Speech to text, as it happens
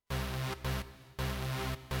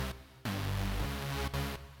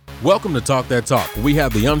Welcome to Talk That Talk, where we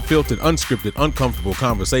have the unfiltered, unscripted, uncomfortable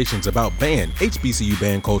conversations about band, HBCU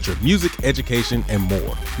band culture, music, education, and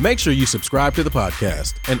more. Make sure you subscribe to the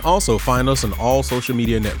podcast and also find us on all social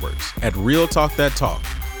media networks at Real Talk That Talk.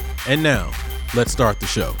 And now, let's start the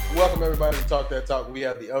show. Welcome everybody to Talk That Talk. We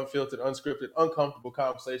have the unfiltered, unscripted, uncomfortable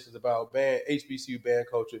conversations about band, HBCU band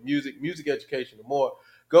culture, music education, and more.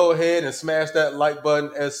 Go ahead and smash that like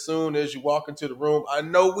button as soon as you walk into the room. I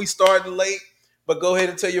know we started late, but go ahead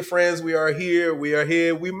and tell your friends we are here. We are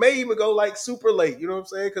here. We may even go like super late. You know what I'm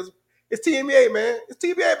saying? Because it's TMA, man. It's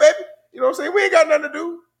TBA, baby. You know what I'm saying? We ain't got nothing to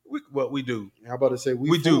do. We do. How about to say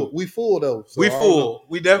we full, do. We full though. So we full.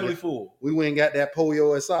 We definitely full. We went and got that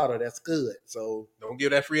pollo asada. That's good. So don't give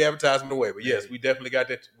that free advertisement away. But yes, we definitely got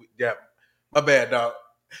that. Yeah, my bad, dog.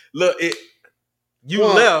 Look,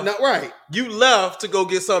 left. Not right. You left to go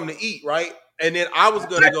get something to eat, right? And then I was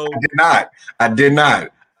gonna go. I did not.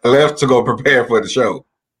 I left to go prepare for the show.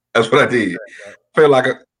 That's what I did. Feel like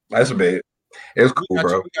that's bad. It's cool,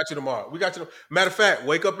 bro. We got you tomorrow. Matter of fact,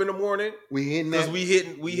 wake up in the morning. We hitting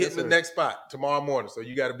the next spot tomorrow morning. So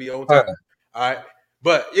you got to be on time. All right.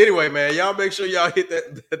 But anyway, man, y'all make sure y'all hit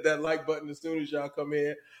that like button as soon as y'all come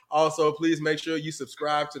in. Also, please make sure you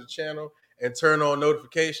subscribe to the channel and turn on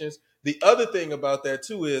notifications. The other thing about that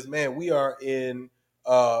too is, man, we are in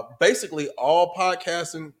basically all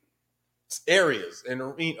podcasting areas and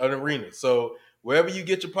arenas. So wherever you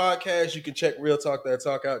get your podcast, you can check Real Talk That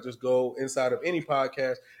Talk out. Just go inside of any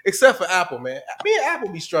podcast, except for Apple, man. Me and Apple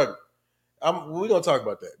be struggling. We're going to talk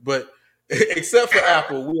about that. But except for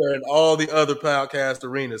Apple, we are in all the other podcast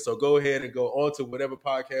arenas. So go ahead and go on to whatever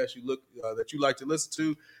podcast that you like to listen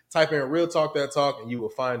to. Type in Real Talk That Talk, and you will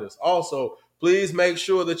find us. Also, please make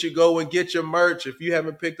sure that you go and get your merch. If you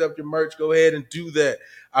haven't picked up your merch, go ahead and do that.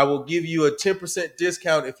 I will give you a 10%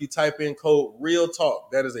 discount if you type in code Real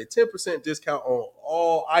Talk. That is a 10% discount on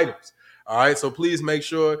all items. All right, so please make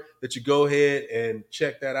sure that you go ahead and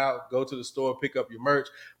check that out. Go to the store, pick up your merch.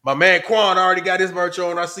 My man Quan already got his merch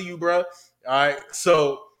on. I see you, bro. All right,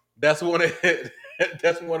 so that's one of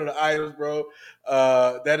the items, bro.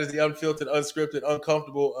 That is the unfiltered, unscripted,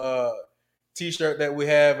 uncomfortable T-shirt that we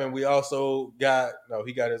have, and we also he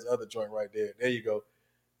got his other joint right there. There you go.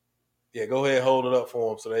 Yeah, go ahead, hold it up for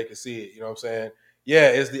them so they can see it. You know what I'm saying? Yeah,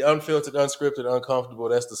 it's the unfiltered, unscripted, uncomfortable.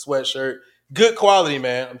 That's the sweatshirt. Good quality,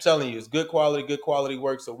 man. I'm telling you, it's good quality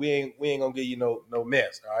work. So we ain't gonna give you no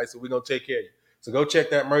mess. All right, so we're gonna take care of you. So go check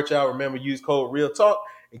that merch out. Remember, use code Real Talk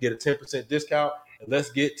and get a 10% discount. And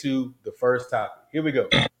let's get to the first topic. Here we go.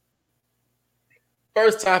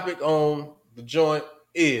 First topic on the joint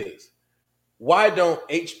is, why don't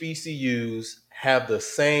HBCUs have the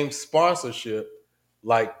same sponsorship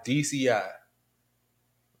like DCI?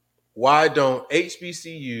 Why don't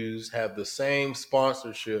HBCUs have the same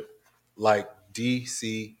sponsorship like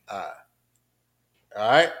DCI? All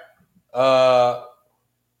right.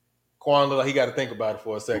 Quan, he got to think about it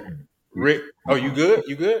for a second. Rick, you good?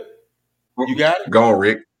 You good? You got it? Go on,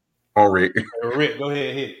 Rick. Rick, go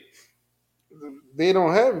ahead, hit it. They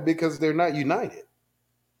don't have it because they're not united.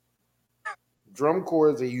 Drum Corps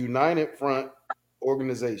is a united front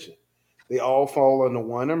organization. They all fall under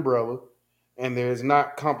one umbrella, and there's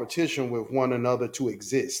not competition with one another to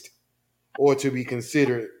exist or to be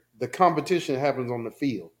considered. The competition happens on the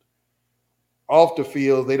field. Off the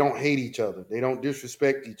field, they don't hate each other. They don't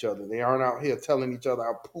disrespect each other. They aren't out here telling each other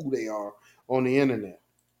how poo they are on the internet.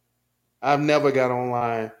 I've never got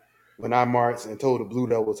online when I marched and told the Blue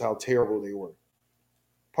Devils how terrible they were.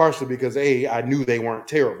 Partially because A, I knew they weren't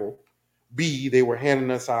terrible. B, they were handing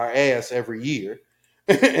us our ass every year.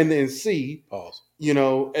 And then C,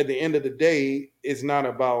 at the end of the day, it's not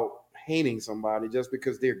about hating somebody just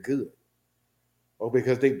because they're good or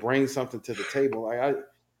because they bring something to the table.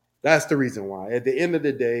 That's the reason why. At the end of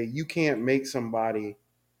the day, you can't make somebody.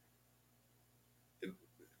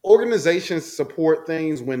 Organizations support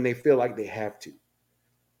things when they feel like they have to.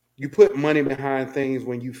 You put money behind things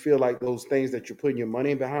when you feel like those things that you're putting your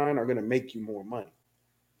money behind are going to make you more money.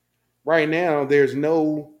 Right now,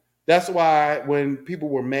 that's why when people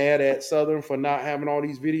were mad at Southern for not having all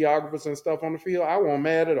these videographers and stuff on the field, I wasn't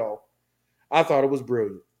mad at all. I thought it was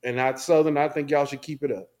brilliant. And at Southern, I think y'all should keep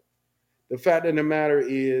it up. The fact of the matter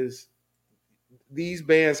is, these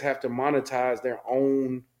bands have to monetize their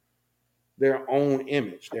own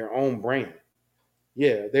image, their own brand.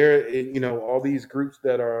 Yeah, all these groups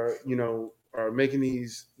that are making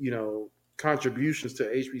these, contributions to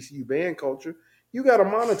HBCU band culture. You got to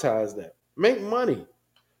monetize that. Make money.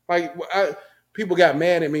 Like people got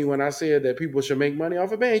mad at me when I said that people should make money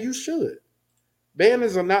off a band. You should. Band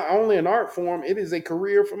is not only an art form; it is a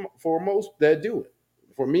career for most that do it.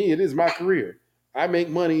 For me, it is my career. I make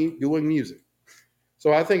money doing music.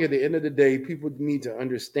 So I think at the end of the day, people need to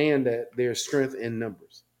understand that there's strength in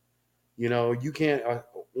numbers. You know, you can't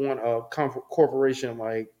want a corporation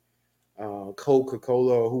like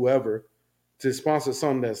Coca-Cola or whoever to sponsor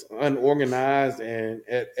something that's unorganized and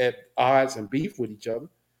at odds and beef with each other.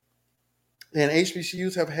 And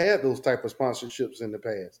HBCUs have had those type of sponsorships in the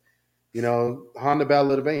past. You know, Honda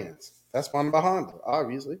Battle of the Bands. That's sponsored by Honda,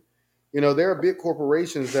 obviously. You know, there are big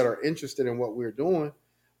corporations that are interested in what we're doing,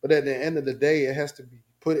 but at the end of the day, it has to be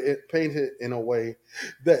painted in a way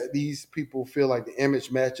that these people feel like the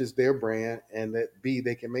image matches their brand and that B,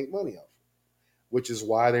 they can make money off, which is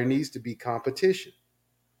why there needs to be competition,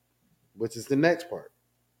 which is the next part.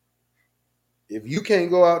 If you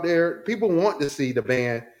can't go out there, people want to see the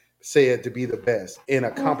band said to be the best in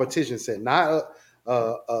a competition set, not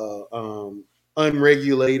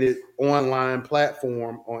unregulated online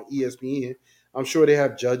platform on ESPN. I'm sure they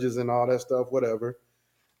have judges and all that stuff, whatever.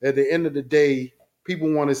 At the end of the day,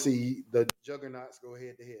 people want to see the juggernauts go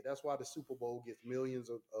head to head. That's why the Super Bowl gets millions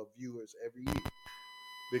of viewers every year,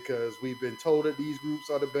 because we've been told that these groups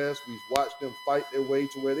are the best. We've watched them fight their way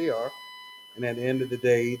to where they are. And at the end of the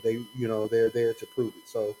day, they're there to prove it.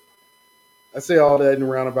 So I say all that in a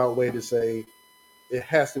roundabout way to say it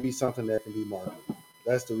has to be something that can be marketed.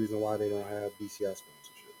 That's the reason why they don't have BCI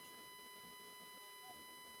sponsorships.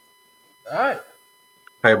 All right.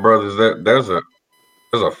 Hey, brothers, there's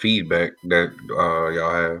a feedback that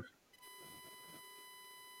y'all have.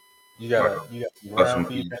 You got round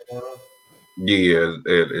feedback going on? Yeah,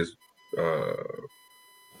 it is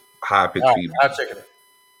high pitched feedback. I'll check it out.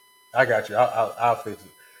 I got you. I'll fix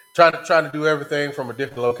it. Trying to do everything from a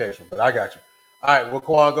different location, but I got you. All right, well,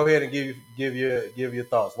 Quan, go ahead and give your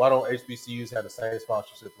thoughts. Why don't HBCUs have the same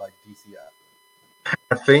sponsorship like DCI?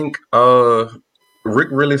 I think Rick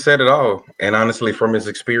really said it all, and honestly, from his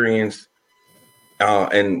experience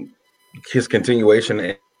and his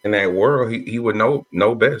continuation in that world, he would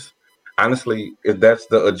know best. Honestly, if that's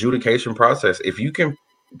the adjudication process, if you can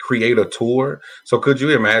create a tour, so could you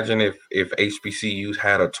imagine if HBCUs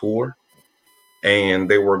had a tour and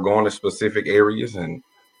they were going to specific areas and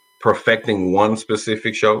perfecting one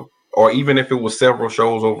specific show, or even if it was several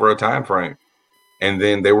shows over a time frame, and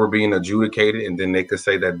then they were being adjudicated, and then they could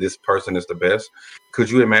say that this person is the best.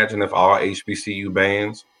 Could you imagine if all HBCU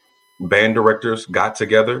band directors got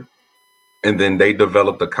together and then they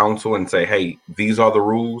developed a council and say, hey, these are the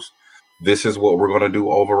rules. This is what we're going to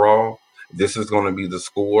do overall. This is going to be the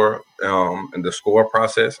score and the score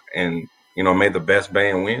process, and, may the best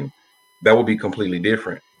band win. That would be completely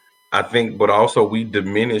different. I think, but also we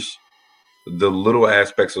diminish the little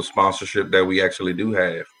aspects of sponsorship that we actually do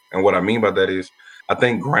have. And what I mean by that is, I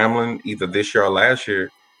think Grambling, either this year or last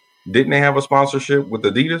year, didn't they have a sponsorship with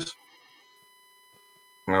Adidas?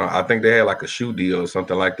 I think they had like a shoe deal or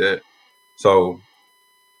something like that. So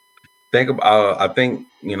think about, I think,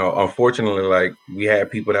 unfortunately, like we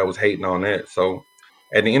had people that was hating on that. So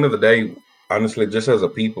at the end of the day, honestly, just as a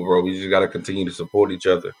people, bro, we just got to continue to support each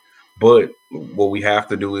other. But what we have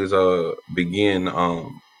to do is begin.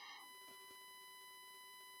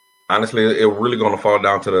 Honestly, it's really going to fall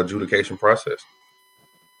down to the adjudication process,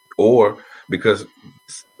 or because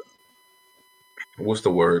what's the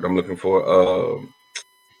word I'm looking for?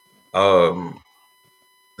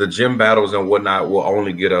 The gym battles and whatnot will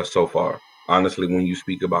only get us so far. Honestly, when you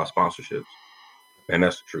speak about sponsorships, and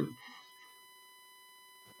that's the truth.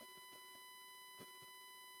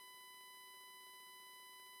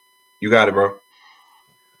 You got it, bro.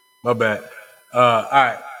 My bad. All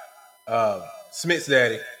right. Smith's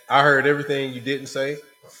daddy, I heard everything you didn't say.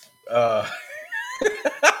 I'm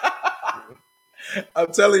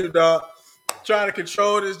telling you, dog, trying to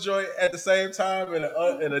control this joint at the same time in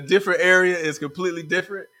a different area is completely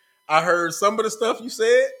different. I heard some of the stuff you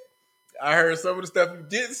said. I heard some of the stuff you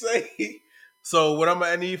didn't say. So what I'm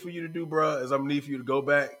going to need for you to do, bro, is I'm going to need for you to go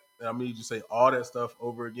back and I'm going to need you to say all that stuff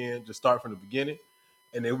over again. Just start from the beginning.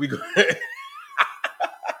 And then we go.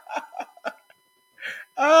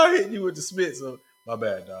 I'll hit you with the Smith. So my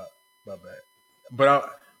bad, dog. My bad.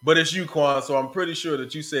 But it's you, Quan. So I'm pretty sure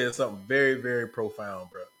that you said something very, very profound,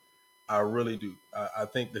 bro. I really do. I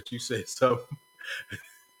think that you said something.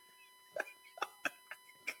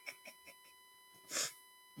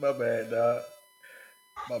 My bad, dog.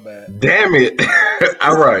 My bad. Damn it.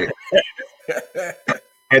 All right.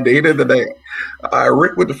 At the end of the day,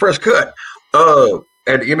 Rick with the fresh cut.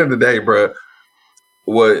 At the end of the day, bro,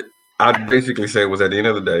 what I basically said was at the end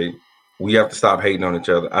of the day, we have to stop hating on each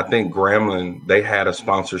other. I think Grambling, they had a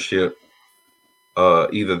sponsorship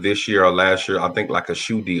either this year or last year. I think like a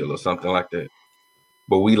shoe deal or something like that.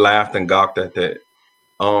 But we laughed and gawked at that.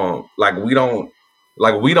 Like we don't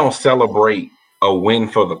like we don't celebrate a win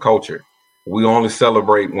for the culture. We only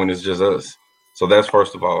celebrate when it's just us. So that's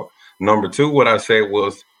first of all. Number two, what I said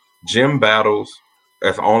was gym battles.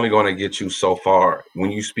 That's only going to get you so far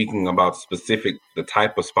when you're speaking about the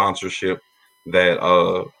type of sponsorship that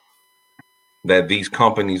that these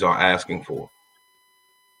companies are asking for.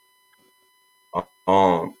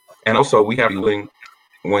 And also we have to be willing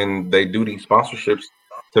when they do these sponsorships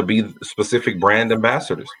to be specific brand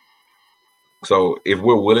ambassadors. So if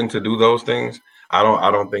we're willing to do those things, I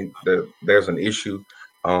don't think that there's an issue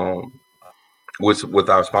with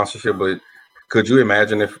our sponsorship. But could you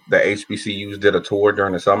imagine if the HBCUs did a tour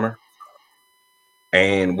during the summer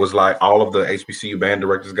and was like all of the HBCU band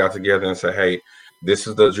directors got together and said, hey, this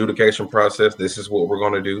is the adjudication process, this is what we're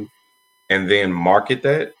going to do, and then market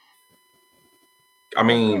that? I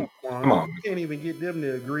mean, come on. You can't even get them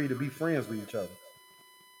to agree to be friends with each other.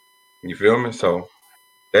 You feel me? So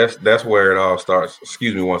that's where it all starts.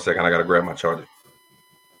 Excuse me 1 second. I got to grab my charger.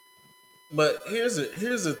 But here's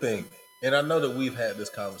the thing, and I know that we've had this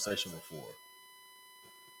conversation before.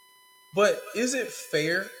 But is it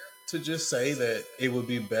fair to just say that it would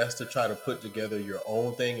be best to try to put together your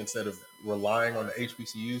own thing instead of relying on the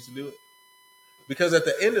HBCUs to do it? Because at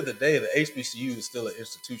the end of the day, the HBCU is still an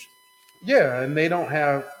institution. Yeah, and they don't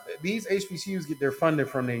have these HBCUs get their funding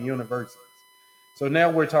from their universities. So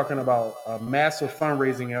now we're talking about a massive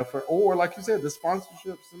fundraising effort, or like you said, the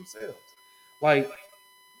sponsorships themselves. Like,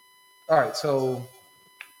 all right, so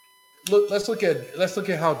let's look at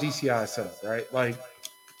how DCI is set up, right? Like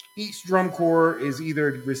each drum corps is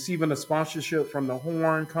either receiving a sponsorship from the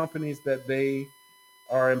horn companies that they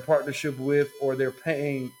are in partnership with, or they're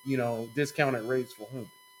paying, discounted rates for horns.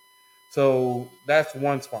 So that's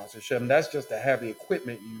one sponsorship, and that's just to have the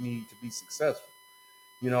equipment you need to be successful.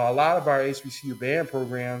 A lot of our HBCU band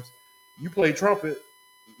programs, you play trumpet,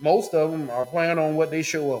 most of them are playing on what they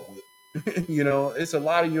show up with. It's a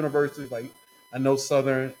lot of universities, like I know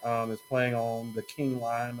Southern is playing on the King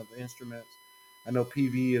line of the instruments. I know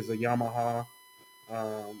PV is a Yamaha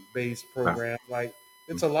based program. Like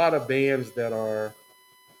it's a lot of bands that are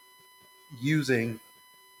using,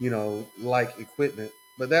 like equipment.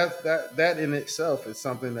 But that in itself is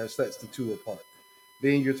something that sets the two apart.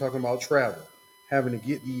 Then you're talking about travel, having to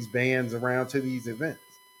get these bands around to these events.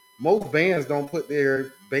 Most bands don't put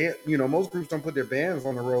their most groups don't put their bands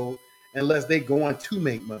on the road unless they going to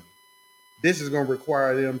make money. This is going to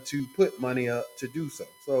require them to put money up to do so.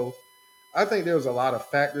 So I think there's a lot of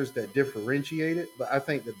factors that differentiate it, but I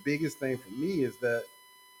think the biggest thing for me is that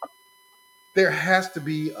there has to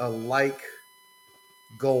be a like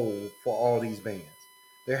goal for all these bands.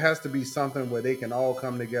 There has to be something where they can all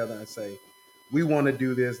come together and say, we want to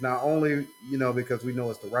do this not only, because we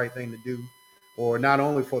know it's the right thing to do, or not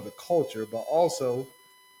only for the culture, but also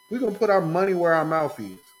we're going to put our money where our mouth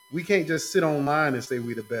is. We can't just sit online and say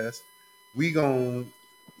we the best. We going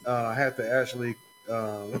to have to actually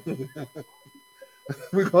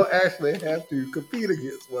we're going to actually have to compete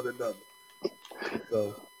against one another.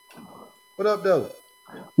 So, what up, though?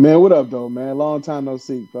 Man, what up, though, man? Long time no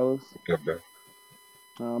see, fellas. Yep, yep.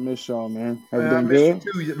 I miss y'all, man. Everything I miss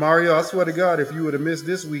good? You too, Mario. I swear to God, if you would have missed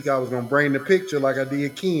this week, I was going to bring the picture like I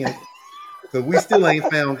did Ken. Because we still ain't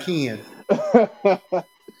found Ken.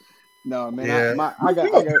 No, man. Yeah.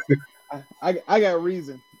 I got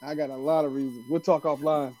reason. I got a lot of reasons. We'll talk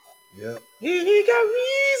offline. Yep. He got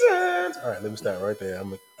reasons. All right, let me start right there. I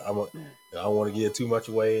don't want to give too much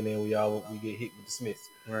away, and then we get hit with the Smiths.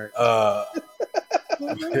 Right.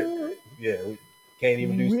 Yeah, we can't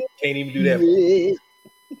even do that.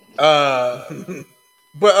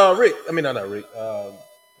 But Rick, I mean not Rick.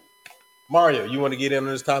 Mario, you want to get in on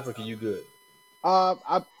this topic? Or you good?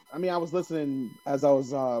 I mean, I was listening as I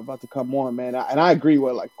was about to come on, man, and I agree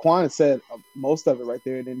with like Quan said most of it right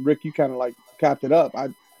there, and then Rick, you kind of like capped it up.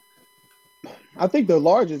 I think the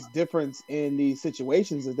largest difference in these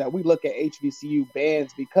situations is that we look at HBCU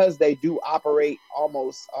bands because they do operate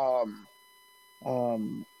almost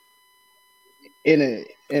in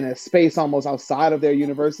a space almost outside of their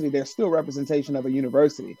university. They're still representation of a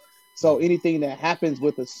university. So anything that happens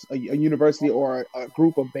with a university or a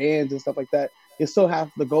group of bands and stuff like that, it still has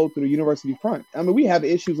to go through the university front. I mean, we have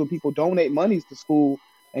issues when people donate monies to school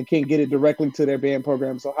and can't get it directly to their band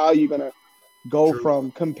program. So how are you going to go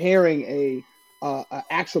from comparing a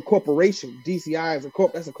actual corporation, DCI is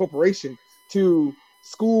that's a corporation, to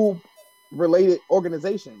school related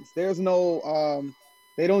organizations? There's no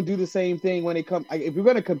they don't do the same thing when it comes. Like, if you're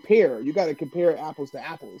going to compare, you got to compare apples to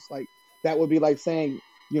apples. Like that would be like saying,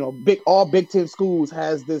 all Big Ten schools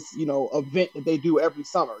has this, event that they do every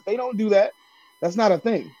summer. They don't do that. That's not a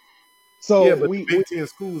thing. So yeah, but the Big Ten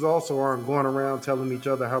schools also aren't going around telling each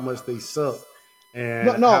other how much they suck and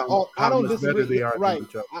I how don't much better disagree. they are Right. than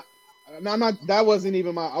each other. I'm not. That wasn't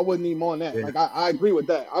even I wasn't even on that. Yeah. Like I agree with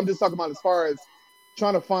that. I'm just talking about as far as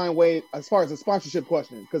trying to find way as far as the sponsorship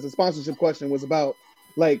question, because the sponsorship question was about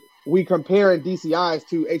like we comparing DCIs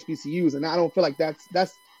to HBCUs, and I don't feel like that's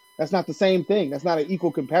not the same thing. That's not an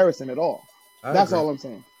equal comparison at all. That's all I'm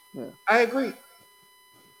saying. Yeah. I agree.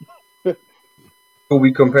 Who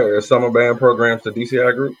we compare summer band programs to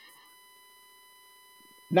DCI group?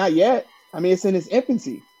 Not yet. I mean, it's in its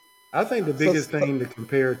infancy. I think the So, biggest thing to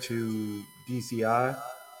compare to DCI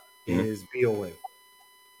is BOA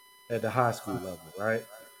at the high school level, right?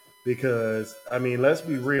 Because I mean, let's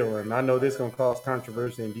be real, and I know this is gonna cause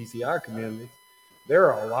controversy in DCI communities.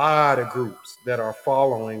 There are a lot of groups that are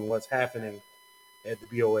following what's happening at the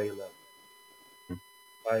BOA level.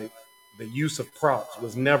 Like the use of props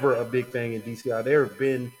was never a big thing in DCI. There have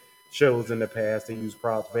been shows in the past that used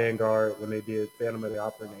props. Vanguard when they did Phantom of the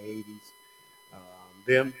Opera in the '80s.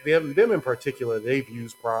 Them in particular, they've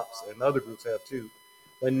used props, and other groups have too.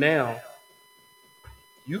 But now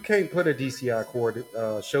you can't put a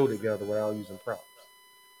DCI show together without using props.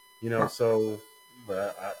 You know, so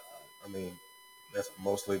But I mean, that's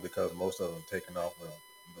mostly because most of them taken off with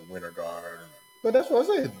the Winter Guard. but that's what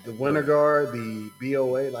I said. The Winter Guard, the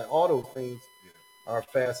BOA, like all those things are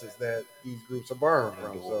facets that these groups are borrowing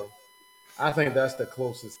from. So I think that's the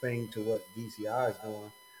closest thing to what DCI is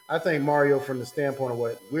doing. I think Mario, from the standpoint of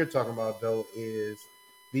what we're talking about, though, is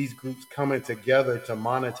these groups coming together to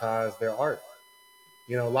monetize their art.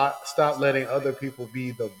 You know, stop letting other people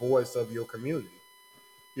be the voice of your community.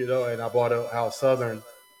 You know, and I brought up how Southern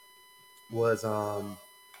was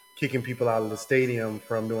kicking people out of the stadium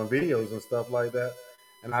from doing videos and stuff like that.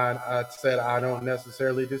 And I said I don't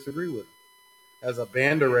necessarily disagree with it. As a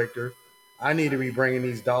band director, I need to be bringing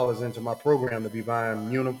these dollars into my program to be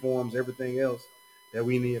buying uniforms, everything else that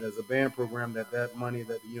we need as a band program that money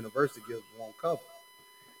that the university gives won't cover.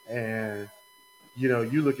 And, you know,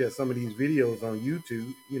 you look at some of these videos on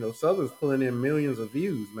YouTube, you know, Southern's pulling in millions of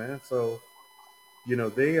views, man. So, you know,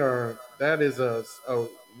 that is a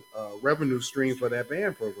revenue stream for that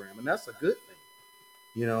band program. And that's a good thing,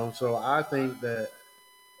 you know. So I think that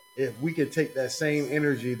if we could take that same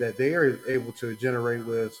energy that they are able to generate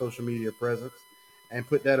with social media presence and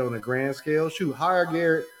put that on a grand scale, hire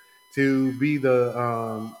Garrett to be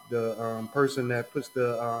the person that puts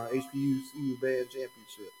the HBCU band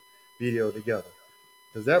championship video together,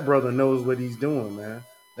 because that brother knows what he's doing, man.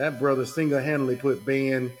 That brother single-handedly put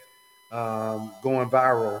band going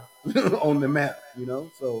viral on the map, you know.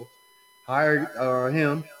 So hire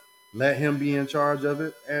him, let him be in charge of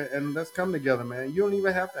it, and let's come together, man. You don't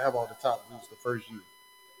even have to have all the top groups the first year.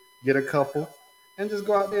 Get a couple and just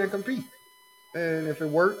go out there and compete. And if it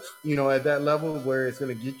works, you know, at that level where it's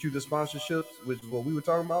going to get you the sponsorships, which is what we were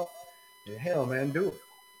talking about, then hell, man, do it.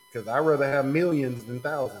 Because I'd rather have millions than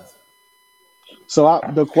thousands. So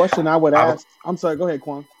the question I would ask, I'm sorry, go ahead,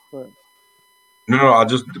 Quan. Go ahead. No,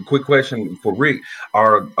 just a quick question for Rick.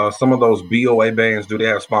 Are some of those BOA bands, do they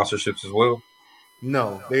have sponsorships as well?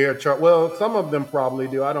 No, they are well, some of them probably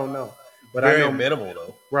do. I don't know. But very I know minimal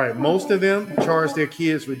though. Right. Most of them charge their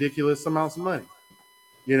kids ridiculous amounts of money.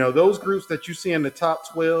 You know, those groups that you see in the top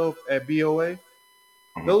 12 at BOA,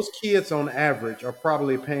 those kids on average are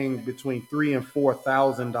probably paying between $3,000 and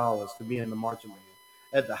 $4,000 to be in the marching band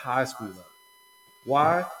at the high school level.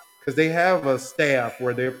 Why? Because they have a staff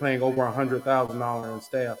where they're paying over $100,000 in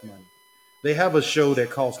staff money. They have a show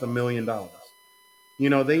that costs $1 million. You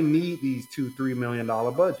know, they need these $2-3 million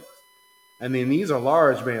budgets. And then these are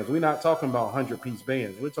large bands. We're not talking about 100-piece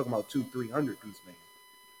bands. We're talking about 200-300-piece bands.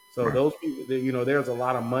 So those people, you know, there's a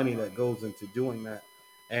lot of money that goes into doing that.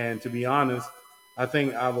 And to be honest, I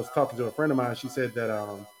think I was talking to a friend of mine. She said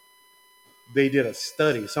that they did a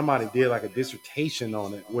study. Somebody did like a dissertation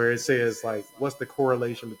on it where it says like, what's the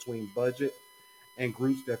correlation between budget and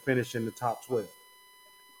groups that finish in the top 12?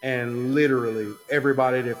 And literally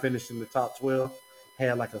everybody that finished in the top 12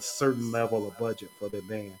 had like a certain level of budget for their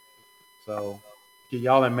band. So can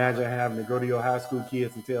y'all imagine having to go to your high school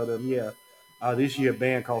kids and tell them, this year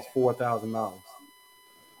band costs $4,000.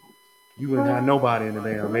 You wouldn't have nobody in the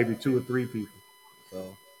band, maybe 2 or 3 people.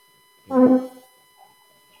 So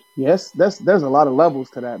yes, there's a lot of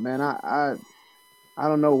levels to that, man. I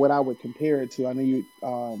don't know what I would compare it to. I know you.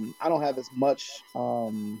 I don't have as much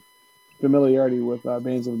familiarity with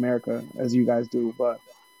Bands of America as you guys do, but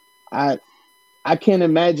I can't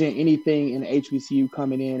imagine anything in HBCU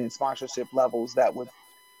coming in sponsorship levels that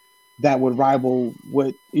would rival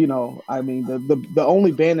what, you know. I mean, the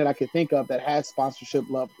only band that I could think of that has sponsorship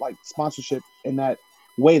in that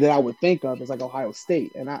way that I would think of is like Ohio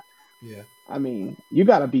State. And I mean, you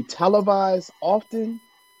got to be televised often.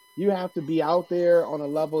 You have to be out there on a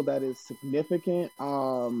level that is significant.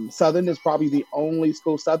 Southern is probably the only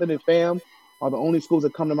school. Southern and FAM are the only schools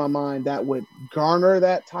that come to my mind that would garner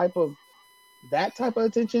that type of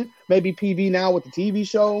attention. Maybe PV now with the TV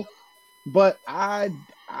show, but I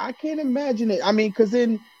can't imagine it. I mean, because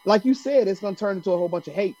then, like you said, it's going to turn into a whole bunch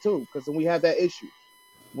of hate too. Because then we have that issue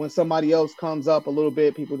when somebody else comes up a little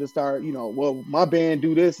bit, people just start, well, my band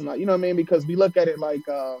do this, and you know what I mean? Because we look at it like,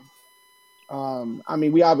 I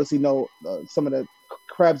mean, we obviously know some of the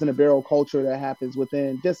crabs in a barrel culture that happens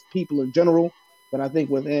within just people in general, but I think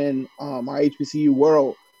within our HBCU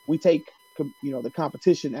world, we take the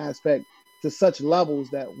competition aspect to such levels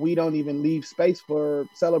that we don't even leave space for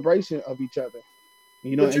celebration of each other.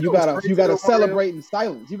 And you gotta celebrate in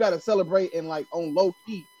silence. You gotta celebrate in like on low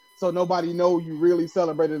key, so nobody know you really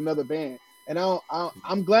celebrated another band. And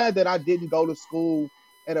I'm glad that I didn't go to school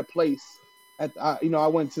at a place. I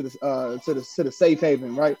went to the safe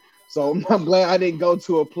haven, right? So I'm glad I didn't go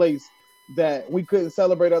to a place that we couldn't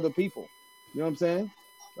celebrate other people. You know what I'm saying?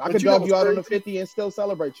 I could dog you out on the 50 and still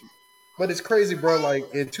celebrate you. But it's crazy, bro.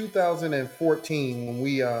 Like in 2014,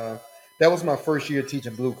 when that was my first year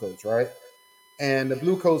teaching Blue Coats, right? And the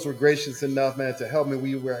Blue Coats were gracious enough, man, to help me.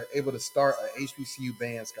 We were able to start an HBCU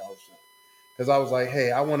band scholarship because I was like,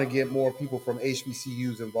 hey, I want to get more people from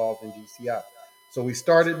HBCUs involved in DCI. So we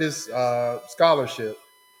started this scholarship,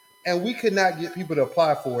 and we could not get people to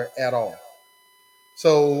apply for it at all.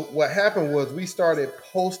 So what happened was we started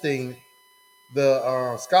posting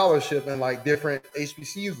the scholarship in like different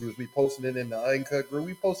HBCU groups. We posted it in the Uncut group.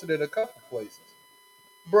 We posted it a couple places.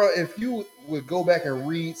 Bro, if you would go back and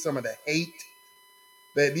read some of the hate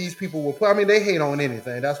that these people will put, I mean, they hate on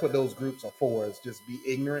anything. That's what those groups are for, is just be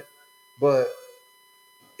ignorant. But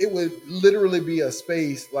it would literally be a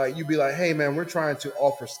space like you'd be like, hey, man, we're trying to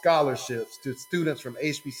offer scholarships to students from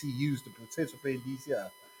HBCUs to participate in DCI.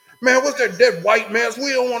 Man, what's that white mess?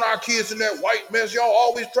 We don't want our kids in that white mess. Y'all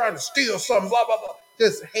always trying to steal something, blah, blah, blah.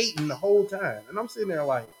 Just hating the whole time. And I'm sitting there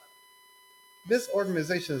like, this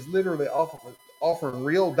organization is literally offering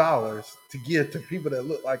real dollars to give to people that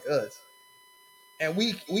look like us. And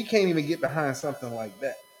we can't even get behind something like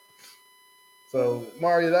that. So,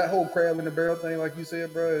 Mario, that whole crab in the barrel thing, like you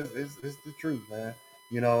said, bro, is the truth, man.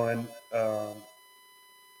 And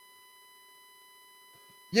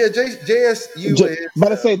yeah, JSU is.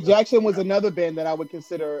 But I say Jackson was another band that I would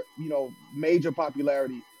consider, major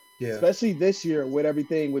popularity. Yeah. Especially this year with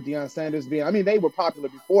everything with Deion Sanders being. I mean, they were popular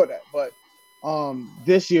before that, but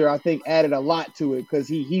this year I think added a lot to it because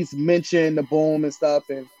he's mentioned the boom and stuff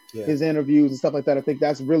and his interviews and stuff like that. I think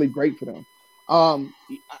that's really great for them.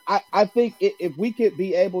 I think if we could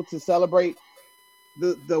be able to celebrate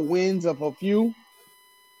the wins of a few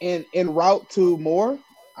and en route to more,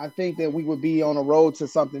 I think that we would be on a road to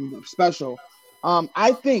something special.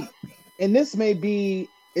 I think, and this may be,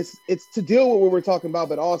 it's to deal with what we're talking about,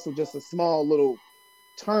 but also just a small little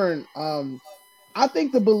turn. I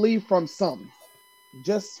think the belief from some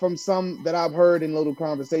that I've heard in little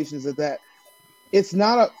conversations is that it's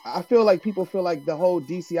not I feel like people feel like the whole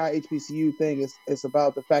DCI HBCU thing is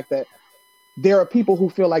about the fact that there are people who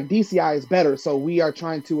feel like DCI is better. So we are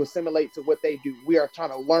trying to assimilate to what they do. We are trying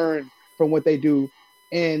to learn from what they do.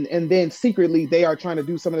 And then secretly they are trying to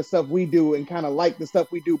do some of the stuff we do and kind of like the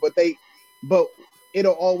stuff we do, but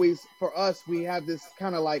it'll always, for us, we have this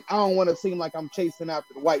kind of like, I don't want to seem like I'm chasing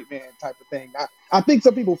after the white man type of thing. I think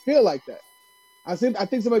some people feel like that. I think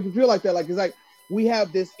some people feel like that. Like, it's like, we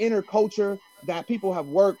have this inner culture that people have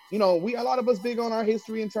worked, a lot of us big on our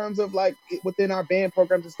history in terms of like within our band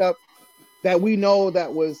programs and stuff that we know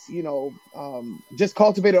that was, just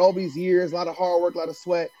cultivated all these years, a lot of hard work, a lot of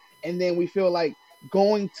sweat. And then we feel like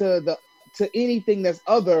going to anything that's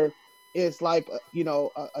other is like,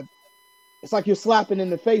 it's like you're slapping in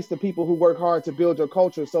the face the people who work hard to build your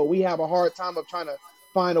culture. So we have a hard time of trying to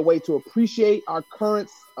find a way to appreciate our current,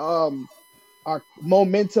 our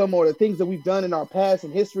momentum or the things that we've done in our past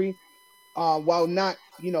and history, while not,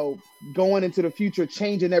 going into the future,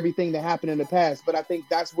 changing everything that happened in the past. But I think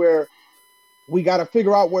that's where we got to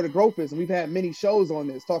figure out where the growth is. And we've had many shows on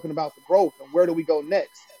this talking about the growth and where do we go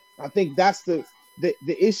next. I think that's the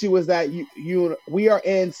issue is that we are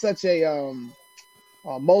in such a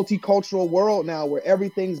multicultural world now where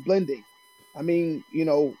everything's blending. I mean,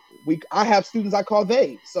 I have students I call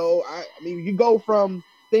they. So I mean, you go from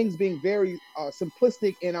things being very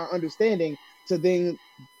simplistic in our understanding to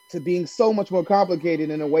being so much more complicated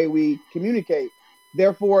in the way we communicate.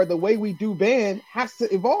 Therefore, the way we do band has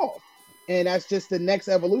to evolve. And that's just the next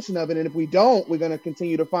evolution of it. And if we don't, we're going to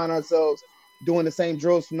continue to find ourselves doing the same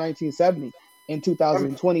drills from 1970 in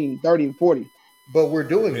 2020, 30, and 40. But we're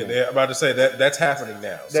doing Yeah, it. they're about to say that's happening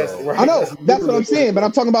now. That's So right. I know that's what I'm saying, but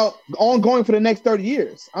I'm talking about ongoing for the next 30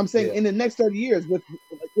 years. I'm saying in the next 30 years, with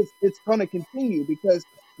it's going to continue because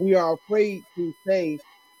we are afraid to say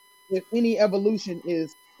if any evolution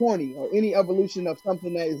is corny or any evolution of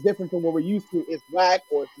something that is different from what we're used to is black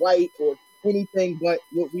or it's white or anything but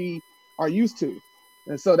what we are used to.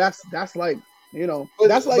 And so that's like, you know,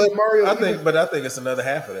 that's like Mario. I think it's another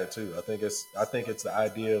half of that too. I think it's the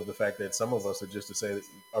idea of the fact that some of us are just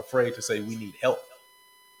afraid to say we need help.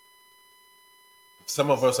 Some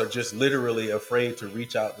of us are just literally afraid to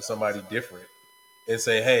reach out to somebody different and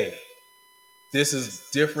say, "Hey, this is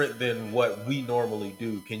different than what we normally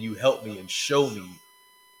do. Can you help me and show me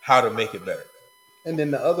how to make it better?" And then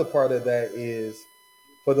the other part of that is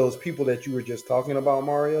for those people that you were just talking about,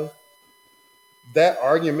 Mario, that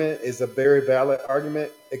argument is a very valid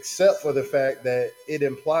argument, except for the fact that it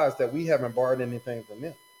implies that we haven't borrowed anything from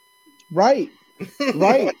them. Right.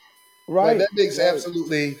 Right. Like, that makes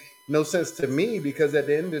absolutely no sense to me, because at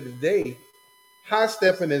the end of the day, high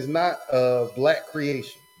stepping is not a black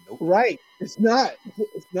creation. Nope. Right. It's not.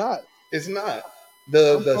 It's not.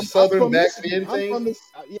 The Southern backbend thing. I'm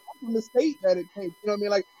from the state that it came. You know what I mean?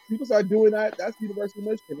 Like, people start doing that. That's University of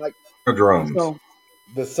Michigan. Like, drums. So,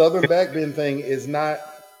 the Southern backbend thing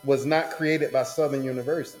was not created by Southern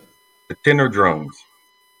University. The tenor drums.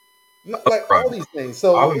 Like all these things.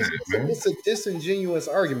 So it's a disingenuous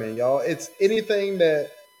argument, y'all. It's anything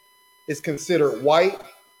that is considered white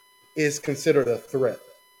is considered a threat.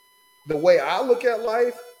 The way I look at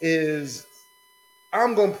life is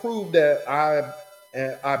I'm going to prove that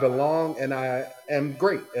I belong and I am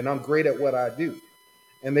great and I'm great at what I do.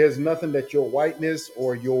 And there's nothing that your whiteness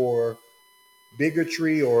or your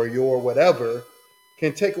bigotry or your whatever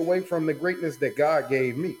can take away from the greatness that God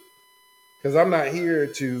gave me. Because I'm not here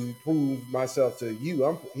to prove myself to you.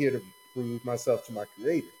 I'm here to prove myself to my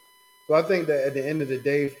creator. So I think that at the end of the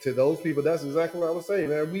day, to those people, that's exactly what I was saying,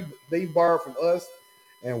 man. They borrowed from us,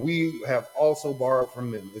 and we have also borrowed from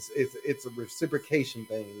them. It's a reciprocation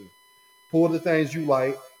thing. Pull the things you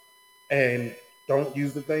like, and don't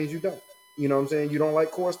use the things you don't. You know what I'm saying? You don't like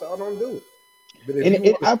core style, don't do it. But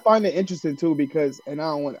I find it interesting too, because, and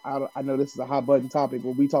I know this is a hot button topic,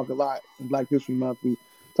 but we talk a lot in Black History Month. We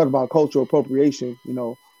talk about cultural appropriation. You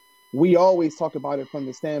know, we always talk about it from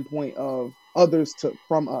the standpoint of others took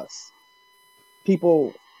from us.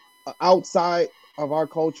 People outside of our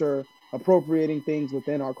culture appropriating things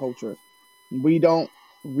within our culture. We don't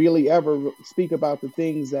really ever speak about the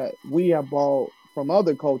things that we have borrowed from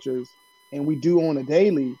other cultures, and we do on a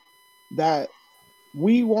daily, that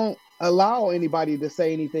we won't allow anybody to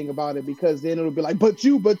say anything about it, because then it'll be like, but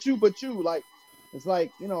you. Like, it's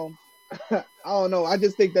like, you know, I don't know. I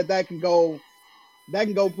just think that can go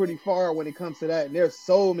pretty far when it comes to that. And there's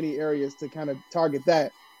so many areas to kind of target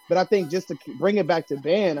that. But I think just to bring it back to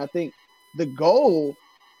band, I think the goal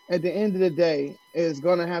at the end of the day is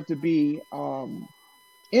going to have to be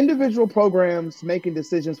individual programs making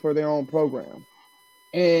decisions for their own program.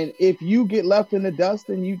 And if you get left in the dust,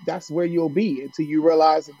 then that's where you'll be until you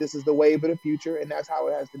realize that this is the wave of the future and that's how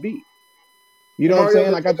it has to be. You know what I'm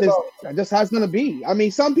saying? Like, that just has going to be. I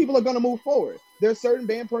mean, some people are going to move forward. There's certain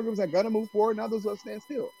band programs that are going to move forward, and others will stand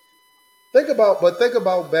still. Think about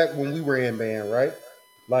back when we were in band, right?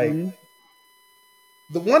 Like,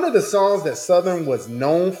 one of the songs that Southern was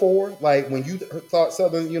known for, like when you thought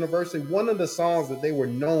Southern University, one of the songs that they were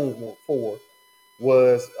known for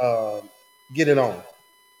was "Get It On."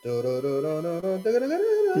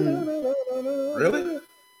 Really?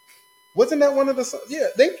 Wasn't that one of the songs? Yeah,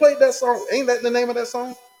 they played that song. Ain't that the name of that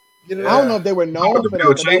song? I don't know if they were known for that, but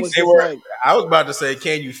that was just like, I was about to say,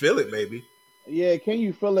 "Can You Feel It, Baby?" Yeah, Can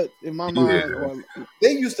You Feel It in my mind? Or,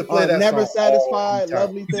 they used to play that Never song Satisfied,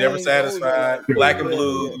 Lovely Thing. Never Satisfied, Black and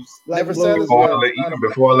Blues. Never Satisfied.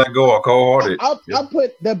 Before I Let Go, or Cold Hearted. I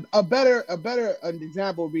put a better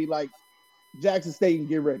example would be like Jackson State and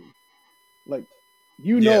Get Ready. Like,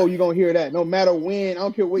 you're gonna hear that no matter when. I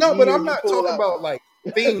don't care what. No, but I'm not talking about like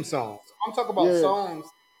theme songs. I'm talking about songs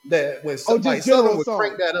that when somebody Southern would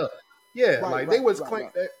crank that up. Yeah, they was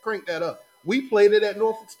crank that up. We played it at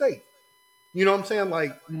Norfolk State. You know what I'm saying?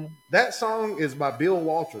 Like, that song is by Bill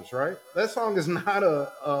Walters, right? That song is not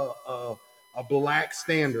a black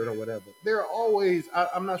standard or whatever. There are always,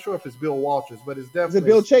 I'm not sure if it's Bill Walters, but it's definitely. Is it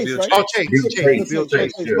Bill Chase, right? Oh, Chase. Bill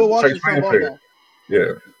Chase. Bill Walters from Baltimore.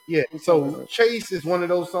 Yeah. Yeah. So Chase is one of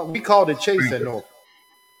those songs. We called it Chase at Norfolk.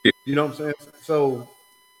 You know what I'm saying? So,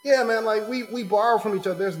 yeah, man, like we borrow from each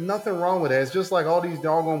other. There's nothing wrong with that. It's just like all these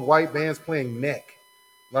doggone white bands playing neck.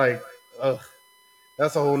 Like,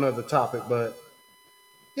 that's a whole nother topic. But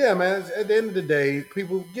yeah, man, at the end of the day,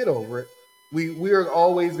 people get over it. We are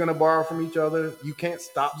always going to borrow from each other. You can't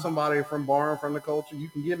stop somebody from borrowing from the culture. You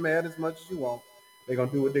can get mad as much as you want. They're going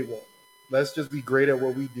to do what they want. Let's just be great at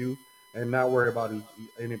what we do and not worry about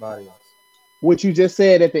anybody else. What you just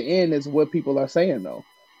said at the end is what people are saying, though.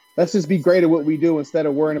 Let's just be great at what we do instead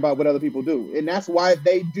of worrying about what other people do. And that's why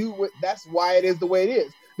they do what, that's why it is the way it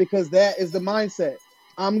is, because that is the mindset.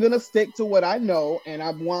 I'm going to stick to what I know, and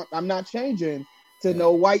I'm not changing to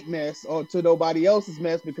no white mess or to nobody else's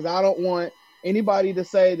mess, because I don't want anybody to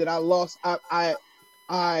say that I lost. When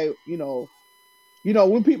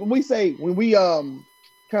we say, when we kind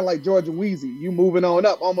of like George and Wheezy, you moving on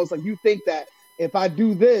up, almost like you think that if I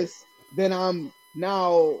do this, then I'm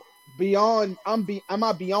now beyond. I'm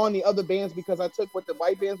not beyond the other bands because I took what the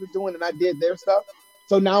white bands were doing and I did their stuff.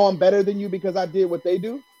 So now I'm better than you because I did what they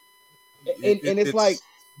do. And it's like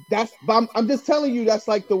that's. I'm just telling you that's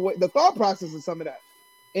like the thought process of some of that.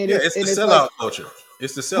 And it's the sellout culture.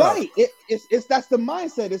 It's the sellout. Right. It's that's the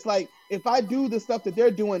mindset. It's like if I do the stuff that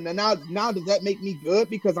they're doing, then now does that make me good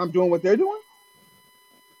because I'm doing what they're doing?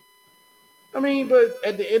 I mean, but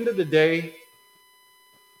at the end of the day,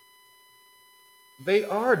 they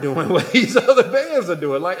are doing what these other bands are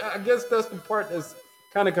doing. Like, I guess that's the part that's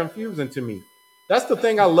kind of confusing to me. That's the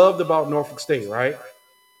thing I loved about Norfolk State, right?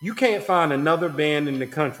 You can't find another band in the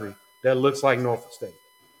country that looks like Norfolk State.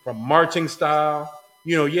 From marching style,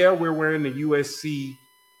 yeah, we're wearing the USC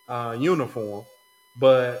uniform,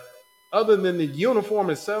 but other than the uniform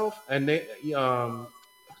itself, and they,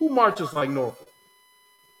 who marches like Norfolk?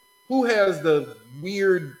 Who has the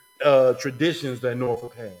weird traditions that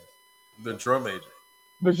Norfolk has? The drum major.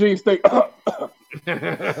 Virginia State.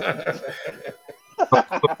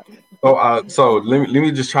 So let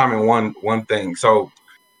me just chime in one thing. So,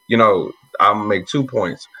 I'll make 2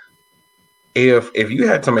 points. If you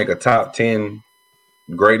had to make a top 10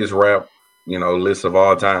 greatest rap, list of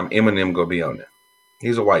all time, Eminem gonna be on there.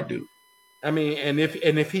 He's a white dude. I mean, and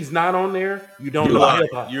if he's not on there, you don't know hip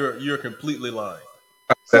hop. You're completely lying.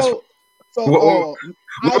 I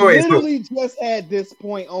literally just had this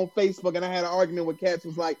point on Facebook, and I had an argument with Cats.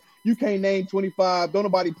 Was like, you can't name 25. Don't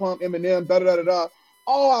nobody pump Eminem. Da da da da.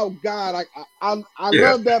 Oh God, I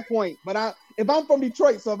love that point. But if I'm from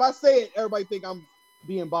Detroit, so if I say it, everybody think I'm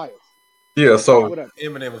being biased. Yeah. So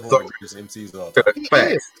Eminem was one of the greatest MCs of all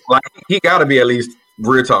time. Like, he got to be at least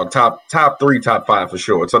real talk top 3, top 5 for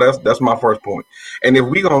sure. So that's my first point. And if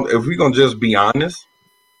we gonna just be honest.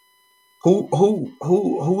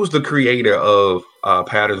 Who's the creator of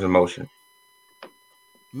Patterns in Motion?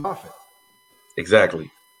 Muffet.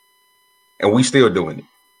 Exactly. And we still doing it.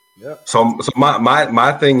 Yep. So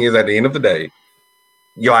my thing is, at the end of the day,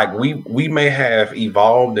 we may have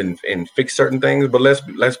evolved and fixed certain things, but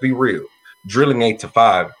let's be real. Drilling 8 to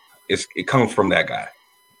 5 it comes from that guy.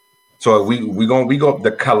 So we go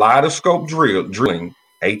the kaleidoscope drilling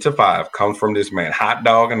 8 to 5 comes from this man. Hot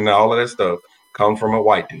dog and all of that stuff comes from a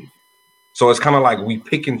white dude. So it's kind of like we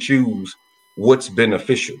pick and choose what's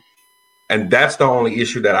beneficial. And that's the only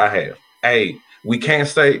issue that I have. Hey, we can't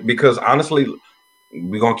say, because honestly,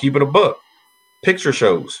 we're going to keep it a buck. Picture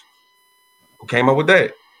shows. Who came up with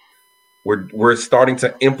that? We're starting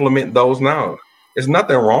to implement those now. There's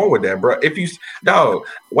nothing wrong with that, bro.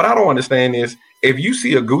 What I don't understand is, if you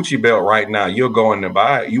see a Gucci belt right now, you'll go in and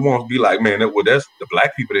buy it. You won't be like, man, that's the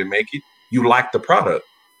black people that make it. You like the product.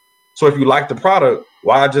 So if you like the product,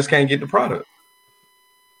 why I just can't get the product?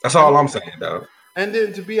 That's all I'm saying, dog. And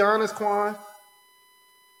then, to be honest, Quan,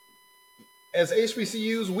 as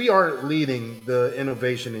HBCUs, we aren't leading the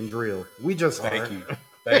innovation in drill. We just aren't.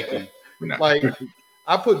 Thank you. Like,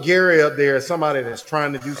 I put Gary up there as somebody that's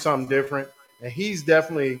trying to do something different, and he's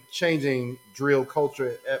definitely changing drill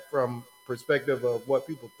culture from perspective of what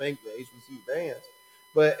people think the HBCU bands.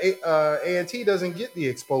 But A&T doesn't get the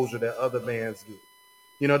exposure that other bands get.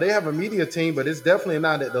 They have a media team, but it's definitely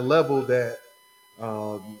not at the level that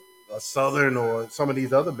a Southern or some of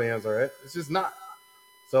these other bands are at. It's just not.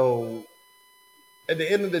 So at the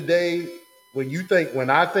end of the day, when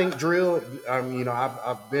I think drill,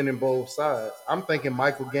 I've been in both sides. I'm thinking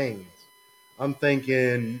Michael Gaines. I'm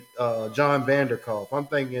thinking John Vanderkolk. I'm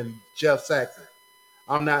thinking Jeff Saxon.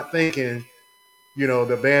 I'm not thinking,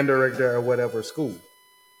 the band director or whatever school.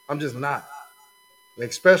 I'm just not.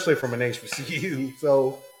 Especially from an HBCU.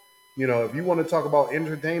 So, if you want to talk about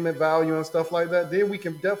entertainment value and stuff like that, then we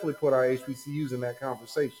can definitely put our HBCUs in that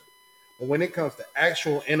conversation. But when it comes to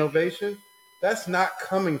actual innovation, that's not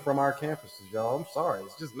coming from our campuses, y'all. I'm sorry.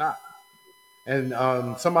 It's just not. And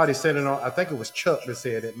somebody said it on, I think it was Chuck that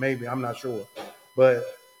said it, maybe, I'm not sure. But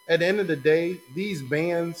at the end of the day, these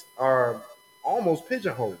bands are almost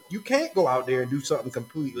pigeonholed. You can't go out there and do something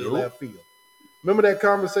completely left field. Remember that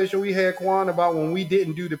conversation we had, Quan, about when we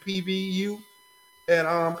didn't do the PBU at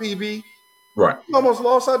PB? Right. We almost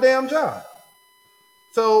lost our damn job.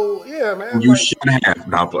 So yeah, man. You should have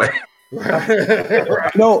not played.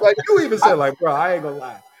 Right. No, like you even said, like, bro, I ain't gonna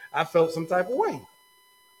lie. I felt some type of way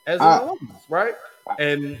as an alumnus, right?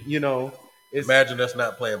 And imagine us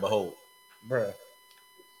not playing Behold, bro.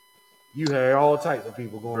 You had all types of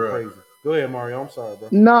people going crazy. Go ahead, Mario. I'm sorry, bro.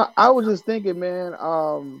 No, I was just thinking, man.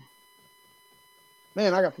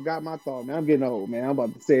 Man, I forgot my thought, man. I'm getting old, man. I'm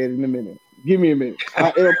about to say it in a minute. Give me a minute.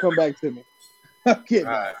 It'll come back to me. I'm kidding.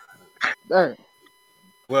 All right.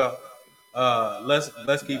 Well,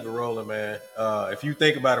 let's keep it rolling, man. If you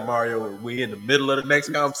think about it, Mario, we in the middle of the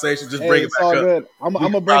next conversation. Just bring it back up. Good. I'm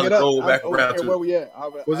gonna bring it up. Back around to where we at?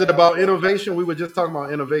 Was it about innovation? We were just talking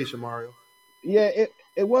about innovation, Mario. Yeah,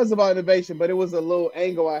 it was about innovation, but it was a little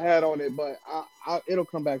angle I had on it. But it'll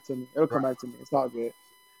come back to me. It'll come back to me. It's all good.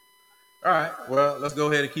 All right. Well, let's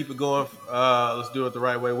go ahead and keep it going. Let's do it the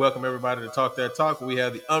right way. Welcome everybody to Talk That Talk. We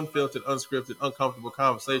have the unfiltered, unscripted, uncomfortable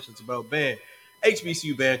conversations about band,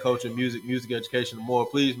 HBCU band culture, music education, and more.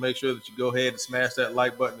 Please make sure that you go ahead and smash that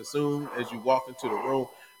like button as soon as you walk into the room.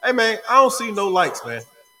 Hey, man, I don't see no likes, man.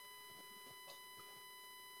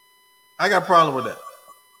 I got a problem with that.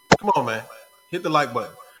 Come on, man. Hit the like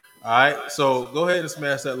button. All right. So go ahead and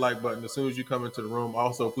smash that like button as soon as you come into the room.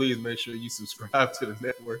 Also, please make sure you subscribe to the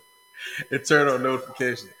network and turn on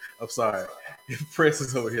notifications. I'm sorry. Prince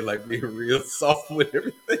is over here like being real soft with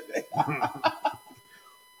everything.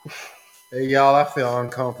 Hey, y'all, I feel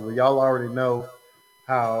uncomfortable. Y'all already know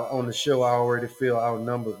how on the show I already feel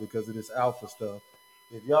outnumbered because of this alpha stuff.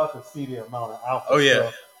 If y'all can see the amount of alpha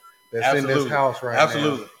stuff that's in this house right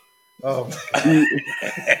now. Oh, my God.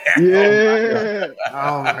 Yeah.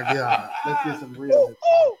 Oh, my God. Let's get some real.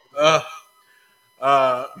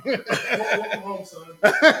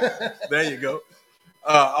 There you go.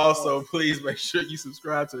 Also, please make sure you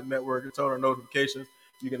subscribe to the network and turn on notifications.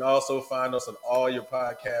 You can also find us on all your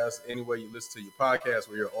podcasts, anywhere you listen to your podcast,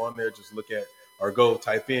 where you're on there. Just look at or go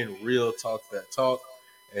type in Real Talk That Talk,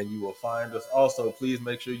 and you will find us. Also, please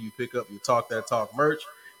make sure you pick up your Talk That Talk merch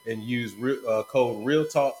and use code Real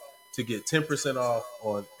Talk to get 10% off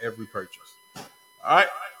on every purchase. All right,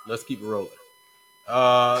 let's keep it rolling.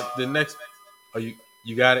 The next,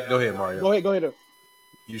 you got it? Go ahead, Mario. Go ahead.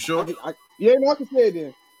 You sure? I can say it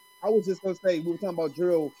then. I was just gonna say we were talking about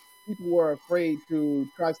drill. People were afraid to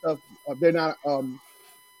try stuff. They're not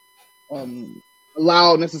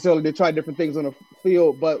allowed necessarily to try different things on the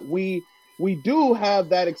field, but we do have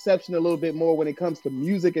that exception a little bit more when it comes to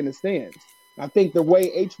music in the stands. I think the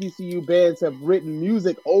way HBCU bands have written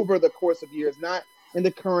music over the course of years, not in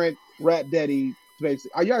the current Rap Daddy space.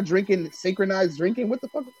 Are y'all drinking synchronized drinking? What the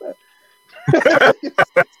fuck is that?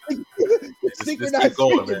 Just keep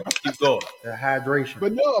going, man. Keep going. The hydration.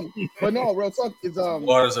 But no, real talk is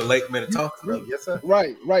Waters of Lake Minnetonka. Yes, sir.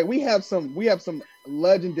 Right. We have some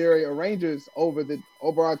legendary arrangers over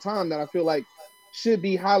our time that I feel like should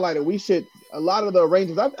be highlighted. A lot of the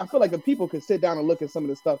arrangers. I feel like if people could sit down and look at some of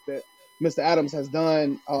the stuff that Mr. Adams has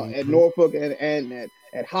done at Norfolk and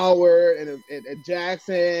at Howard and at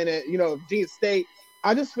Jackson and G State.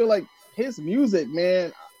 I just feel like his music,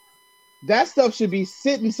 man. That stuff should be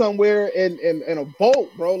sitting somewhere in a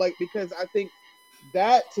vault, bro. Like, because I think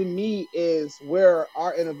that to me is where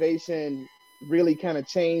our innovation really kind of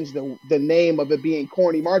changed the name of it being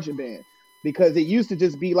corny marching band. Because it used to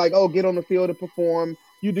just be like, oh, get on the field and perform,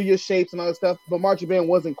 you do your shapes and all that stuff, but marching band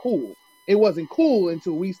wasn't cool. It wasn't cool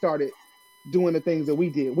until we started doing the things that we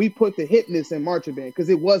did. We put the hipness in marching band because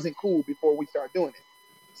it wasn't cool before we started doing it.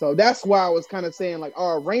 So that's why I was kind of saying like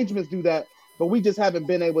our arrangements do that, but we just haven't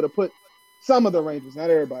been able to put some of the arrangements, not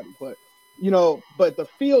everybody, but but the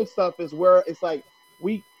field stuff is where it's like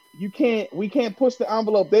we can't push the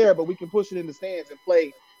envelope there, but we can push it in the stands and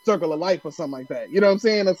play Circle of Life or something like that. You know what I'm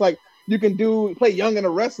saying? It's like you can play Young and the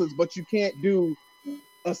Restless, but you can't do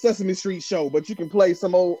a Sesame Street show, but you can play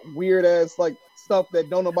some old weird ass like stuff that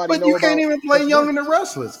don't nobody know about. But you can't even play Young and the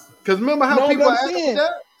Restless. Because remember how people asked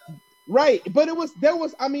that? Right, but there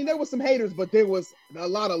was some haters, but there was a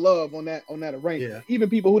lot of love on that arrangement. Yeah. Even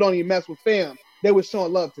people who don't even mess with fam, they were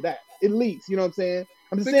showing love to that. At least, you know what I'm saying?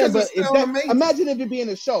 I'm just saying, but imagine if it being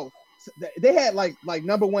a show. They had like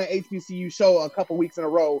number one HBCU show a couple weeks in a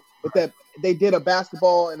row, but that they did a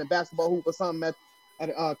basketball and a basketball hoop or something at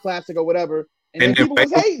a classic or whatever, and then people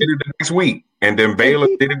was hating. Did it the next week, and then Baylor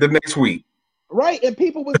did it the next week. Right, and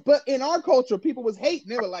but in our culture, people was hating.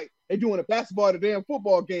 They were like, they're doing a basketball at a damn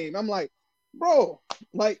football game. I'm like, bro,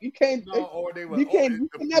 like you can't, you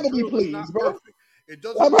can never be pleased, bro. It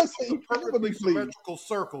doesn't I'm look not saying like a perfectly please. symmetrical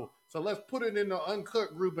circle. So let's put it in the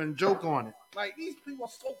uncut group and joke on it. Like these people are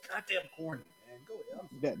so goddamn corny, man. Go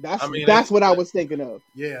ahead. That's what I was thinking of.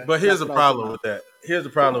 Yeah. But here's the problem with that.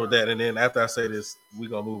 And then after I say this, we're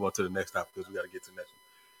gonna move on to the next topic because we got to get to the next one.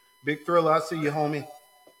 Big Thriller, I see you, homie.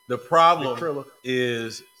 The problem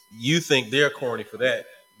is you think they're corny for that.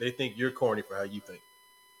 They think you're corny for how you think.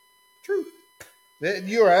 True.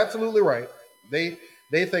 You are absolutely right. They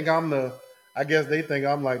think I guess they think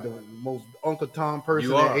I'm like the most Uncle Tom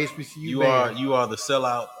person at HBCU. You are the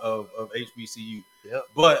sellout of HBCU. Yep.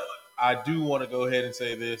 But I do want to go ahead and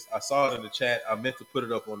say this. I saw it in the chat. I meant to put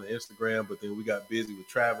it up on the Instagram, but then we got busy with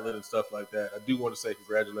traveling and stuff like that. I do want to say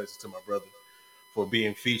congratulations to my brother for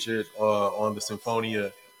being featured on the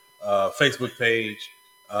Symphonia Facebook page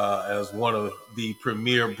as one of the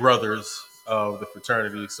premier brothers of the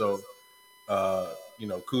fraternity. So,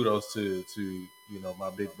 kudos to my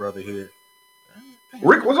big brother here.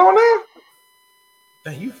 Rick was on there?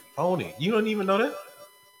 Dang, you phony. You don't even know that?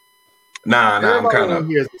 Nah, I'm kind of.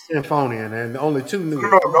 Here's the Symphonian, and only two new.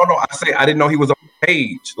 No. I didn't know he was on the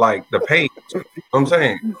page, like the page. You know what I'm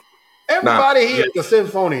saying? Everybody here is the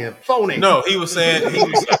Symphonian. Phony. No, he was saying he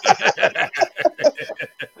was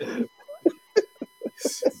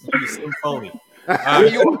Symphony.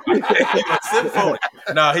 Symphony.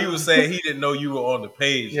 No, he was saying he didn't know you were on the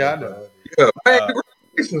page. Yeah, I know. Yeah,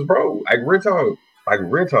 congratulations, bro. Like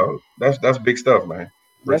real talk. That's big stuff, man.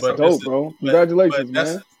 That's dope, bro. Congratulations, man.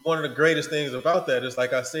 That's one of the greatest things about that is,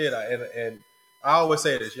 like I said, and I always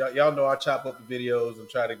say this. Y'all know I chop up the videos and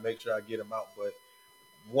try to make sure I get them out. But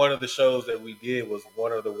one of the shows that we did was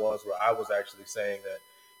one of the ones where I was actually saying that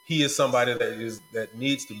he is somebody that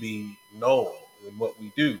needs to be known in what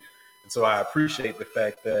we do. And so I appreciate the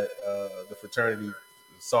fact that the fraternity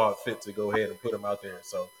saw it fit to go ahead and put him out there.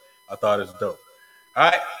 So I thought it was dope. All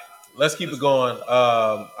right, let's keep it going.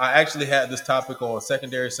 I actually had this topic on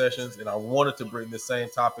secondary sessions, and I wanted to bring this same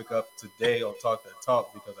topic up today on Talk That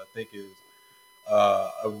Talk because I think it is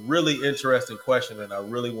a really interesting question, and I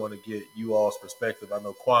really want to get you all's perspective. I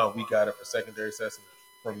know, Quan, we got it for secondary sessions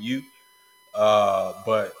from you,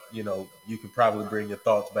 but you can probably bring your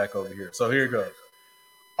thoughts back over here. So here it goes.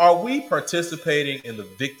 Are we participating in the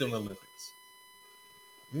Victim Olympics?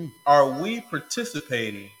 Are we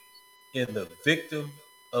participating in the Victim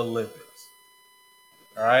Olympics?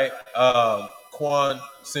 All right. Quan,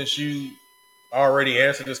 since you already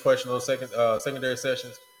answered this question on secondary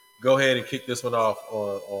sessions, go ahead and kick this one off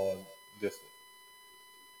on this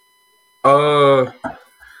one.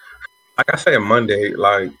 Like I said Monday,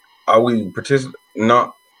 like, are we participating?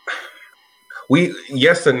 Not.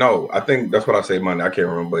 Yes and no. I think that's what I said Monday. I can't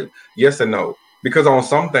remember, but yes and no. Because on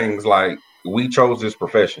some things, like, we chose this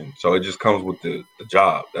profession, so it just comes with the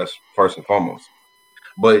job. That's first and foremost.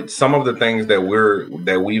 But some of the things that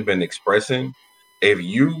we've been expressing, if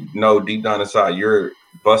you know deep down inside you're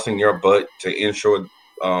busting your butt to ensure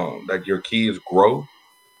that your kids grow,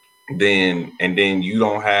 then you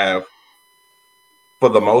don't have, for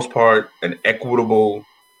the most part, an equitable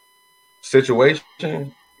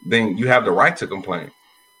situation, then you have the right to complain.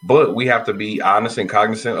 But we have to be honest and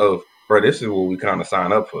cognizant of, bro, this is what we kind of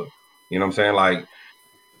sign up for. You know what I'm saying? Like,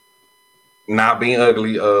 not being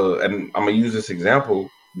ugly. And I'm gonna use this example.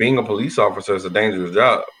 Being a police officer is a dangerous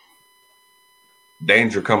job.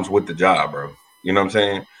 Danger comes with the job, bro. You know what I'm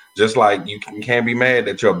saying? Just like you can't be mad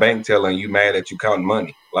that you're a bank teller and you mad that you counting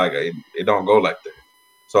money. Like, it don't go like that.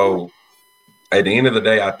 So at the end of the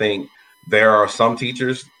day, I think there are some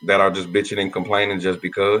teachers that are just bitching and complaining just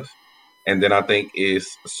because. And then I think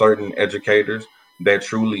it's certain educators that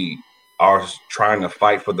truly are trying to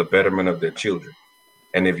fight for the betterment of their children.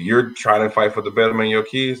 And if you're trying to fight for the betterment of your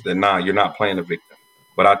kids, then you're not playing the victim.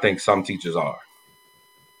 But I think some teachers are.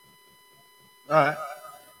 All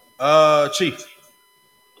right. Chief.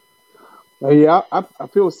 Yeah, I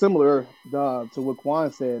feel similar to what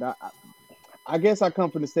Quan said. I guess I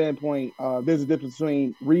come from the standpoint there's a difference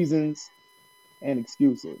between reasons and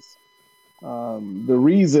excuses. The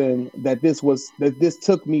reason that this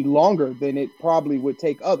took me longer than it probably would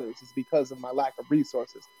take others is because of my lack of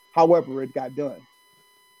resources. However, it got done.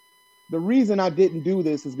 The reason I didn't do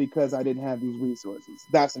this is because I didn't have these resources.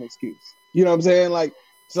 That's an excuse. You know what I'm saying? Like,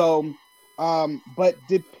 so, but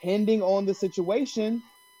depending on the situation,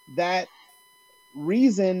 that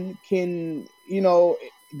reason can,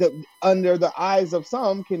 under the eyes of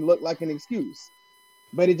some, can look like an excuse.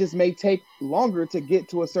 But it just may take longer to get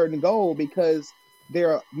to a certain goal because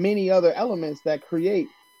there are many other elements that create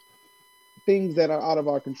things that are out of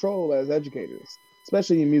our control as educators,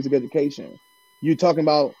 especially in music education. You're talking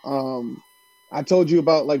about, I told you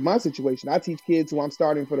about like my situation. I teach kids who I'm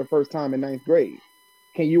starting for the first time in 9th grade.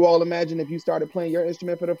 Can you all imagine if you started playing your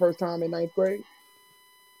instrument for the first time in 9th grade?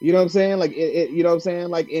 You know what I'm saying? Like you know what I'm saying?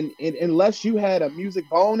 Like unless you had a music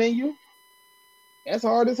bone in you, that's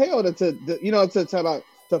hard as hell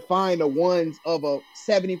to find the ones of a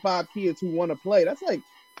 75 kids who want to play.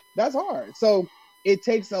 That's hard. So it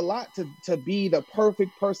takes a lot to be the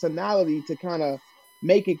perfect personality to kind of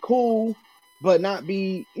make it cool, but not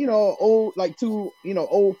be, old, like too,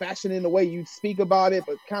 old fashioned in the way you speak about it,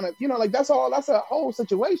 but kind of, like that's a whole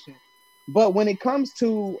situation. But when it comes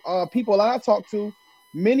to people that I talk to,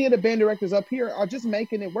 many of the band directors up here are just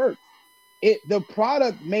making it work. The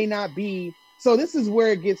product may not be, so this is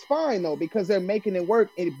where it gets fine though, because they're making it work,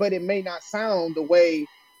 but it may not sound the way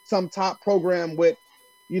some top program with,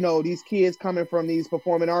 these kids coming from these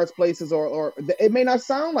performing arts places, or it may not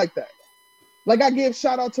sound like that. Like I give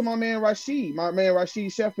shout out to my man Rashid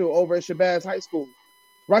Sheffield over at Shabazz High School.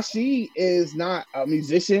 Rashid is not a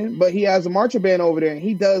musician, but he has a marching band over there, and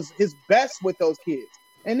he does his best with those kids.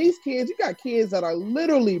 And these kids, you got kids that are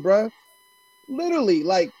literally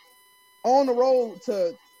like on the road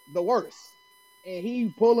to the worst. And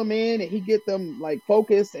he pull them in and he get them like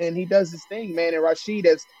focused, and he does his thing, man. And Rashid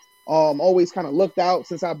has always kind of looked out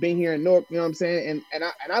since I've been here in Newark, you know what I'm saying? And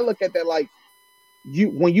I look at that like,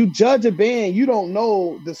 when you judge a band, you don't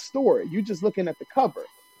know the story. You're just looking at the cover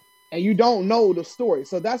and you don't know the story.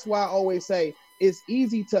 So that's why I always say it's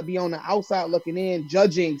easy to be on the outside looking in,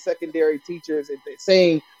 judging secondary teachers and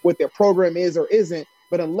saying what their program is or isn't.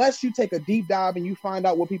 But unless you take a deep dive and you find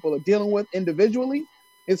out what people are dealing with individually,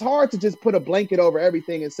 it's hard to just put a blanket over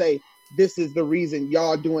everything and say, this is the reason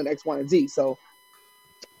y'all doing X, Y, and Z. So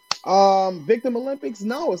Victim Olympics,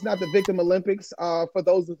 no, it's not the Victim Olympics for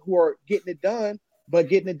those who are getting it done, but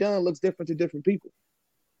getting it done looks different to different people.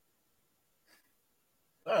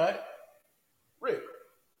 All right. Rick,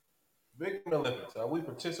 Victim Olympics. Are we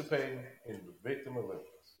participating in the Victim Olympics?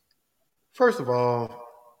 First of all,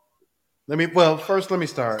 let me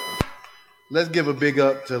start. Let's give a big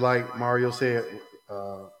up to, like Mario said,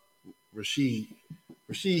 Rashid.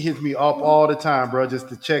 Rashid hits me up all the time, bro, just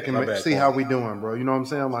to check and see how we doing, bro. You know what I'm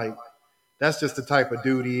saying? Like, that's just the type of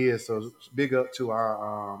dude he is. So big up to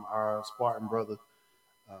our Spartan brother,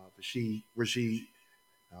 Rashid.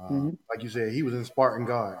 Like you said, he was in Spartan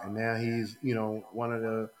Guard, and now he's, one of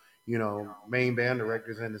the, main band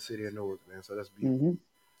directors in the city of Newark, man. So that's beautiful.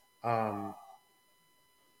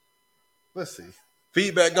 Let's see.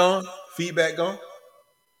 Feedback gone?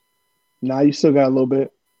 Nah, you still got a little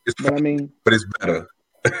bit. But it's better.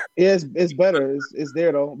 It's better. It's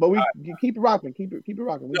there though. But we keep it rocking. Keep it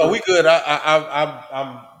rocking. We good.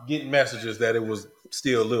 I'm getting messages that it was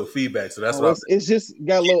still a little feedback. So that's it's just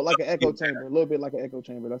got a little like an echo chamber, a little bit like an echo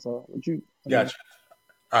chamber. That's all. Gotcha.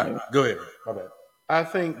 All right, go ahead. My bad. I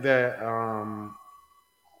think that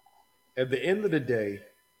at the end of the day,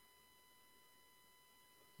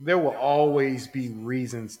 there will always be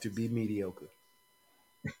reasons to be mediocre.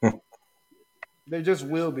 There just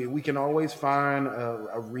will be. We can always find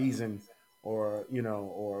a reason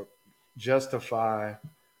or justify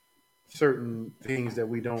certain things that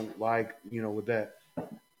we don't like, with that.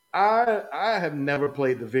 I have never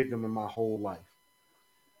played the victim in my whole life.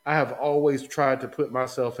 I have always tried to put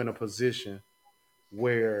myself in a position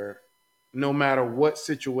where no matter what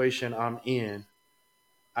situation I'm in,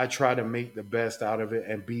 I try to make the best out of it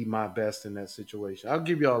and be my best in that situation. I want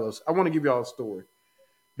to give y'all a story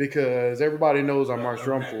because everybody knows I march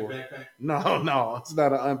drum corps. No, it's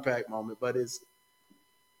not an unpack moment, but it's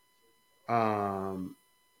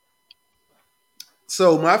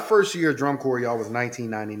so my first year of drum corps, y'all, was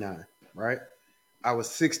 1999, right? I was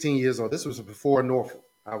 16 years old. This was before Norfolk.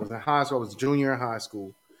 I was in high school. I was a junior in high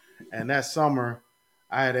school. And that summer,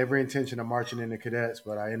 I had every intention of marching in the cadets,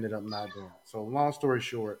 but I ended up not doing it. So long story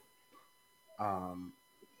short, I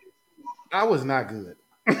was not good.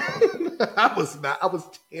 I was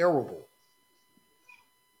terrible.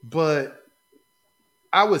 But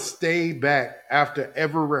I would stay back after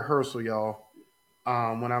every rehearsal, y'all,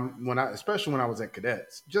 especially when I was at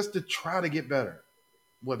cadets, just to try to get better.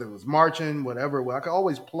 Whether it was marching, whatever, I could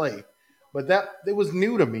always play. But it was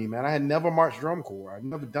new to me, man. I had never marched drum corps. I'd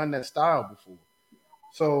never done that style before.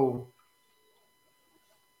 So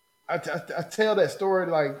I tell that story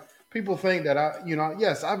like people think that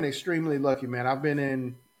yes, I've been extremely lucky, man. I've been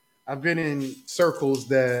in circles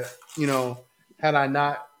that, had I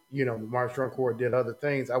not, marched drum corps, did other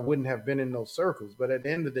things, I wouldn't have been in those circles. But at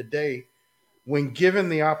the end of the day, when given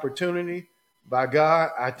the opportunity, by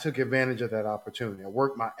God, I took advantage of that opportunity. I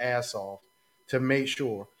worked my ass off to make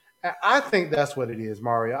sure. And I think that's what it is,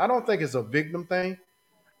 Mario. I don't think it's a victim thing.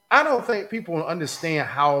 I don't think people understand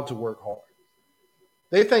how to work hard.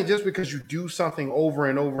 They think just because you do something over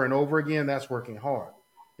and over and over again, that's working hard.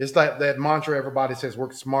 It's like that mantra everybody says,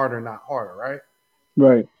 work smarter, not harder, right?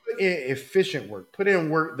 Right. Put in efficient work. Put in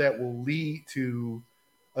work that will lead to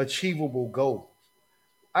achievable goals.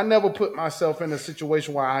 I never put myself in a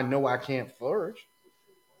situation where I know I can't flourish.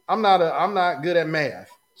 I'm not good at math.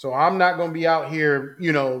 So I'm not going to be out here,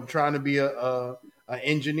 trying to be an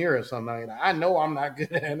engineer or something like that. I know I'm not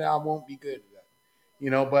good at it, and I won't be good at that.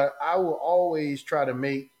 But I will always try to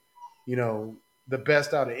make, the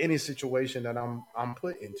best out of any situation that I'm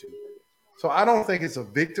put into. So I don't think it's a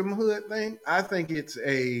victimhood thing. I think it's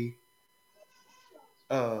a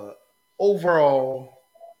overall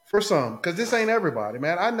for some, because this ain't everybody,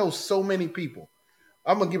 man. I know so many people.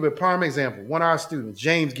 I'm gonna give a prime example. One of our students,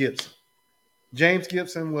 James Gibson. James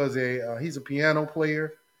Gibson was he's a piano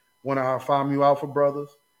player, one of our Phi Mu Alpha brothers.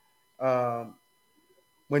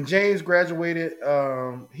 When James graduated,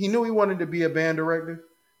 he knew he wanted to be a band director.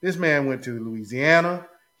 This man went to Louisiana.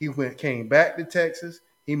 He came back to Texas.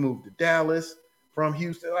 He moved to Dallas from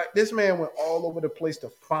Houston. Like, this man went all over the place to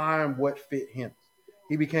find what fit him.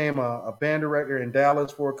 He became a band director in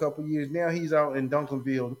Dallas for a couple years. Now he's out in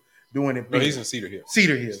Duncanville doing it. No, he's in Cedar Hill.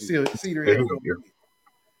 Cedar Hill.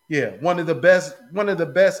 Yeah, one of the best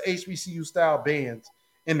HBCU style bands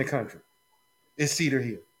in the country is Cedar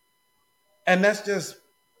Hill. And that's just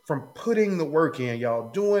from putting the work in, y'all,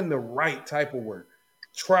 doing the right type of work,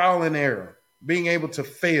 trial and error, being able to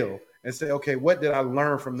fail and say, okay, what did I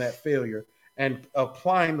learn from that failure? And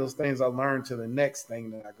applying those things I learned to the next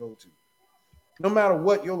thing that I go to. No matter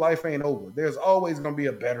what, your life ain't over. There's always going to be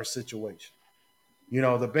a better situation.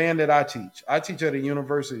 The band that I teach at a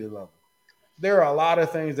university level. There are a lot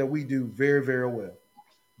of things that we do very, very well.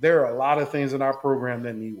 There are a lot of things in our program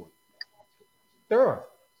that need work. There are.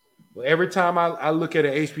 But every time I look at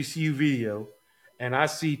an HBCU video and I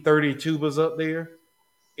see 30 tubas up there,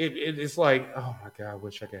 it's like, oh my God, I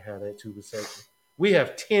wish I could have that tuba section. We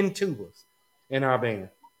have 10 tubas in our band.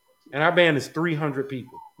 And our band is 300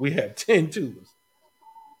 people. We have 10 tubas.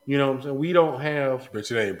 You know what I'm saying? We don't have. But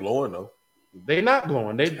it ain't blowing though. They not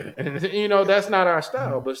blowing. That's not our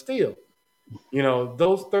style. But still,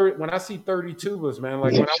 those 30. When I see 30 tubas, man,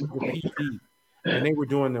 like when I was with PD and they were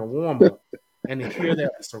doing their warm up, and to hear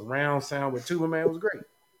that surround sound with tuba, man, it was great.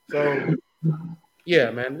 So,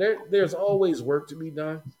 yeah, man, there's always work to be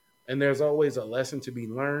done, and there's always a lesson to be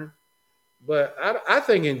learned. But I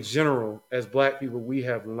think in general, as Black people, we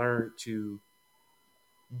have learned to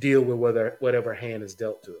deal with whatever hand is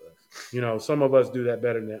dealt to us. Some of us do that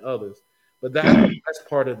better than others, but that's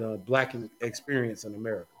part of the Black experience in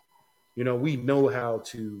America. We know how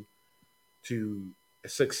to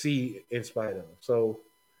succeed in spite of. So,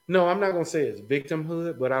 no, I'm not going to say it's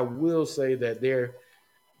victimhood, but I will say that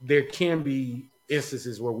there can be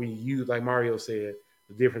instances where we use, like Mario said,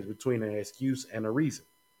 the difference between an excuse and a reason.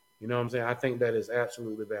 You know what I'm saying? I think that is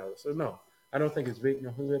absolutely valid. So, no, I don't think it's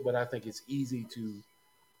victimhood, but I think it's easy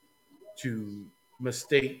to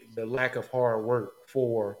mistake the lack of hard work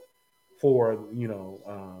for the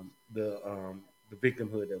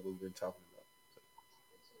victimhood that we've been talking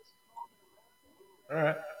about. All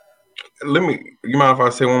right. You mind if I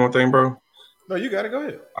say one more thing, bro? No, you got to go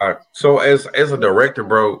ahead. All right. So as a director,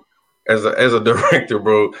 bro,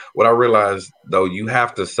 what I realized though, you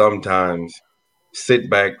have to sometimes sit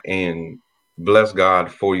back and bless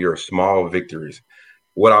God for your small victories.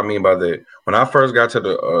 What I mean by that, when I first got to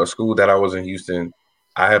the school that I was in Houston,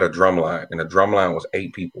 I had a drum line, and the drum line was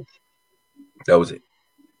 8 people. That was it.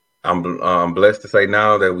 I'm blessed to say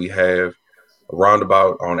now that we have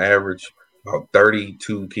roundabout on average about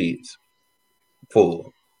 32 kids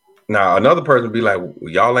full. Now another person would be like,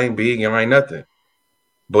 well, y'all ain't big, y'all ain't nothing.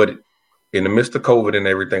 But in the midst of COVID and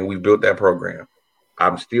everything, we built that program.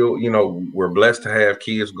 I'm still, we're blessed to have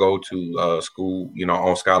kids go to school,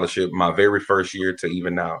 on scholarship my very first year to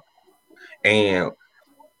even now. And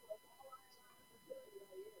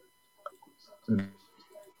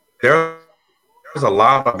there's a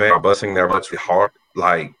lot of busing there much hard,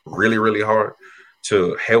 like really, really hard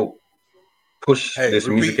to help push this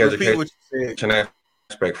music education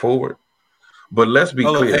aspect forward. But let's be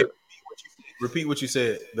clear. Hey, repeat what you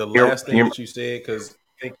said. The last thing that you said, because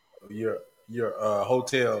I think your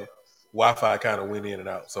hotel Wi-Fi kind of went in and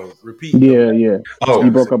out. So repeat. Yeah. Oh,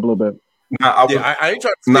 you broke up a little bit. I ain't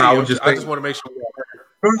trying to. I just want to make sure.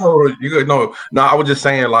 No, I was just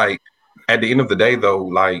saying, like, at the end of the day, though,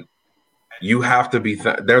 like, you have to be.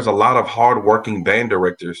 There's a lot of hardworking band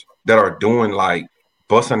directors that are doing like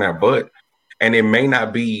busting their butt, and it may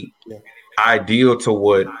not be ideal to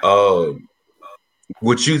what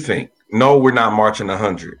you think. No, we're not marching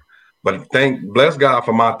 100, But bless God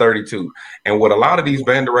for my 32. And what a lot of these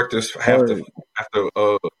band directors have to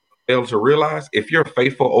fail to realize, if you're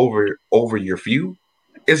faithful over your few,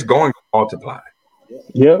 it's going to multiply.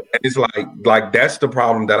 Yep. And it's like that's the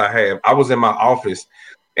problem that I have. I was in my office,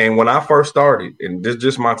 and when I first started, and this is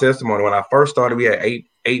just my testimony, when I first started, we had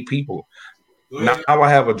eight people. Now I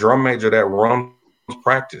have a drum major that runs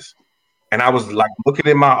practice. And I was like looking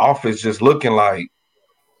in my office, just looking like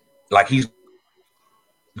he's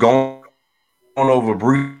going over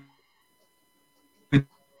breathing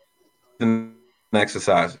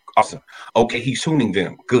exercise. Awesome. Okay, he's tuning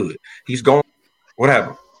them. Good. He's going. What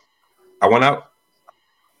happened? I went out.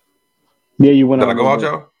 Yeah, you went out. Did I go out,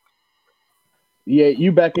 y'all? Yeah,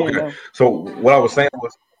 you back in now. So what I was saying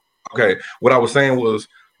was,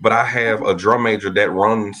 but I have a drum major that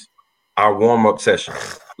runs our warm-up session.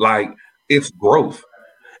 Like, it's growth.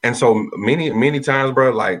 And so many times,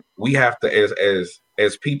 bro, like, we have to,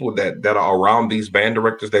 as people that are around these band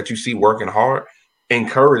directors that you see working hard,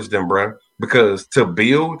 encourage them, bro, because to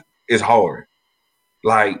build is hard.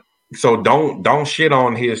 Like, so don't shit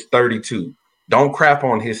on his 32. Don't crap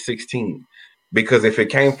on his 16, because if it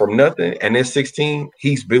came from nothing and it's 16,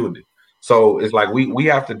 he's building. So it's like we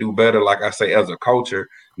have to do better, like I say, as a culture,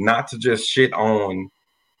 not to just shit on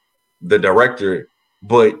the director,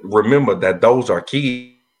 but remember that those are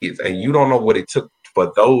kids, and you don't know what it took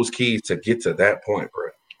for those kids to get to that point, bro.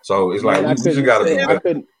 So it's like we just got to do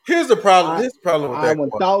better. Here's the problem. Here's the problem with that. I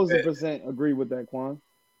 1000% agree with that, Quan.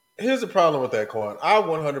 Here's the problem with that, Quan. I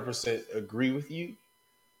 100% agree with you,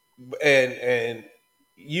 and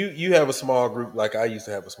you have a small group like I used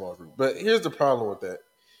to have a small group. But here's the problem with that.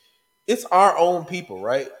 It's our own people,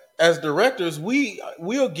 right? As directors,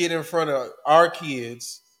 we'll get in front of our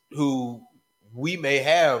kids who we may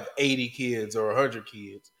have 80 kids or 100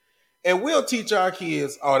 kids, and we'll teach our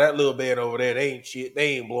kids, oh, that little band over there, they ain't shit,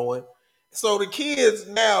 they ain't blowing. So the kids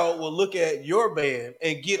now will look at your band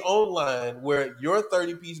and get online where your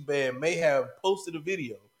 30-piece band may have posted a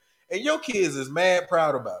video, and your kids is mad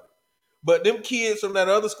proud about it. But them kids from that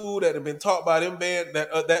other school that have been taught by them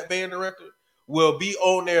that band director will be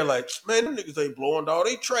on there like, man, them niggas ain't blowing, dog.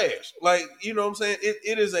 They trash. Like, you know what I'm saying?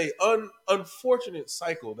 It is a unfortunate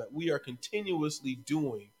cycle that we are continuously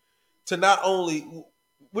doing to not only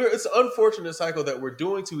it's an unfortunate cycle that we're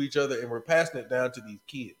doing to each other, and we're passing it down to these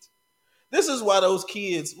kids. This is why those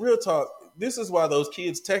kids, real talk, this is why those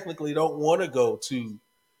kids technically don't want to go to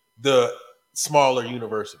the smaller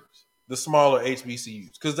universities, the smaller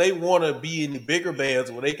HBCUs, because they want to be in the bigger bands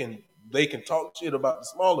where they can talk shit about the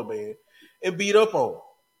smaller band and beat up on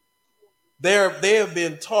them. They have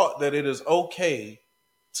been taught that it is okay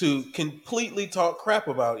to completely talk crap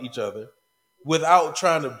about each other without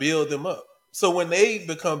trying to build them up. So when they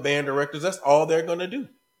become band directors, that's all they're going to do.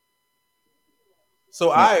 So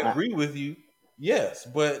I agree with you, yes,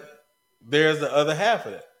 but there's the other half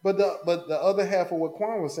of that. But the other half of what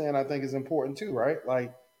Quan was saying, I think, is important too, right?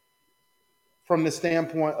 Like, from the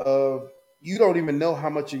standpoint of, you don't even know how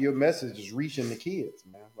much of your message is reaching the kids,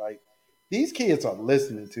 man. Like, these kids are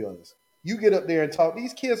listening to us. You get up there and talk,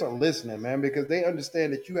 these kids are listening, man, because they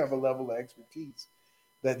understand that you have a level of expertise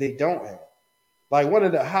that they don't have. Like, one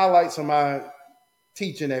of the highlights of my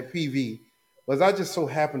teaching at PV was I just so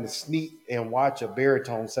happened to sneak and watch a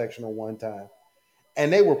baritone sectional one time.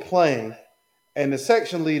 And they were playing, and the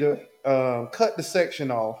section leader cut the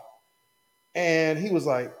section off, and he was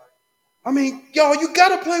like, I mean, y'all, you got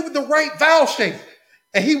to play with the right vowel shape.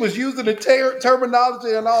 And he was using the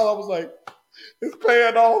terminology and all. I was like, it's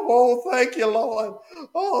paying off. Oh, thank you, Lord.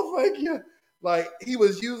 Oh, thank you. Like, he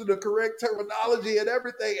was using the correct terminology and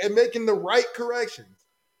everything and making the right corrections.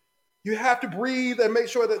 You have to breathe and make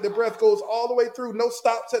sure that the breath goes all the way through. No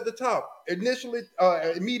stops at the top.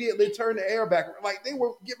 Immediately turn the air back. Like, they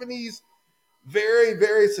were giving these very,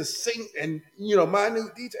 very succinct and,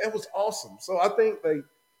 minute detail. It was awesome. So I think, like,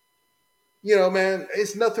 man,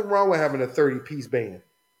 it's nothing wrong with having a 30-piece band.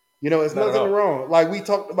 It's nothing wrong. Like we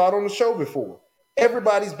talked about on the show before.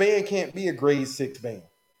 Everybody's band can't be a grade 6 band.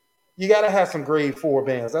 You got to have some grade 4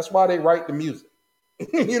 bands. That's why they write the music.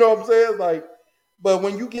 You know what I'm saying? Like, but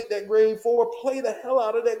when you get that grade 4, play the hell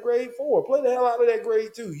out of that grade 4. Play the hell out of that grade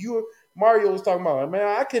 2. Mario was talking about,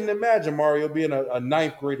 man, I couldn't imagine Mario being a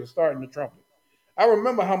 9th grader starting the trumpet. I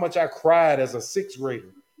remember how much I cried as a 6th grader.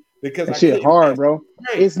 Because that shit hard, bro.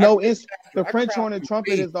 The French horn and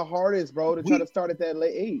trumpet is the hardest, bro, to try to start at that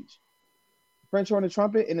late age. French horn and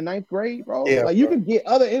trumpet in the 9th grade, bro. Yeah, like, you can get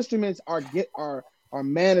other instruments are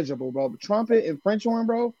manageable, bro. But trumpet and French horn,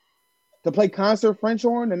 bro, to play concert French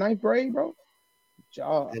horn in the 9th grade, bro.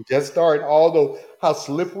 And just starting how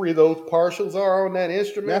slippery those partials are on that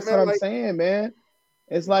instrument. That's what I'm saying, man.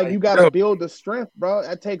 It's like you got to build the strength, bro.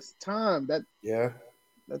 That takes time. That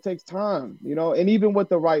takes time, you know. And even with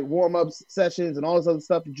the right warm-up sessions and all this other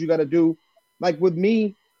stuff that you got to do, like with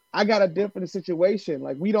me, I got a different situation.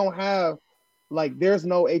 Like we don't have, like, there's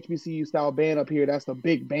no HBCU style band up here. That's the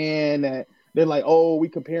big band that they're like, oh, we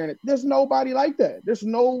comparing it. There's nobody like that. There's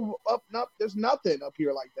no there's nothing up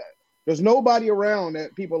here like that. There's nobody around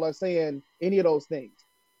that people are saying any of those things.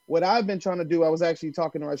 What I've been trying to do, I was actually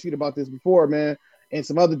talking to Rashid about this before, man, and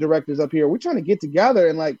some other directors up here. We're trying to get together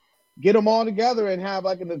and like get them all together and have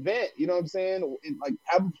like an event, you know what I'm saying? And like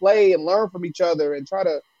have them play and learn from each other and try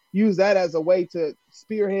to use that as a way to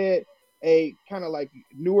spearhead a kind of like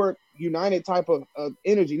Newark United type of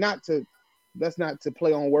energy. That's not to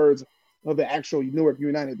play on words of the actual Newark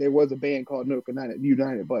United. There was a band called Newark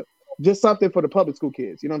United, but just something for the public school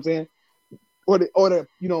kids, you know what I'm saying? Or the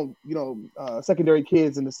secondary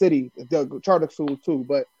kids in the city, the charter schools too.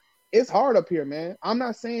 But it's hard up here, man. I'm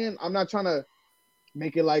not trying to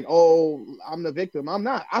make it like, oh, I'm the victim. I'm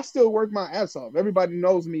not. I still work my ass off. Everybody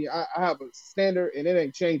knows me. I have a standard and it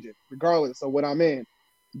ain't changing regardless of what I'm in.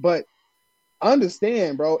 But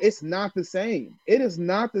understand, bro, it's not the same. It is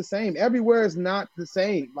not the same. Everywhere is not the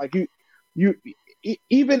same. Like I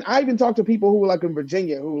even talk to people who like in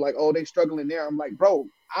Virginia who like, oh, they struggling there. I'm like, bro,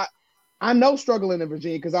 I know struggling in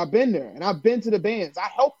Virginia because I've been there and I've been to the bands. I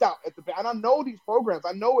helped out at the band and I know these programs.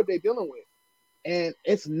 I know what they're dealing with. And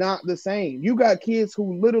it's not the same. You got kids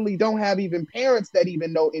who literally don't have even parents that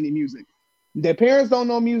even know any music. Their parents don't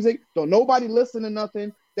know music. Don't nobody listen to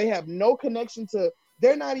nothing. They have no connection to,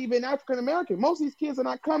 they're not even African American. Most of these kids are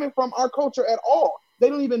not coming from our culture at all. They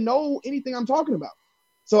don't even know anything I'm talking about.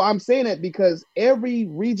 So I'm saying that because every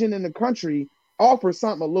region in the country offers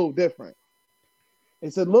something a little different.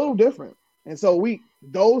 It's a little different. And so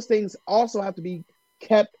those things also have to be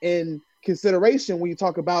kept in consideration when you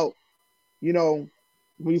talk about, you know,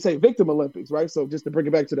 when you say victim Olympics, right? So just to bring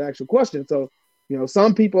it back to the actual question. So, you know,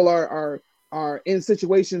 some people are in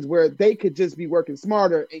situations where they could just be working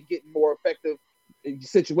smarter and getting more effective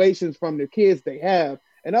situations from the kids they have.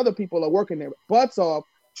 And other people are working their butts off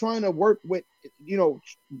trying to work with, you know,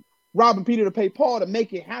 robbing Peter to pay Paul to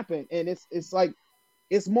make it happen. And it's like,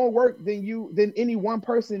 it's more work than any one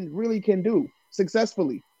person really can do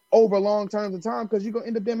successfully over long terms of time, because you're gonna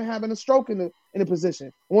end up them having a stroke in a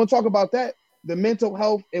position. I want to talk about that, the mental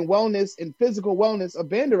health and wellness and physical wellness of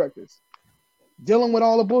band directors, dealing with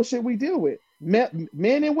all the bullshit we deal with. Men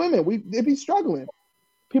and women, they be struggling.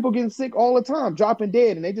 People getting sick all the time, dropping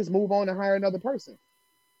dead, and they just move on and hire another person.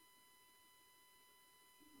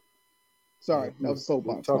 Sorry, that was a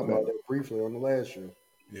soapbox. We talked about that briefly on the last show.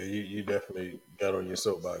 Yeah, you definitely got on your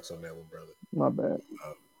soapbox on that one, brother. My bad.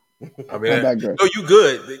 I mean, no, you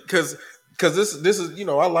good because this is, you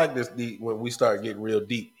know, I like this deep when we start getting real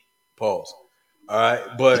deep. Pause. All right,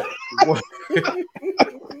 but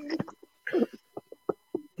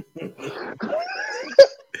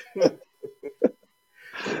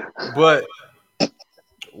but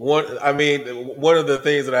one of the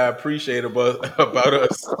things that I appreciate about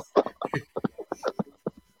us.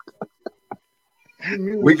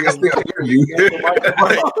 We can still hear you.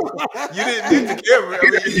 Right. You didn't need the camera.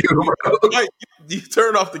 I mean, you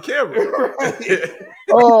turn off the camera.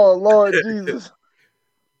 Oh, Lord Jesus.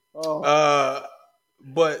 Oh.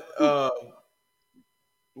 But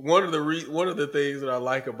one of the things that I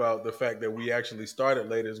like about the fact that we actually started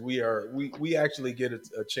late is we actually get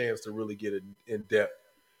a chance to really get in depth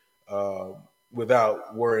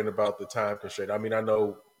without worrying about the time constraint. I mean, I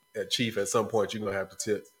know at Chief at some point you're gonna have to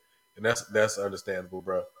tip. And that's understandable,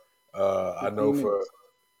 bro. I know for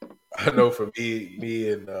me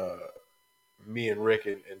and Rick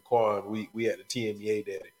and Quan, we had a TMEA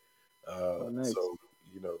daddy. Nice. So,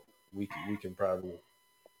 you know, we can probably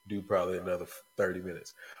do another 30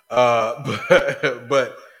 minutes.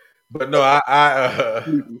 But no, I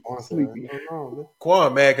sleepy.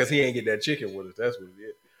 Quan mad because he ain't get that chicken with us. That's what it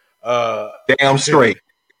is. Damn straight.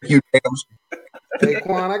 You damn straight. Hey,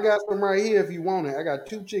 Quan, I got some right here if you want it. I got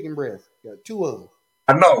 2 chicken breasts. Got 2 of them.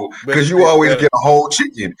 I know, because you always get a whole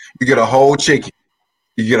chicken. You get a whole chicken.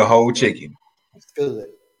 It's good.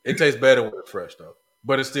 It tastes better when it's fresh, though.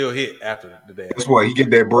 But it still hit after the day. That's why you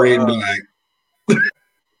get that bread and be like.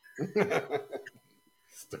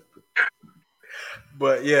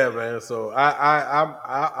 But yeah, man. So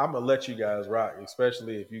I'm gonna let you guys rock,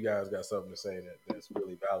 especially if you guys got something to say that's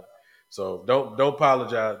really valid. So don't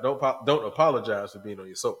apologize. Don't apologize for being on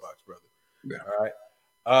your soapbox, brother. Yeah. All right.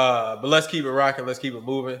 But let's keep it rocking. Let's keep it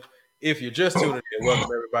moving. If you're just tuning in,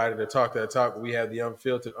 welcome everybody to Talk That Talk. We have the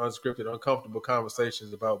unfiltered, unscripted, uncomfortable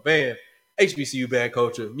conversations about band, HBCU band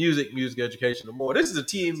culture, music education, and more. This is a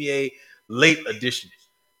TMEA late edition.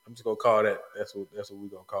 I'm just gonna call that. That's what we're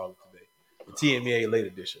gonna call it today. The TMEA Late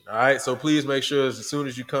Edition. All right. So please make sure as soon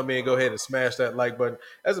as you come in, go ahead and smash that like button.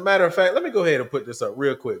 As a matter of fact, let me go ahead and put this up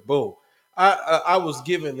real quick. Boom. I was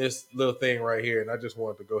given this little thing right here, and I just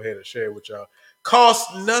wanted to go ahead and share it with y'all.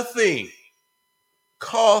 Cost nothing.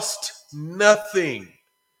 Cost nothing.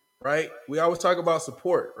 Right? We always talk about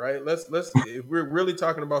support, right? Let's if we're really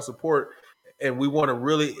talking about support and we want to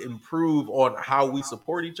really improve on how we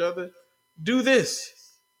support each other, do this.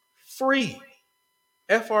 Free.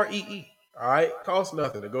 FREE. All right, costs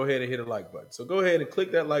nothing to go ahead and hit a like button. So go ahead and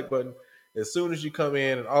click that like button as soon as you come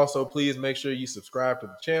in, and also please make sure you subscribe to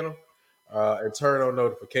the channel and turn on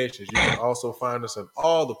notifications. You can also find us in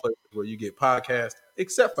all the places where you get podcasts,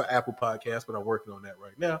 except for Apple Podcasts, but I'm working on that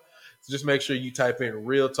right now. So just make sure you type in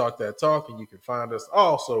 "Real Talk That Talk" and you can find us.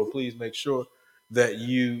 Also, please make sure that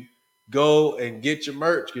you go and get your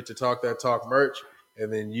merch, get your Talk That Talk merch,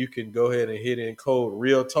 and then you can go ahead and hit in code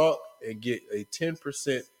Real Talk and get a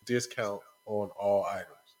 10% discount on all items.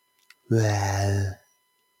 I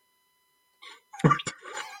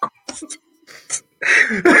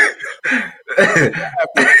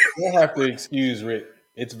have to excuse Rick.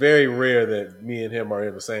 It's very rare that me and him are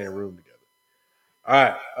in the same room together.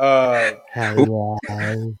 All right.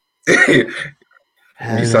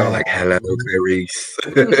 You sound like hello, Clarice.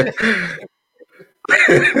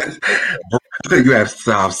 You have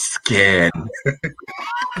soft skin.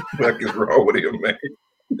 What is wrong with you, man?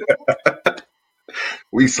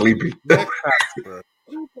 We sleepy. Next topic, bro.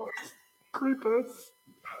 Creepers.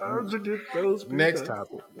 How'd you get those? Next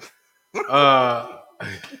topic.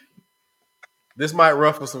 This might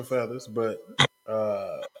ruffle some feathers, but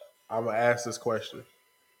I'm gonna ask this question.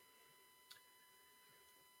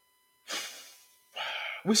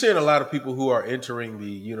 We're seeing a lot of people who are entering the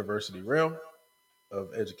university realm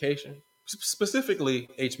of education, specifically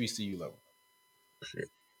HBCU level.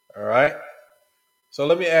 All right. So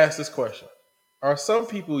let me ask this question. Are some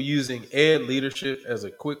people using ed leadership as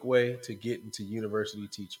a quick way to get into university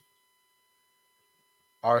teaching?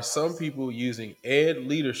 Are some people using ed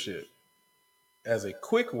leadership as a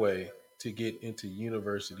quick way to get into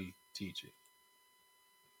university teaching?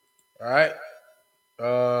 All right.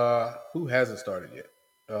 Who hasn't started yet?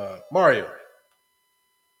 Mario.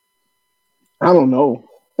 I don't know.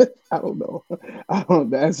 I don't know.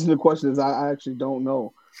 The answer to the question is I actually don't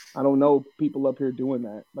know. I don't know people up here doing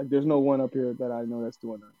that. Like, there's no one up here that I know that's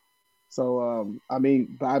doing that. So, I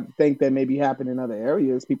mean, but I think that maybe happen in other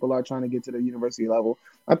areas. People are trying to get to the university level.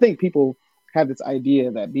 I think people have this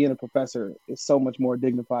idea that being a professor is so much more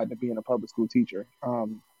dignified than being a public school teacher.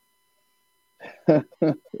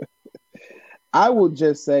 I would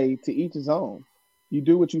just say to each his own. You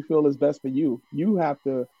do what you feel is best for you. You have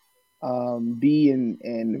to be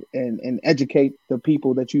and educate the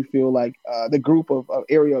people that you feel like the group of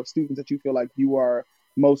area of students that you feel like you are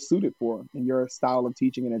most suited for in your style of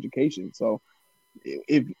teaching and education. So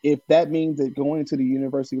if that means that going to the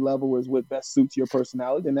university level is what best suits your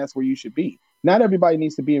personality, then that's where you should be. Not everybody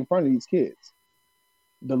needs to be in front of these kids,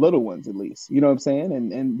 the little ones at least, you know what I'm saying?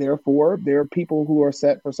 And therefore there are people who are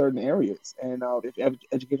set for certain areas. And if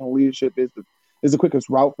educational leadership is the quickest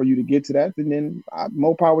route for you to get to that, then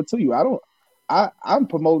more power to you. I'm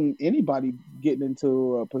promoting anybody getting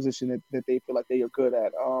into a position that they feel like they are good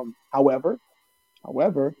at. However,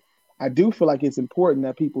 I do feel like it's important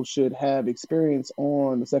that people should have experience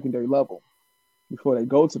on the secondary level before they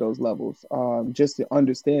go to those levels, just to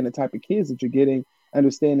understand the type of kids that you're getting,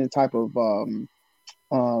 understand the type of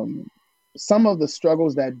some of the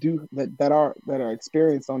struggles that are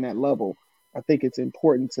experienced on that level. I think it's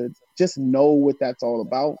important to just know what that's all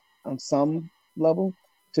about on some level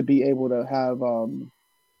to be able to have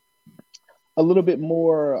a little bit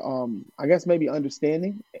more, I guess, maybe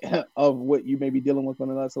understanding of what you may be dealing with on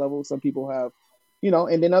the next level. Some people have,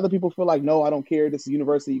 and then other people feel like, no, I don't care. This is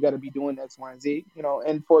university. You got to be doing X, Y, and Z,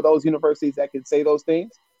 and for those universities that can say those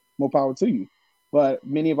things, more power to you. But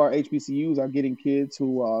many of our HBCUs are getting kids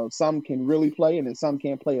who some can really play and then some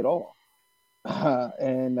can't play at all.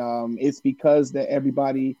 And it's because that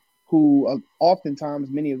everybody who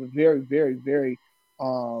oftentimes many of the very, very, very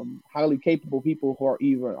highly capable people who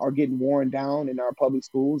are getting worn down in our public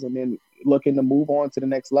schools and then looking to move on to the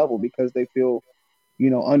next level because they feel,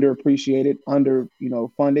 underappreciated,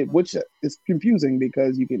 funded, which is confusing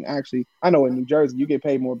because you can actually, I know in New Jersey, you get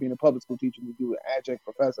paid more being a public school teacher than you do an adjunct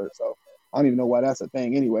professor. So I don't even know why that's a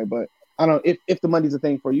thing anyway, but I don't know if the money's a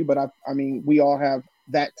thing for you, but I mean, we all have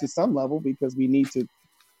that to some level because we need to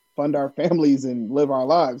fund our families and live our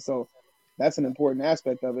lives. So that's an important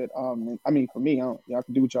aspect of it. I mean, for me, y'all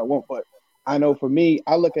can do what y'all want, but I know for me,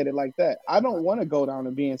 I look at it like that. I don't want to go down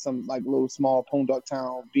and be in some like little small Ponduck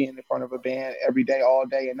town, being in front of a band every day, all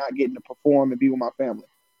day, and not getting to perform and be with my family.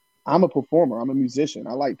 I'm a performer. I'm a musician.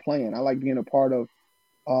 I like playing. I like being a part of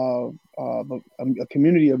a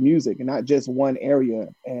community of music and not just one area.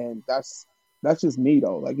 And that's just me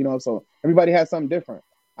though. Like, you know, so everybody has something different.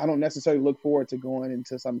 I don't necessarily look forward to going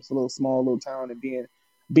into some little small little town and being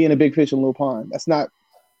a big fish in a little pond. That's not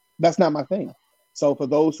my thing. So for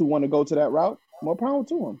those who want to go to that route, more power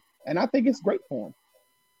to them. And I think it's great for them.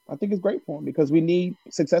 I think it's great for them because we need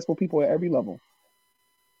successful people at every level.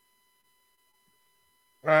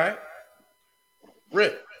 All right.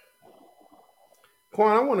 Rick. Chief,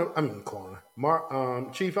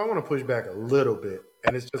 I want to push back a little bit,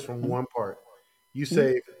 and it's just from one part. You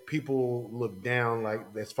say people look down, like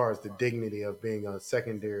as far as the dignity of being a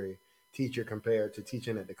secondary teacher compared to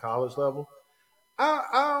teaching at the college level.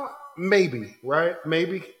 Maybe, right?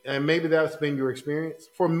 Maybe, and maybe that's been your experience.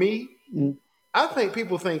 For me, I think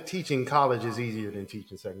people think teaching college is easier than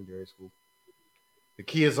teaching secondary school. The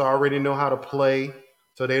kids already know how to play,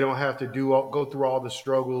 so they don't have to go through all the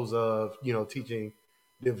struggles of teaching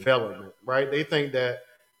development, right? They think that,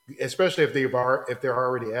 especially if they're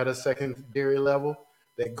already at a secondary level,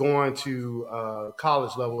 that going to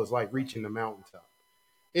college level is like reaching the mountaintop.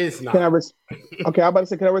 It's not. Okay, I'm about to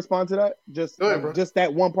say, can I respond to that? Go ahead, just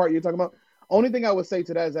that one part you're talking about. Only thing I would say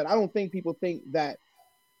to that is that I don't think people think that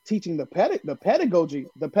teaching the pedagogical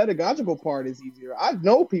part is easier. I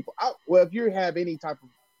know people. Well, if you have any type of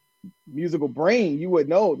musical brain, you would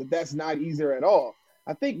know that that's not easier at all.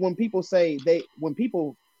 I think when people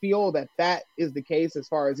feel that is the case as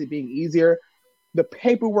far as it being easier, the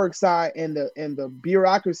paperwork side and the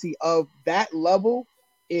bureaucracy of that level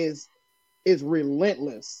is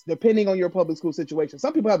relentless, depending on your public school situation.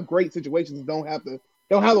 Some people have great situations and don't have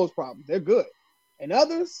those problems. They're good. And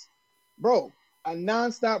others, bro, a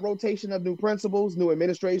nonstop rotation of new principals, new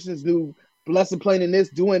administrations, new lesson planning this,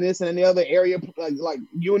 doing this, and in the other area, like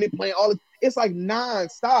unit plan, all it's like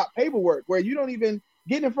nonstop paperwork where you don't even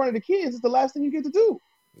get in front of the kids. It's the last thing you get to do.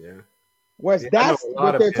 Yeah. Whereas that's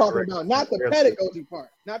what they're talking about, not the pedagogy part,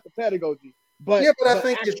 not the pedagogy. But I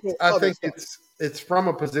think it's from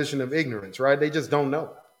a position of ignorance, right? They just don't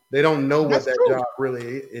know. They don't know what that job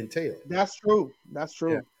really entails. That's true.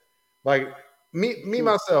 Yeah. Like me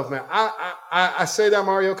myself, man. I say that,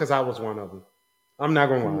 Mario, because I was one of them. I'm not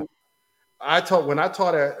gonna lie. When I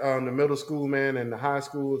taught at the middle school, man, and the high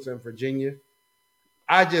schools in Virginia,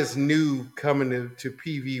 I just knew coming to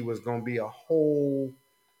PV was gonna be a whole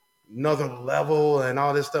another level and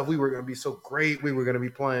all this stuff. We were gonna be so great. We were gonna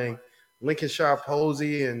be playing Lincolnshire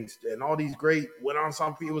Posey and all these great went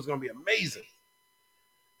ensemble. It was going to be amazing.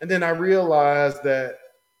 And then I realized that,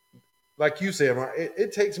 like you said,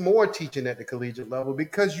 it takes more teaching at the collegiate level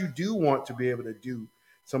because you do want to be able to do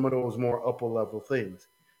some of those more upper level things.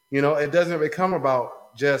 It doesn't become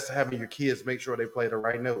about just having your kids make sure they play the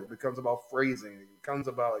right note. It becomes about phrasing. It becomes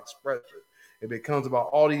about expression. It becomes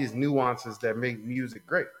about all these nuances that make music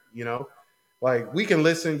great. Like we can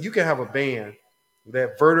listen. You can have a band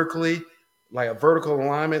that vertically, like a vertical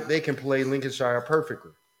alignment, they can play Lincolnshire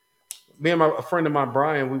perfectly. Me and a friend of mine,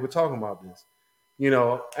 Brian, we were talking about this,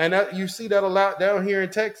 and you see that a lot down here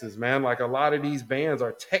in Texas, man. Like a lot of these bands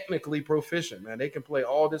are technically proficient, man. They can play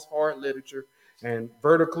all this hard literature and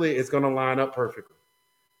vertically it's going to line up perfectly.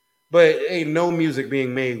 But ain't no music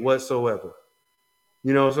being made whatsoever.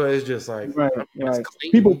 So it's just like right.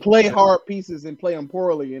 People play hard pieces and play them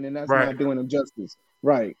poorly, and then that's not doing them justice.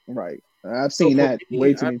 Right. I've seen that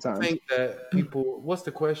way too many times. I think that people. What's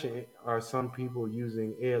the question? Are some people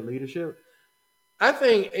using ed leadership? I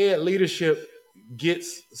think ed leadership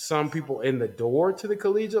gets some people in the door to the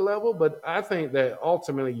collegiate level, but I think that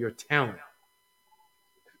ultimately your talent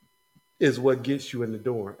is what gets you in the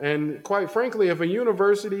door. And quite frankly, if a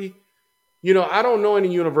university, I don't know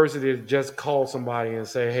any university that just call somebody and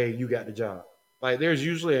say, hey, you got the job. Like there's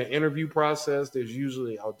usually an interview process. There's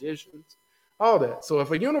usually auditions, all that. So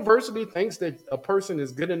if a university thinks that a person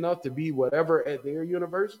is good enough to be whatever at their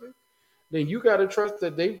university, then you got to trust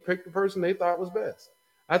that they picked the person they thought was best.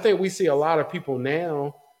 I think we see a lot of people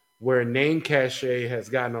now where name cachet has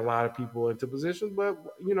gotten a lot of people into positions, but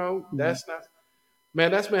that's not,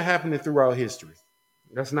 man, that's been happening throughout history.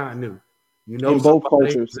 That's not new. In both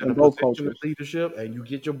cultures, leadership, and you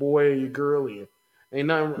get your boy and your girl in. Ain't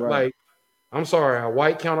nothing like. I'm sorry, our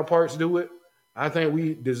white counterparts do it. I think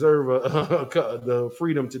we deserve the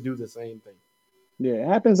freedom to do the same thing. Yeah, it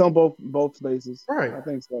happens on both spaces. Right, I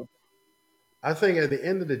think so. I think at the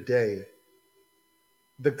end of the day,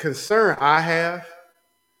 the concern I have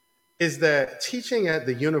is that teaching at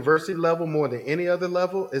the university level more than any other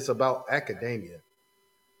level is about academia.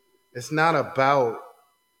 It's not about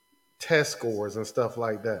test scores and stuff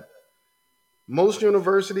like that. Most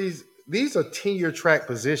universities, these are tenure track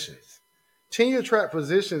positions. Tenure track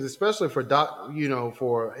positions, especially for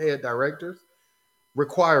for head directors,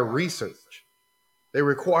 require research. They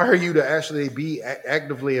require you to actually be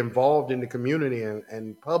actively involved in the community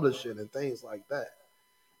and publishing and things like that.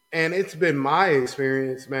 And it's been my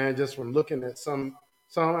experience, man, just from looking at some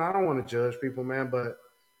I don't want to judge people, man, but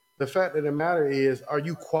the fact of the matter is, are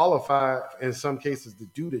you qualified in some cases to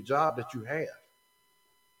do the job that you have?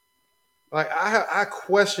 Like I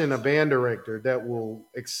question a band director that will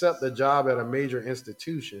accept a job at a major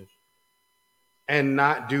institution and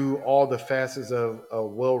not do all the facets of a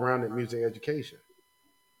well-rounded music education.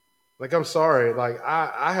 Like, I'm sorry, like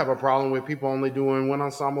I have a problem with people only doing one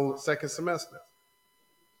ensemble second semester.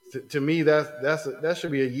 To me, that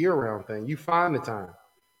should be a year-round thing. You find the time.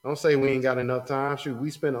 Don't say we ain't got enough time. Shoot, we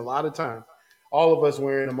spend a lot of time. All of us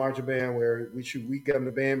were in a marching band where we get in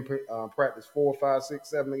the band practice 4, 5, 6,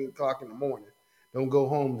 7, 8 o'clock in the morning. Don't go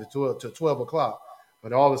home to 12 o'clock.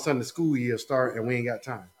 But all of a sudden the school year start and we ain't got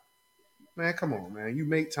time. Man, come on, man. You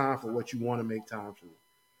make time for what you want to make time for.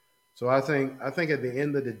 So I think at the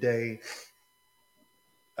end of the day,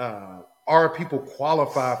 are people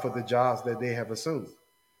qualified for the jobs that they have assumed?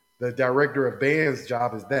 The director of bands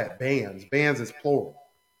job is that. Bands is plural.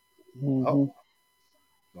 Mm-hmm. Oh,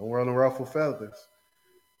 don't run the ruffle feathers.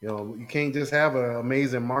 You can't just have an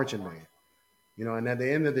amazing marching band. And at the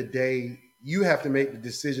end of the day, you have to make the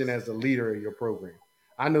decision as the leader of your program.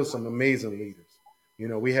 I know some amazing leaders.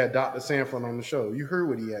 We had Dr. Sanford on the show. You heard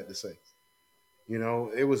what he had to say.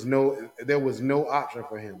 There was no option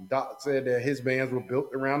for him. Doc said that his bands were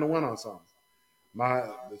built around the wind ensemble.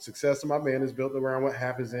 The success of my band is built around what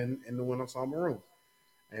happens in the wind ensemble room.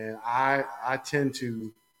 And I tend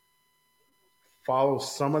to follow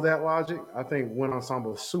some of that logic. I think wind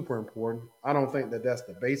ensemble is super important. I don't think that that's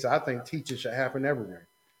the base. I think teaching should happen everywhere.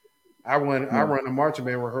 I run a marching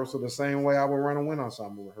band rehearsal the same way I would run a wind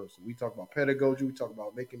ensemble rehearsal. We talk about pedagogy. We talk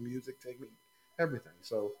about making music, technique, everything.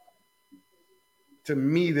 So to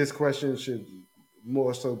me, this question should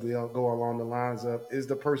more so go along the lines of, is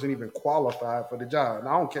the person even qualified for the job? And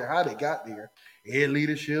I don't care how they got there. Ed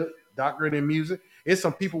leadership, doctorate in music. It's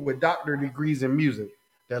some people with doctorate degrees in music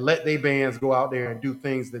that let their bands go out there and do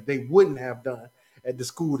things that they wouldn't have done at the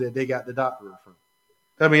school that they got the doctorate from.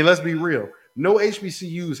 I mean, let's be real. No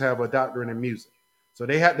HBCUs have a doctorate in music. So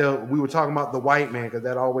they had to, we were talking about the white man because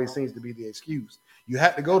that always seems to be the excuse. You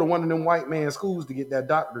had to go to one of them white man schools to get that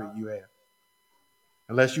doctorate you have.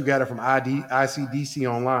 Unless you got it from ICDC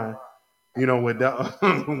online,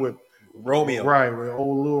 with Romeo. Right, with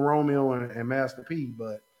old little Romeo and Master P.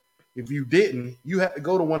 But if you didn't, you had to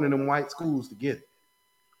go to one of them white schools to get it.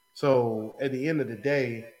 So at the end of the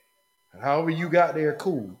day, however you got there,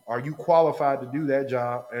 cool. Are you qualified to do that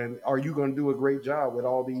job? And are you going to do a great job with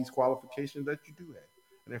all these qualifications that you do have?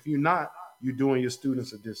 And if you're not, you're doing your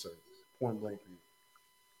students a disservice. Point blank.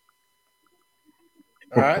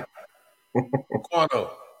 All right.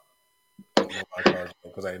 Quando.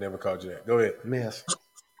 Because I ain't never called you that. Go ahead. Mess.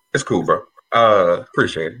 It's cool, bro.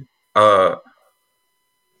 Appreciate it.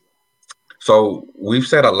 So we've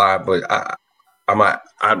said a lot, but I'm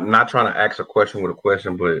not trying to ask a question with a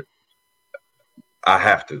question, but I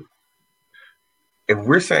have to. If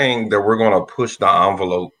we're saying that we're going to push the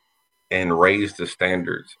envelope and raise the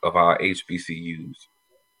standards of our HBCUs,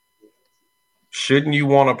 shouldn't you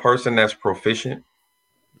want a person that's proficient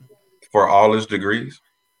for all his degrees?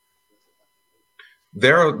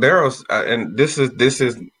 There are, and this is,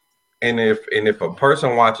 and if a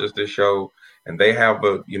person watches this show and they have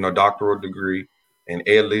a doctoral degree in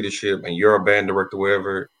ed leadership and you're a band director,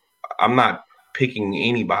 wherever, I'm not picking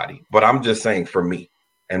anybody, but I'm just saying for me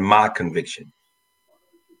and my conviction,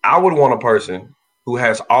 I would want a person who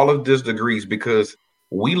has all of these degrees, because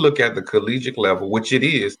we look at the collegiate level, which it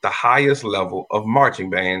is the highest level of marching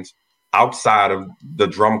bands outside of the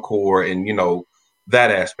drum corps and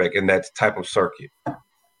that aspect and that type of circuit.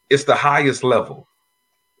 It's the highest level.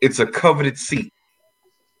 It's a coveted seat,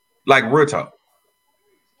 like real talk.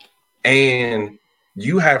 And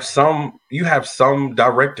you have some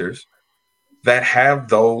directors that have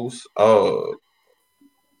those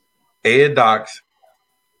ed docs,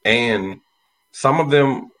 and some of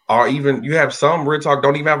them are even, you have some real talk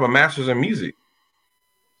don't even have a master's in music.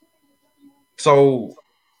 So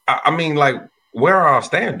I mean, like, where are our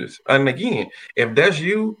standards? And again, if that's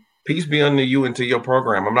you, peace be unto you and to your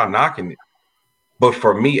program. I'm not knocking it. But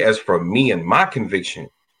for me and my conviction,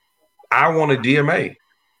 I want a DMA.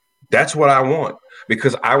 That's what I want,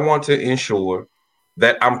 because I want to ensure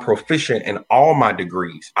that I'm proficient in all my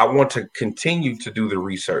degrees. I want to continue to do the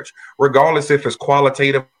research, regardless if it's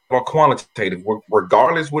qualitative or quantitative,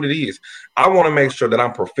 regardless what it is. I want to make sure that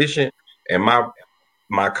I'm proficient in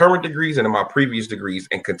my current degrees and in my previous degrees,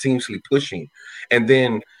 and continuously pushing, and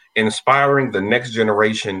then inspiring the next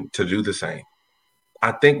generation to do the same.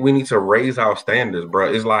 I think we need to raise our standards,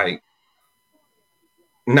 bro. It's like,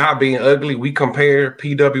 not being ugly, we compare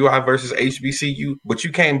PWI versus HBCU, but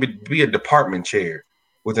you can't be a department chair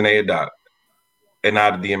with an A doc and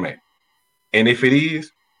not a DMA. And if it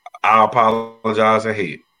is, I apologize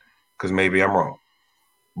ahead, because maybe I'm wrong.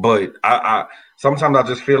 But I sometimes I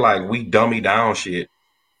just feel like we dummy down shit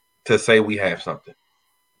to say we have something.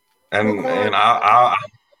 And I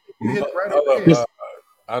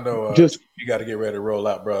know you got to get ready to roll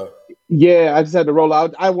out, bro. Yeah, I just had to roll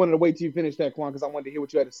out. I wanted to wait till you finish that, Quan, because I wanted to hear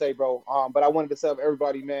what you had to say, bro. But I wanted to tell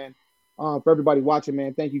everybody, man, for everybody watching,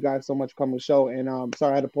 man, thank you guys so much for coming to the show. And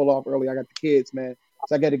sorry I had to pull off early. I got the kids, man,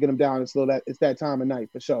 so I got to get them down. It's that time of night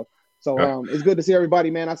for sure. So it's good to see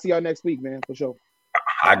everybody, man. I'll see y'all next week, man, for sure.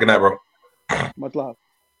 Good night, bro. Much love.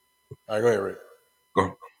 All right, go ahead, Rick.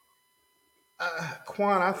 Go.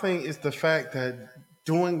 Quan, I think it's the fact that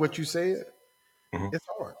doing what you said, it's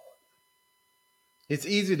hard. It's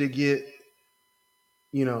easy to get,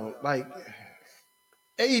 to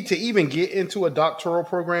even get into a doctoral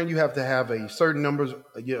program, you have to have a certain number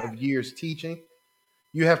of years teaching.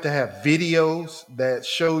 You have to have videos that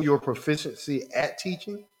show your proficiency at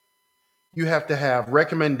teaching. You have to have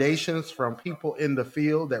recommendations from people in the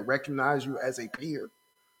field that recognize you as a peer.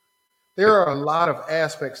 There are a lot of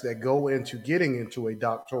aspects that go into getting into a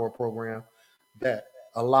doctoral program that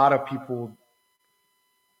a lot of people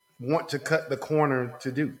want to cut the corner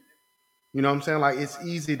to do. You know what I'm saying? Like, it's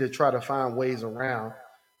easy to try to find ways around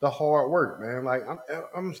the hard work, man. Like,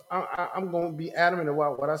 I'm going to be adamant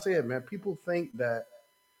about what I said, man. People think that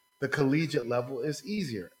the collegiate level is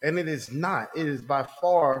easier, and it is not. It is by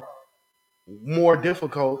far more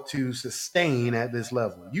difficult to sustain at this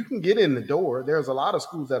level. You can get in the door. There's a lot of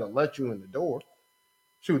schools that'll let you in the door.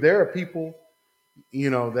 True, there are people,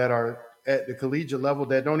 that are at the collegiate level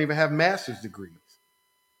that don't even have master's degrees.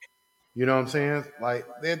 You know what I'm saying? Like,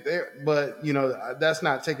 but that's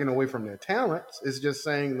not taken away from their talents. It's just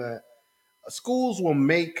saying that schools will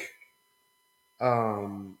make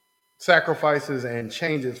sacrifices and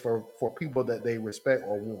changes for people that they respect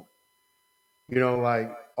or want.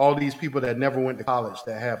 Like all these people that never went to college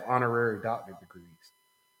that have honorary doctorate degrees.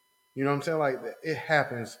 You know what I'm saying? Like, it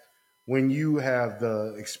happens when you have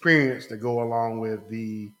the experience to go along with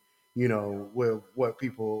the, with what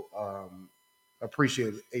people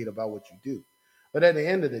appreciate about what you do. But at the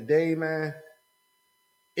end of the day, man,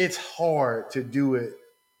 it's hard to do it.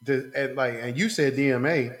 And you said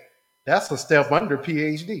DMA, that's a step under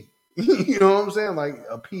PhD. You know what I'm saying? Like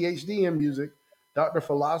a PhD in music, Dr.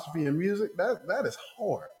 Philosophy in music, that is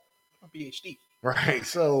hard. A PhD. Right.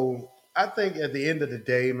 So I think at the end of the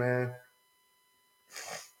day, man,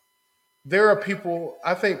 there are people,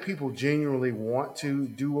 I think people genuinely want to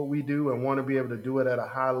do what we do and want to be able to do it at a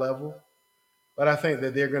high level. But I think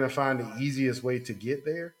that they're going to find the easiest way to get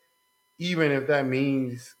there, even if that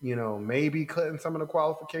means, maybe cutting some of the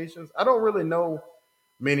qualifications. I don't really know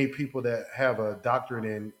many people that have a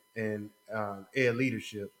doctorate in ed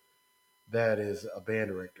leadership that is a band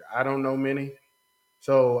director. I don't know many.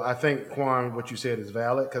 So I think, Quan, what you said is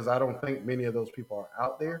valid, because I don't think many of those people are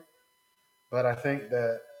out there. But I think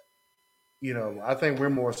that, I think we're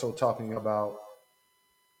more so talking about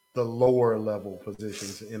the lower level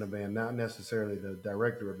positions in a band, not necessarily the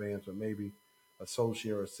director of bands, but maybe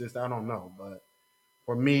associate or assistant. I don't know. But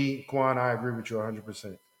for me, Quan, I agree with you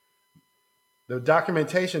 100%. The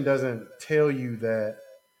documentation doesn't tell you that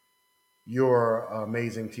you're an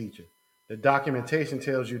amazing teacher. The documentation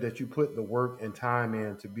tells you that you put the work and time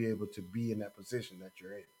in to be able to be in that position that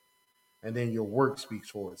you're in. And then your work speaks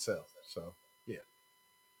for itself. So, yeah.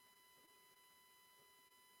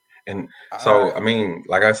 And so, I mean,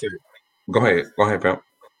 like I said, go ahead, Pimp.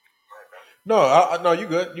 No, you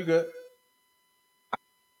good.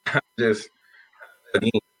 Just,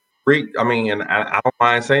 again, Rick, I mean, and I don't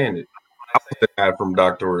mind saying it. I was the guy from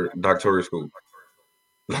doctoral school.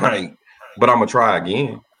 Like, but I'm going to try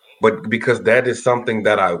again. But because that is something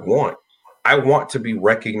that I want. I want to be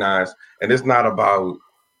recognized. And it's not about,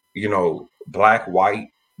 black, white,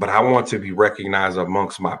 but I want to be recognized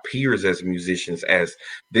amongst my peers as musicians, as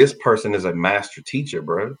this person is a master teacher,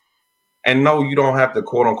 bro. And no, you don't have to,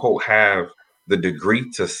 quote unquote, have the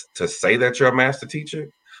degree to say that you're a master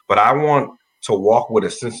teacher. But I want to walk with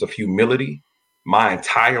a sense of humility my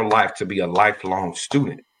entire life, to be a lifelong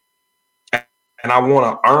student. and I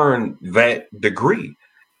want to earn that degree.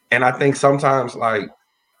 And I think sometimes, like,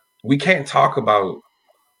 we can't talk about,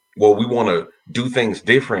 well, we want to do things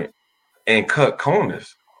different and cut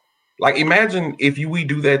corners. Like, imagine if we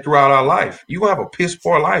do that throughout our life. You have a piss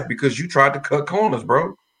poor life because you tried to cut corners,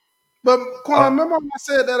 bro. But Quan, remember when I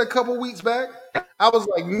said that a couple weeks back? I was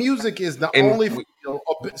like, music is the only field.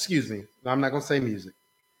 Excuse me, I'm not gonna say music.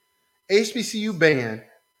 HBCU band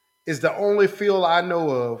is the only field I know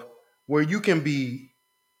of where you can be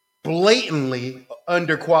blatantly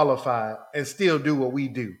underqualified and still do what we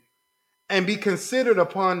do, and be considered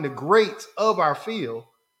upon the greats of our field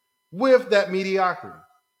with that mediocrity.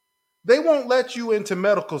 They won't let you into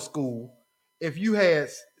medical school if you had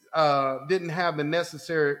didn't have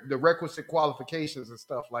the requisite qualifications and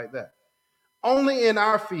stuff like that. Only in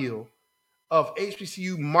our field of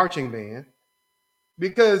HBCU marching band,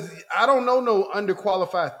 because I don't know no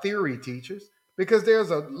underqualified theory teachers, because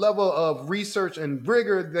there's a level of research and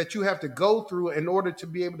rigor that you have to go through in order to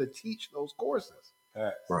be able to teach those courses.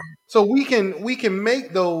 Right. So we can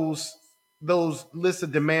make those lists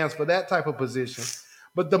of demands for that type of position,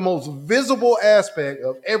 but the most visible aspect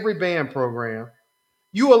of every band program,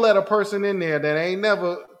 you will let a person in there that ain't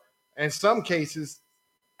never, in some cases,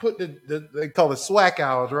 put they call it SWAC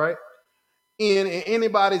hours, right? In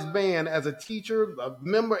anybody's band as a teacher, a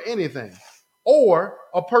member, anything. Or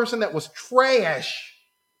a person that was trash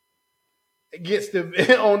gets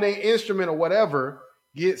to, on their instrument or whatever,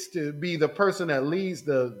 gets to be the person that leads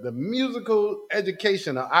the musical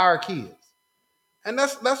education of our kids. And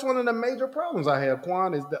that's one of the major problems I have,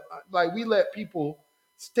 Quan, is that, like, we let people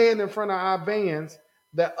stand in front of our bands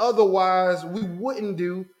that otherwise we wouldn't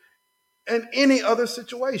do in any other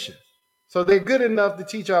situation. So they're good enough to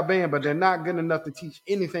teach our band, but they're not good enough to teach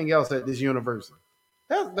anything else at this university.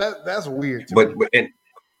 That's weird. But the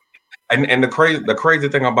crazy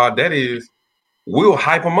thing about that is we'll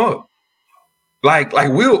hype them up. Like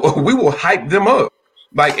we will hype them up.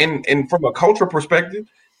 Like in from a cultural perspective,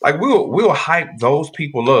 like we'll hype those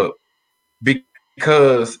people up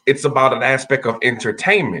because it's about an aspect of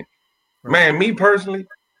entertainment. Right. Man, me personally,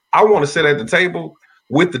 I want to sit at the table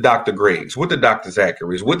with the Dr. Gregs, with the Dr.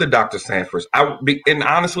 Zachary's, with the Dr. Sanfords. And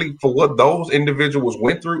honestly, for what those individuals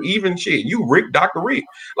went through, even shit, Dr. Rick,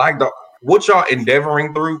 like what y'all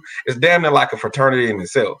endeavoring through is damn near like a fraternity in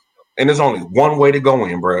itself. And there's only one way to go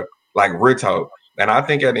in, bro. Like real talk. And I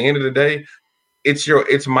think at the end of the day,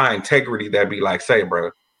 it's my integrity that be like, say,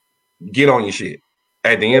 bro, get on your shit.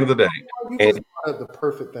 At the end of the day. You just brought up the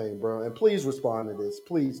perfect thing, bro. And please respond to this.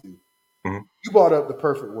 Please do. Mm-hmm. You brought up the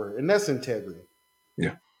perfect word, and that's integrity.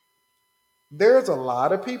 Yeah. There's a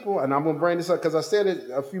lot of people, and I'm going to bring this up because I said it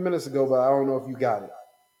a few minutes ago, but I don't know if you got it.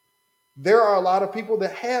 There are a lot of people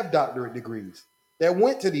that have doctorate degrees that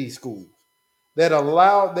went to these schools that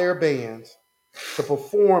allowed their bands to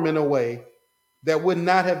perform in a way that would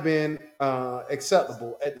not have been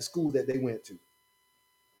acceptable at the school that they went to.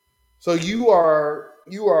 So you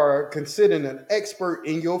are considered an expert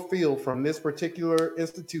in your field from this particular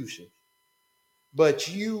institution,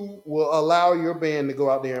 but you will allow your band to go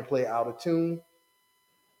out there and play out of tune,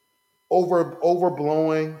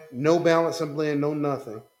 overblowing, no balance and blend, no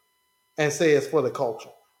nothing, and say it's for the culture.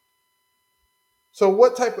 So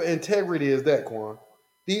what type of integrity is that, Quan?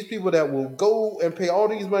 These people that will go and pay all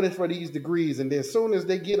these money for these degrees, and then as soon as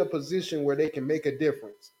they get a position where they can make a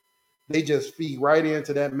difference, they just feed right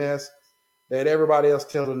into that mess that everybody else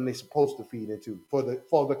tells them they're supposed to feed into for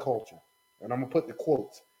the culture. And I'm gonna put the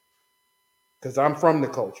quotes because I'm from the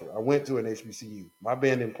culture. I went to an HBCU. My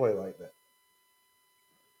band didn't play like that.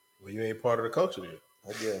 Well, you ain't part of the culture then.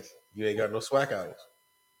 I guess you ain't got no SWAC hours.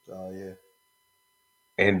 Oh yeah.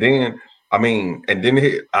 And then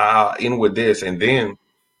I'll end with this. And then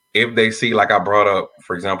if they see, like I brought up,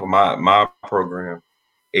 for example, my program,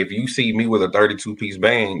 if you see me with a 32-piece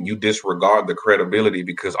band, you disregard the credibility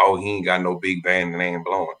because, oh, he ain't got no big band and they ain't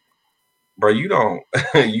blowing. Bro, you don't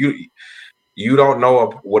you don't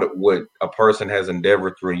know what a person has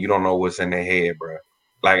endeavored through, and you don't know what's in their head, bro.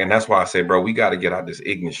 Like, and that's why I said, bro, we got to get out this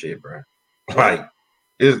ignorant shit, bro. Like,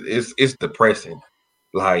 it's depressing.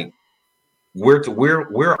 Like,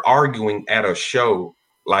 we're arguing at a show,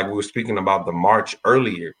 like we were speaking about the march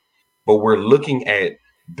earlier, but we're looking at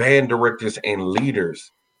band directors and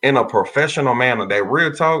leaders in a professional manner. That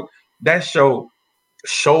real talk, that show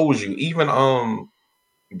shows you, even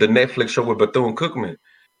the Netflix show with Bethune-Cookman,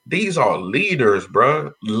 these are leaders,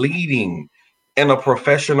 bro, leading in a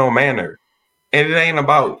professional manner. And it ain't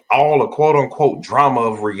about all the quote unquote drama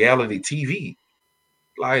of reality TV.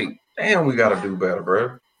 Like, damn, we gotta do better,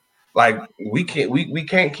 bro. Like, we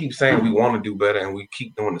can't keep saying we want to do better and we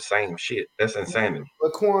keep doing the same shit. That's insanity.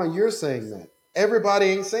 But Quan, you're saying that. Everybody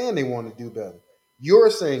ain't saying they want to do better. You're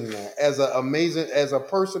saying that as as a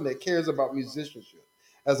person that cares about musicianship,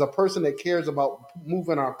 as a person that cares about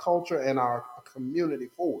moving our culture and our community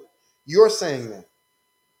forward. You're saying that.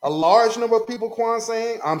 A large number of people, Quan,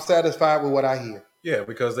 saying, I'm satisfied with what I hear. Yeah,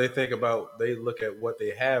 because they look at what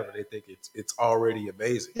they have and they think it's already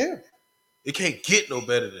amazing. Yeah. It can't get no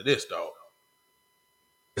better than this, dog.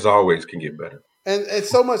 It always can get better. And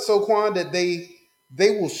so much so, Quan, that they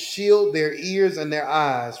will shield their ears and their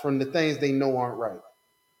eyes from the things they know aren't right.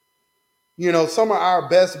 You know, some of our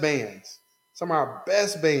best bands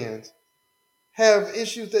have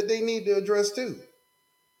issues that they need to address too.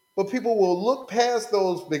 But people will look past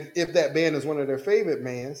those if that band is one of their favorite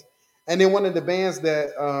bands, and then one of the bands that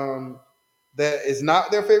that is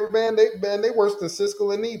not their favorite band, they worse than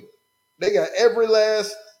Siskel and Ebert. They got every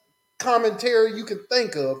last commentary you can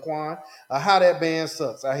think of, Quan, of how that band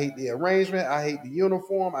sucks. I hate the arrangement. I hate the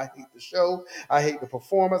uniform. I hate the show. I hate the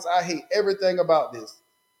performance. I hate everything about this.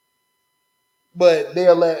 But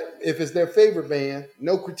they'll let, if it's their favorite band,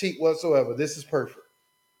 no critique whatsoever. This is perfect.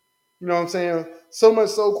 You know what I'm saying? So much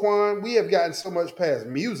so, Quan, we have gotten so much past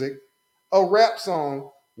music. A rap song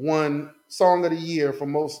won Song of the Year for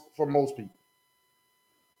most people.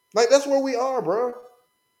 Like, that's where we are, bro.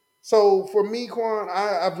 So for me, Quan,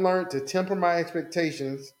 I've learned to temper my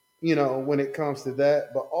expectations, you know, when it comes to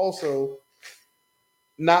that, but also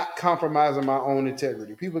not compromising my own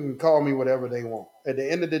integrity. People can call me whatever they want. At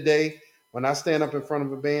the end of the day, when I stand up in front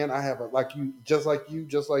of a band, I have just like you,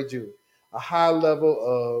 a high level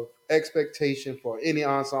of expectation for any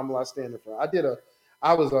ensemble I stand in front.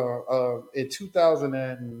 I was in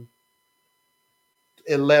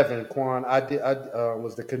 2011, Quan. I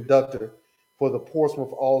was the conductor for the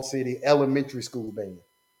Portsmouth All City Elementary School Band.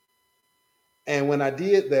 And when I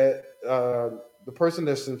did that, the person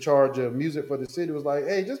that's in charge of music for the city was like,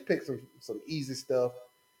 "Hey, just pick some easy stuff.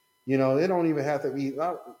 You know, it don't even have to be."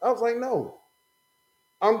 I was like, "No,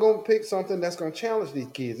 I'm going to pick something that's going to challenge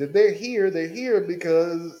these kids. If they're here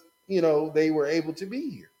because, you know, they were able to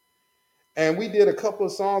be here." And we did a couple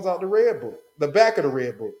of songs out the Red Book, the back of the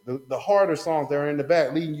Red Book, the harder songs that are in the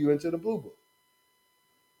back leading you into the Blue Book.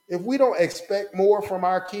 If we don't expect more from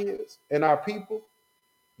our kids and our people,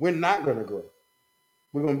 we're not going to grow.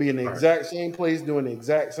 We're going to be in the exact same place doing the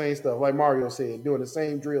exact same stuff. Like Mario said, doing the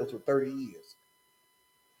same drills for 30 years.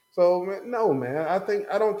 So, no, man, I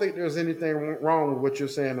don't think there's anything wrong with what you're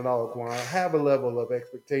saying at all, Quan. Have a level of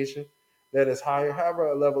expectation that is higher. Have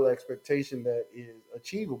a level of expectation that is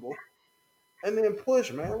achievable. And then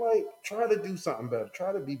push, man. Like, try to do something better.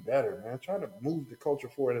 Try to be better, man. Try to move the culture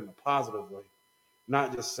forward in a positive way.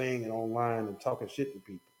 Not just saying it online and talking shit to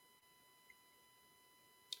people.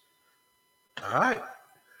 All right.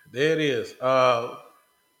 There it is. So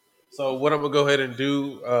what I'm going to go ahead and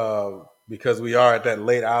do, because we are at that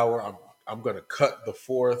late hour, I'm going to cut the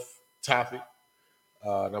fourth topic.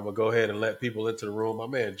 And I'm going to go ahead and let people into the room. My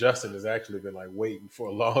man Justin has actually been like waiting for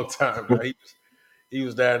a long time. He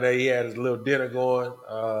was down there. He had his little dinner going.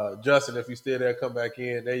 Justin, if you're still there, come back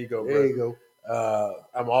in. There you go, bro. There you go.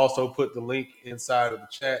 I'm also put the link inside of the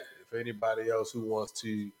chat if anybody else who wants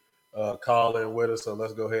to call in with us. So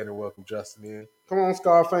let's go ahead and welcome Justin in. Come on,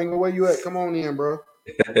 Scarfinger. Where you at? Come on in, bro.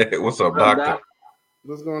 What's up, doctor?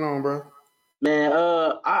 What's going on, bro? Man,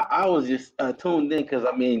 I was just tuned in because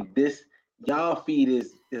I mean this y'all feed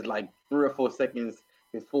is like 3 or 4 seconds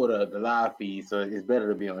before the live feed, so it's better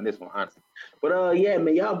to be on this one, honestly. But yeah,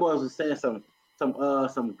 man, y'all boys was saying some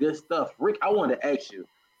good stuff. Rick, I wanted to ask you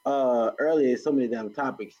earlier so many damn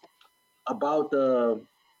topics about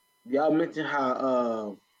y'all mentioned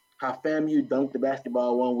how FAMU dunked the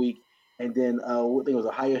basketball one week, and then I think it was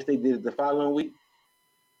Ohio State did it the following week.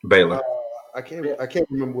 Baylor. I can't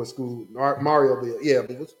remember what school Mario did. Yeah,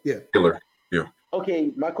 but Baylor. Yeah.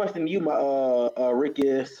 Okay, my question to you, Rick,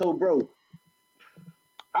 is so, bro.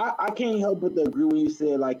 I can't help but to agree when you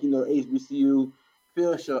said, like, you know, HBCU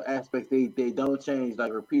field show aspects, they don't change,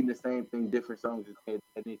 like repeating the same thing, different songs and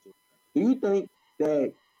nature. Do you think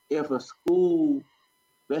that if a school,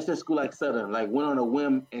 let's just school like Southern, like went on a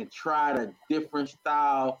whim and tried a different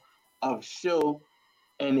style of show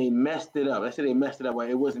and they messed it up, let's say they messed it up, where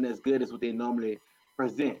it wasn't as good as what they normally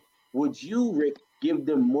present, would you, Rick, give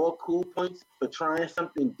them more cool points for trying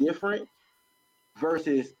something different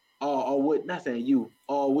versus or would not saying you,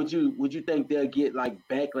 or would you think they'll get like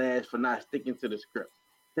backlash for not sticking to the script?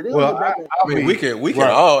 Well, I mean, we can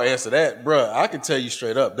all answer that, bro. I can tell you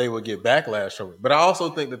straight up, they would get backlash from it. But I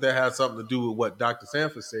also think that has something to do with what Dr.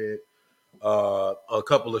 Sanford said a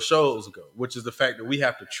couple of shows ago, which is the fact that we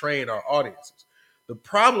have to train our audiences. The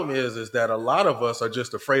problem is that a lot of us are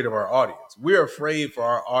just afraid of our audience. We're afraid for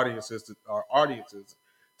our audiences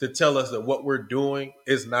to tell us that what we're doing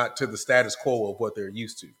is not to the status quo of what they're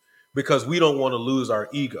used to, because we don't want to lose our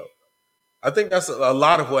ego. I think that's a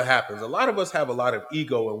lot of what happens. A lot of us have a lot of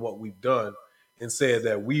ego in what we've done and said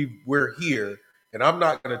that we're here, and I'm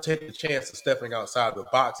not going to take the chance of stepping outside the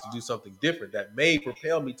box to do something different that may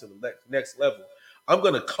propel me to the next level. I'm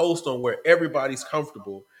going to coast on where everybody's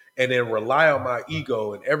comfortable and then rely on my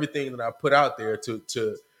ego and everything that I put out there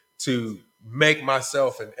to make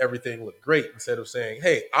myself and everything look great, instead of saying,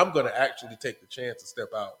 hey, I'm going to actually take the chance to step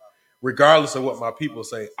out. Regardless of what my people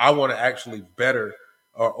say, I want to actually better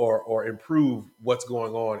or improve what's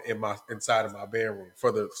going on inside of my band room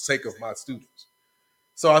for the sake of my students.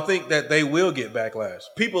 So I think that they will get backlash.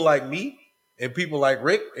 People like me and people like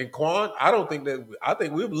Rick and Quan, I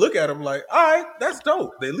think we'll look at them like, all right, that's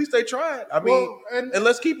dope. At least they tried. I mean, and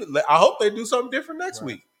let's keep it. I hope they do something different next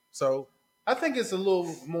week. So I think it's a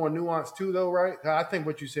little more nuanced too, though, right? I think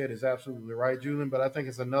what you said is absolutely right, Julian, but I think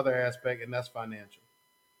it's another aspect, and that's financial,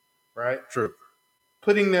 right? True.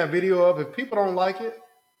 Putting that video up, if people don't like it,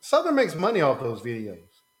 Southern makes money off those videos.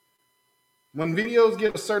 When videos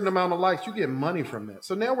get a certain amount of likes, you get money from that.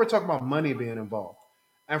 So now we're talking about money being involved.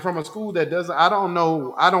 And from a school that doesn't, I don't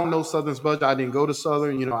know Southern's budget. I didn't go to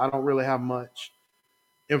Southern. I don't really have much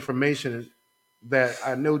information that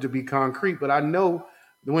I know to be concrete, but I know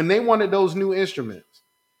when they wanted those new instruments,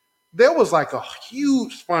 there was like a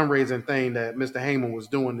huge fundraising thing that Mr. Heyman was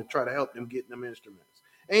doing to try to help them get them instruments.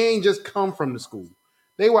 They ain't just come from the school.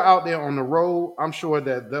 They were out there on the road. I'm sure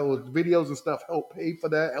that those videos and stuff helped pay for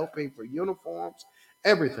that, helped pay for uniforms,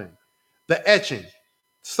 everything. The etching.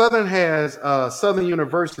 Southern has Southern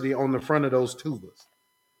University on the front of those tubas.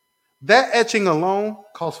 That etching alone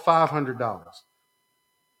costs $500.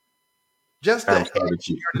 Just to etch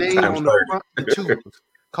your name on the front of the tubas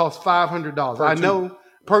costs $500. I know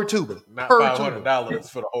per tuba. Not $500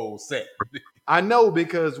 for the whole set. I know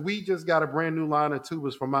because we just got a brand new line of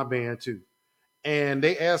tubas for my band too. And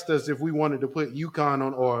they asked us if we wanted to put Yukon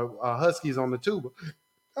on or Huskies on the tuba.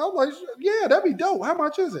 I was like, yeah, that'd be dope. How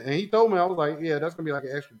much is it? And he told me, I was like, yeah, that's going to be like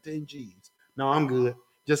an extra 10 G's. No, I'm good.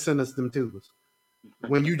 Just send us them tubas.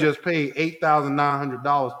 When you just pay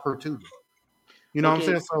 $8,900 per tuba. You know what I'm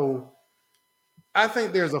saying? So I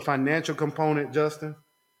think there's a financial component, Justin.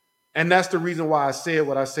 And that's the reason why I said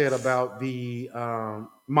what I said about the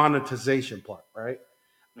monetization part, right?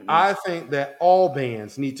 Mm-hmm. I think that all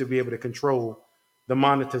bands need to be able to control the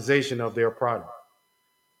monetization of their product.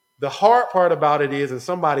 The hard part about it is, and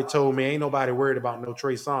somebody told me, ain't nobody worried about no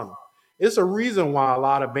Trey Songz. It's a reason why a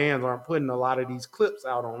lot of bands aren't putting a lot of these clips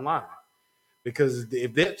out online. Because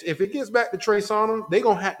if it gets back to Trey Songz, they're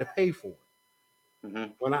going to have to pay for it.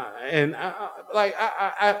 Mm-hmm.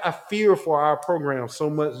 I fear for our program so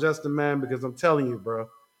much, Justin, man, because I'm telling you, bro,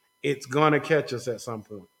 it's going to catch us at some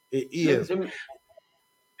point. It is.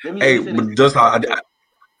 Hey, but just I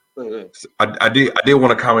did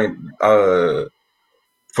want to comment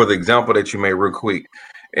for the example that you made real quick.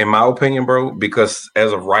 In my opinion, bro, because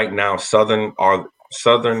as of right now, Southern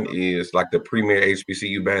is like the premier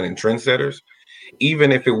HBCU band and trendsetters.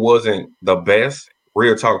 Even if it wasn't the best,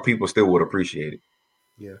 real talk, people still would appreciate it.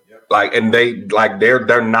 Yeah.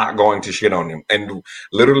 They're not going to shit on them. And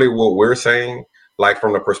literally what we're saying, like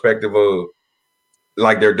from the perspective of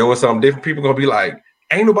like they're doing something different, people gonna be like,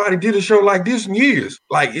 ain't nobody did a show like this in years.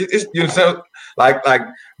 Like it's like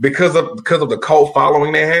because of the cult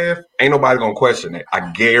following they have, ain't nobody gonna question it.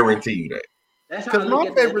 I guarantee you that. Because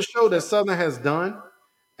my favorite show that Southern has done,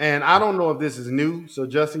 and I don't know if this is new, so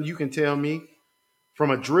Justin, you can tell me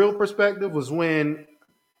from a drill perspective, was when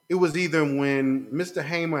it was either when Mr.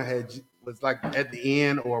 Hamer was like at the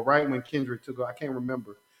end or right when Kendrick took over. I can't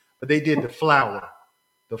remember, but they did the flower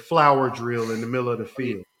drill in the middle of the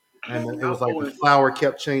field. And it was like the flower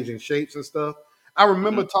kept changing shapes and stuff. I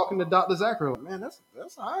remember talking to Dr. Zachary, like, man, that's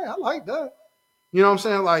all right. I like that. You know what I'm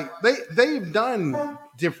saying? Like they've done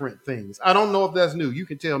different things. I don't know if that's new. You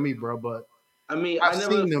can tell me, bro, but I mean, I've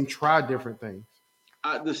seen them try different things.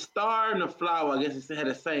 The star and the flower, I guess it had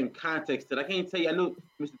the same context. That I can't tell you. I know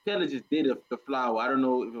Mr. Taylor just did the flower. I don't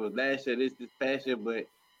know if it was last year, this past year, but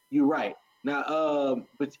you're right. Now,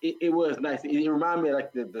 but it was nice. It reminded me of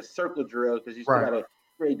like the circle drill because you still gotta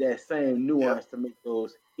create that same nuance to make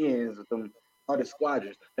those ends with them other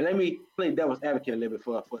squadrons. And let me play devil's advocate a little bit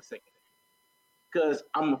for a second, because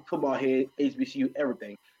I'm a football head, HBCU,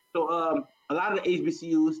 everything. So a lot of the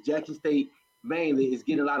HBCUs, Jackson State mainly, is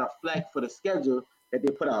getting a lot of flack for the schedule that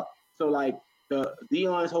they put out. So like the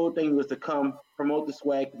Deion's whole thing was to come promote the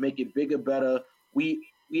swag, make it bigger, better. We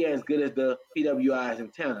as good as the PWIs in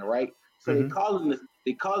town, right? So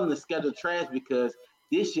they calling the schedule trash because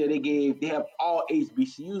this year they have all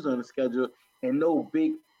HBCUs on the schedule and no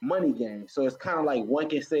big money game. So it's kind of like one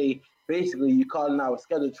can say basically you're calling our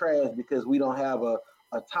schedule trash because we don't have a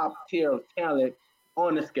top tier of talent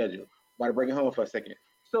on the schedule. About to bring it home for a second.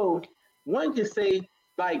 So one can say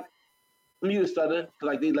like let me use Southern because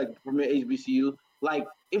like they like premier HBCU. Like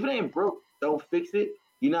if it ain't broke, don't fix it.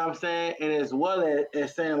 You know what I'm saying? And as well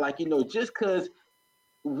as saying like just because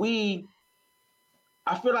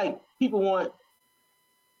I feel like people want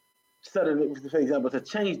Southern, for example, to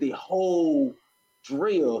change the whole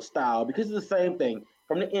drill style because it's the same thing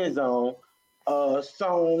from the end zone,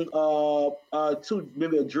 song, to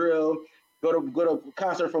maybe a drill, go to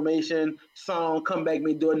concert formation, song, come back,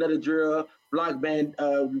 maybe do another drill, block band.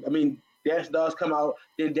 Dance dogs come out,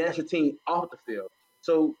 then dance routine off the field.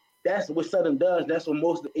 So that's what Southern does. That's what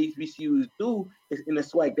most of the HBCUs do is in the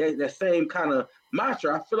swag. That same kind of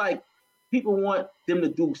mantra. I feel like people want them to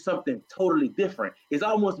do something totally different. It's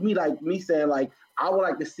almost me saying like I would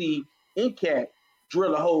like to see NCAT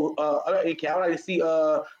drill a whole NCAT. I would like to see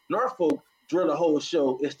Norfolk drill a whole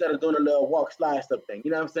show instead of doing a little walk slide stuff thing.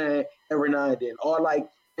 You know what I'm saying? Every now and then, or like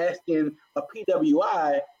asking a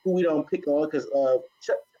PWI who we don't pick on because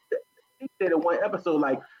he said in one episode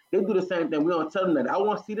like they do the same thing. We don't tell them that. I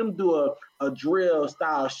want to see them do a drill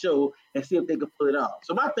style show and see if they can pull it off.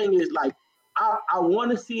 So my thing is like I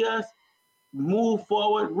want to see us move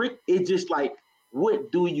forward, Rick. It's just like,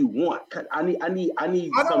 what do you want? I need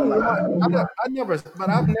something I've never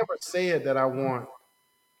said that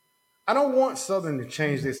I don't want Southern to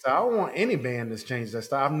change their style. I don't want any band to change their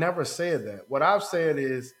style. I've never said that. What I've said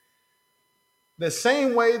is the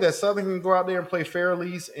same way that Southern can go out there and play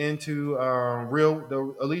Fairlease into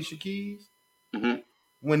the Alicia Keys. Mm-hmm.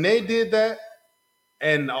 When they did that,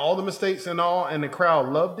 and all the mistakes and the crowd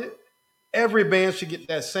loved it, every band should get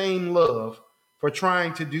that same love for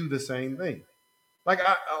trying to do the same thing.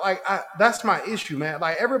 That's my issue, man.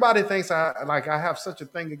 Like everybody thinks I have such a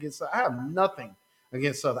thing against. I have nothing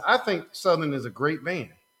against Southern. I think Southern is a great band.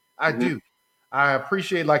 I do. I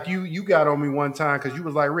appreciate like you got on me one time because you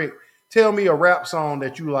was like, Rick, tell me a rap song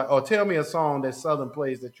that you like, or tell me a song that Southern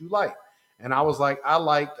plays that you like. And I was like, I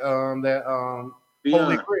liked that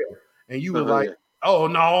Holy Grail. And you were like, oh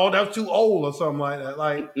no, that's too old or something like that.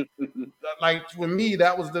 Like for me,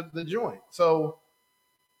 that was the joint. So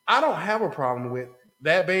I don't have a problem with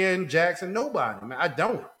that band, Jackson, nobody, man. I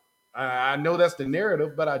don't. I know that's the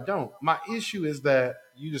narrative, but I don't. My issue is that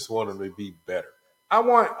you just want them to be better. I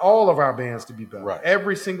want all of our bands to be better. Right.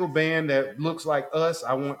 Every single band that looks like us,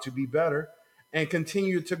 I want to be better and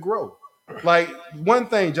continue to grow. Like one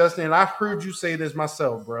thing, Justin, and I've heard you say this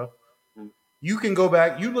myself, bro. You can go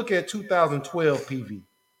back, you look at 2012 PV.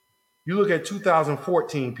 You look at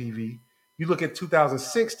 2014 PV. You look at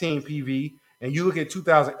 2016 PV. And you look at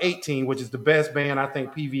 2018, which is the best band I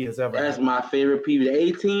think PV has ever That's had. my favorite PV. The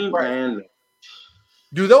 18, right. Man.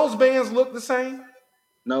 Do those bands look the same?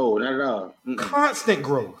 No, not at all. Constant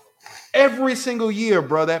growth. Every single year,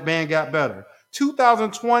 bro, that band got better.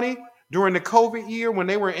 2020, during the COVID year when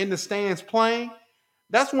they were in the stands playing,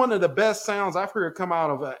 that's one of the best sounds I've heard come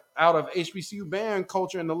out of HBCU band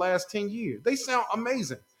culture in the last 10 years. They sound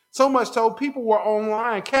amazing. So much so people were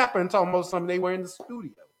online capping talking about something they were in the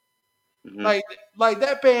studio. Mm-hmm. Like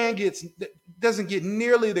that band doesn't get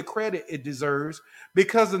nearly the credit it deserves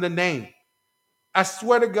because of the name. I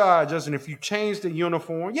swear to God, Justin, if you change the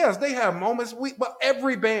uniform, yes, they have moments. But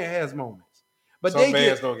every band has moments. But some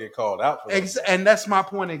bands don't get called out for that. And that's my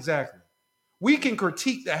point exactly. We can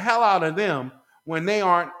critique the hell out of them when they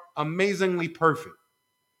aren't amazingly perfect.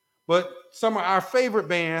 But some of our favorite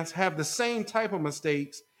bands have the same type of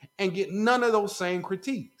mistakes and get none of those same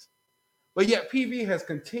critiques. But yet PV has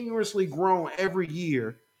continuously grown every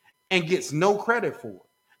year and gets no credit for it.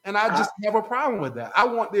 And I just have a problem with that. I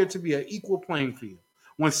want there to be an equal playing field.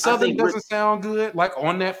 When Southern doesn't sound good, like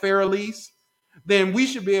on that Fairlease, then we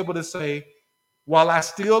should be able to say, while I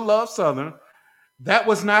still love Southern, that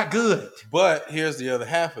was not good. But here's the other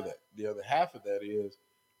half of that. The other half of that is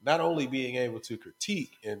not only being able to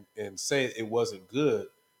critique and say it wasn't good,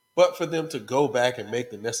 but for them to go back and make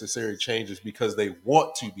the necessary changes because they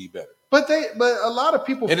want to be better. But a lot of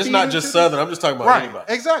people, and it's not just Southern. I'm just talking about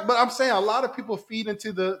anybody. Exactly. But I'm saying a lot of people feed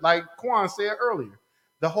into the, like Quan said earlier,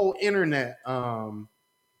 the whole internet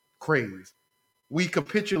craze. We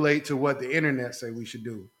capitulate to what the internet say we should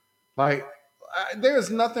do. Like there's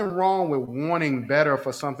nothing wrong with wanting better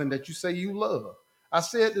for something that you say you love. I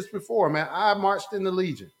said this before, man. I marched in the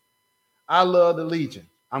Legion. I love the Legion.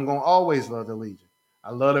 I'm gonna always love the Legion.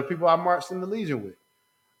 I love the people I marched in the Legion with.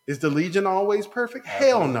 Is the Legion always perfect?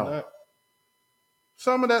 Hell no.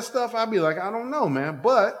 some of that stuff, I'd be like, I don't know, man.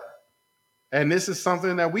 But, and this is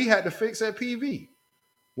something that we had to fix at PV.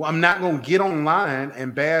 Well, I'm not going to get online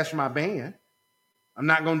and bash my band. I'm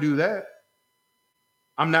not going to do that.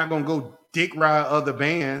 I'm not going to go dick ride other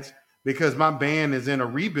bands because my band is in a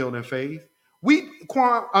rebuilding phase.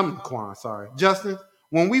 Justin,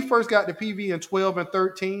 when we first got to PV in 12 and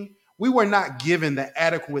 13, we were not given the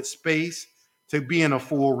adequate space to be in a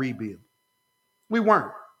full rebuild. We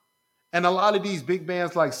weren't. And a lot of these big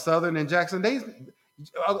bands like Southern and Jackson,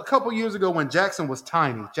 a couple years ago when Jackson was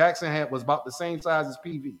tiny, Jackson was about the same size as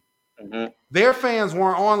PV. Mm-hmm. Their fans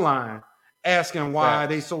weren't online asking why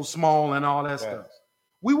they so small and all that stuff.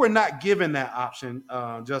 We were not given that option,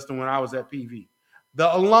 Justin, when I was at PV. The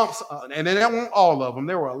alums, and that weren't all of them.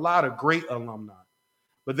 There were a lot of great alumni,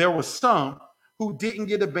 but there were some who didn't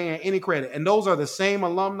get the band any credit. And those are the same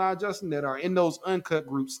alumni, Justin, that are in those uncut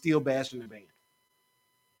groups still bashing the band.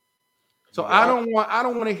 So I don't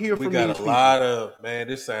want to hear from we got a lot of, man,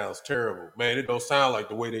 this sounds terrible. Man, it don't sound like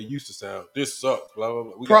the way they used to sound. This sucks. Blah, blah,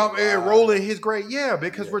 blah. Probably rolling his grade. Yeah,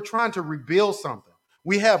 because we're trying to rebuild something.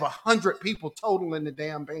 We have 100 people total in the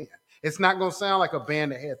damn band. It's not going to sound like a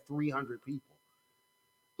band that had 300 people.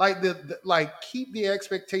 Like keep the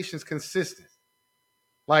expectations consistent.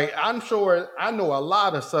 Like I'm sure I know a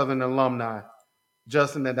lot of Southern alumni,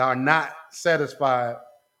 Justin, that are not satisfied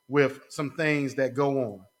with some things that go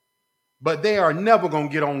on. But they are never going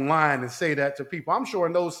to get online and say that to people. I'm sure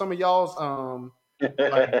in those some of y'all's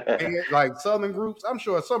like Southern groups, I'm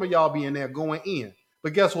sure some of y'all be in there going in.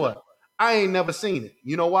 But guess what? I ain't never seen it.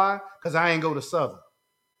 You know why? Because I ain't go to Southern.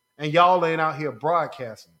 And y'all ain't out here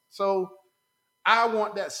broadcasting. So I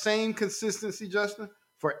want that same consistency, Justin,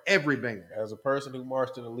 for every band. As a person who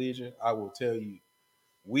marched in the Legion, I will tell you,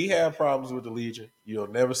 we have problems with the Legion. You'll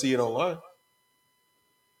never see it online.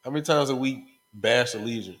 How many times have we bashed the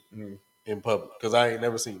Legion in public? Because I ain't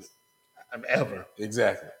never seen it. Ever.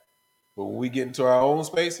 Exactly. But when we get into our own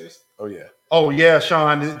spaces, oh yeah,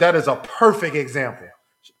 Sean, that is a perfect example.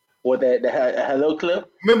 What that hello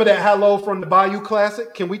clip? Remember that hello from the Bayou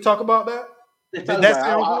Classic? Can we talk about that? Did that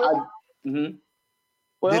sound good?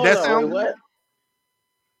 Well, did that sound good? What?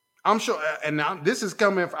 I'm sure, and now this is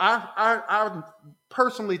coming from, I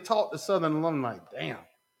personally talked to Southern alumni, damn.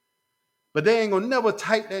 But they ain't gonna never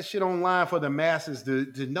type that shit online for the masses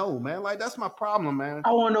to know, man. Like that's my problem, man.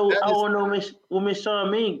 I wanna know when Miss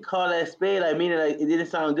Charmaine called that spade, like meaning like it didn't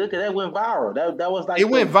sound good because that went viral. That was like it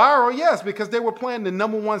went viral, yes, because they were playing the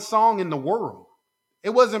 #1 song in the world.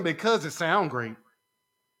 It wasn't because it sounded great.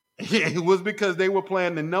 It was because they were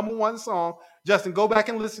playing the #1 song. Justin, go back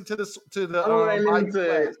and listen to the.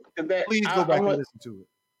 Please go back and listen to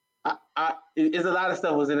it. There's a lot of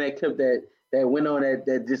stuff was in that clip that went on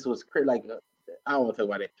that just was like I don't want to talk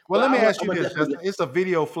about it. Well, let me ask you this: Justin. It's a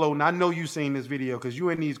video floating. I know you've seen this video because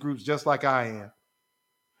you're in these groups just like I am.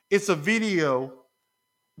 It's a video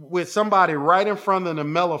with somebody right in front of the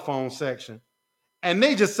mellophone section. And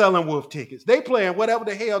they just selling wolf tickets. They playing whatever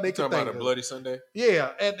the hell they can think of. Talking about a Bloody Sunday?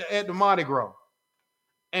 Yeah, at the Mardi Gras.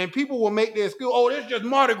 And people will make their excuse, oh, this just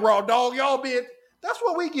Mardi Gras, dog. Y'all being, that's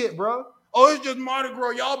what we get, bro. Oh, it's just Mardi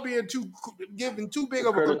Gras. Y'all being giving too big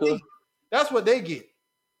of a critique. That's what they get.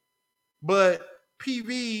 But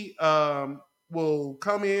PV will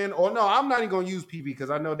come in, or no, I'm not even going to use PV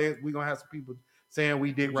because I know we're going to have some people saying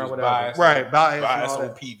we did right without. Right, bias on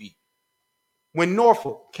PV. When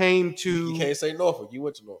Norfolk came to... You can't say Norfolk. You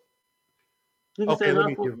went to Norfolk. Okay, let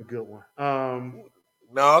me give a good one.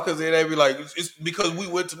 No, because they be like, it's because we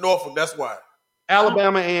went to Norfolk. That's why.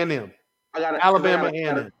 Alabama A&M. Alabama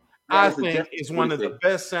A&M. I think is one of the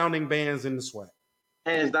best sounding bands in the SWAC.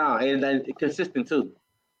 Hands down. And consistent, too.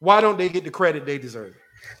 Why don't they get the credit they deserve?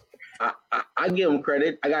 I give them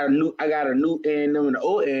credit. I got a new A&M and an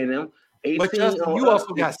old A&M. But Justin, you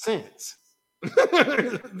also got sense.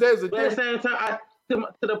 There's a but at the same time,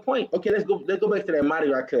 to the point. Okay, let's go back to that Mardi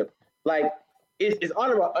Gras clip. Like it's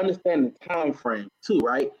all about understanding time frame too,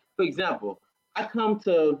 right? For example, I'm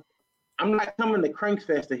not coming to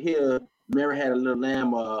Cranksfest to hear Mary Had a Little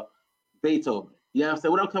Lamb or Beethoven. You know what I'm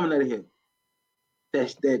saying? What I'm coming to hear?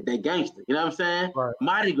 That gangster. You know what I'm saying? Right.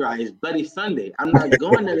 Mardi Gras is Bloody Sunday. I'm not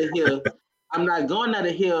going there to hear. I'm not going there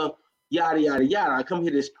to hear yada yada yada. I come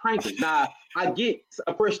here to crank it. Now I get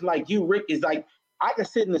a person like you, Rick, is like I can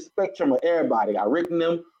sit in the spectrum of everybody. I Rick and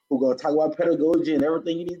them who gonna talk about pedagogy and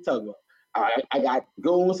everything you need to talk about. I got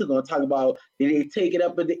goons who gonna talk about they take it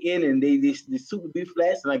up at the end and they super B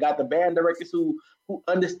flats, and I got the band directors who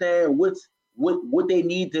understand what they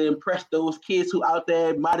need to impress those kids who out there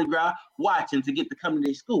at Mardi Gras watching to get to come to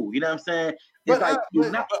their school. You know what I'm saying? But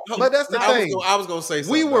that's the thing. I was gonna say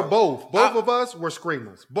something. We were both of us were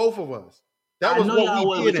screamers. Both of us. That was what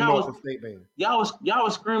we did in y'all Norfolk State Band. Y'all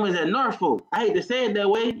was screaming at Norfolk. I hate to say it that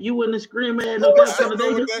way. You wouldn't have screamed at no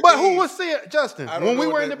Talladega. But who was seeing Justin when we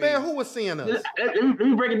were in the band? Who was seeing us? Let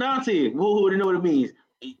me break it down to you. Who would know what it means?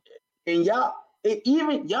 And y'all,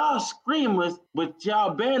 even y'all screamers, but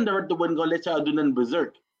y'all band director wasn't gonna let y'all do nothing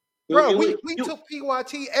berserk. Bro, we took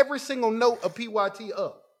PYT every single note of PYT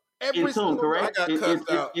up. Every single correct. I got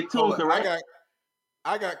cussed out. Correct.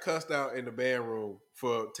 I got cussed out in the band room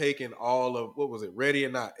for taking all of what was it, Ready or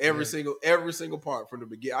Not, every single part from the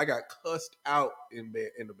beginning. I got cussed out in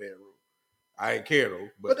the band room. I ain't care though,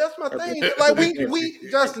 but that's my thing. Like we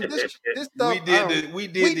Justin, this stuff. We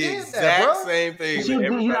did the exact same thing.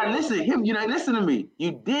 You're not listening. You're not listening to me.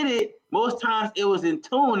 You did it. Most times it was in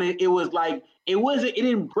tune. It was like it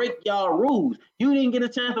didn't break y'all rules. You didn't get a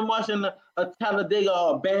chance to watch a Talladega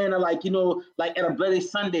or a band or like at a Bloody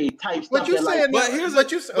Sunday type stuff. But here's the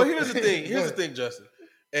thing. Here's the thing, Justin.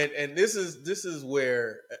 And this is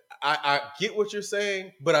where I get what you're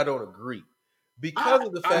saying, but I don't agree. Because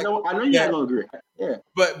of the fact, I know you're not gonna agree. Yeah,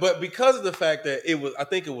 but because of the fact that I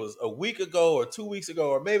think it was a week ago or 2 weeks ago,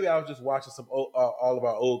 or maybe I was just watching some all of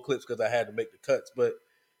our old clips because I had to make the cuts. But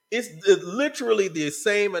it's literally the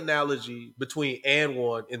same analogy between and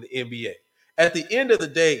one in the NBA. At the end of the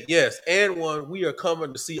day, yes, and one, we are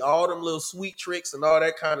coming to see all them little sweet tricks and all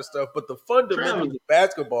that kind of stuff. But the fundamentals of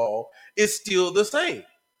basketball is still the same.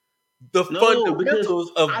 The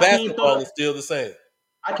fundamentals of basketball is still the same.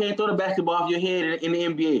 I can't throw the basketball off your head in the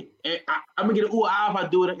NBA. And I'm gonna get an ooh if I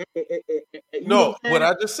do it. No, what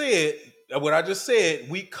I just said,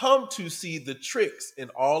 we come to see the tricks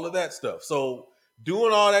and all of that stuff. So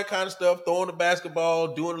doing all that kind of stuff, throwing the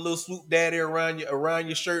basketball, doing a little swoop daddy around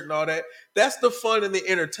your shirt and all that, that's the fun and the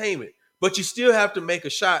entertainment. But you still have to make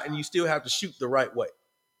a shot and you still have to shoot the right way.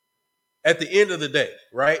 At the end of the day,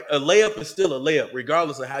 right? A layup is still a layup,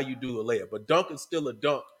 regardless of how you do a layup. A dunk is still a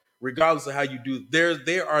dunk, regardless of how you do.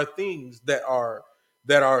 There are things that are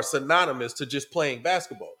synonymous to just playing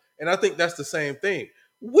basketball, and I think that's the same thing.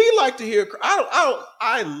 We like to hear.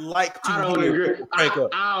 I like to hear people crank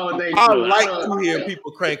up. I like to hear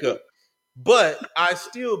people crank up, but I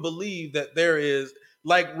still believe that there is,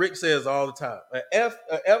 like Rick says all the time, an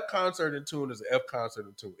F concert in tune is an F concert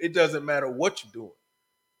in tune. It doesn't matter what you're doing.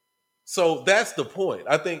 So that's the point.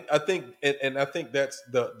 I think, and I think that's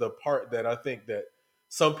the part that I think that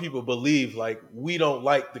some people believe, like we don't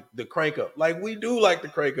like the crank up. Like we do like the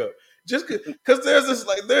crank up. Just because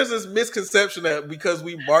there's this misconception that because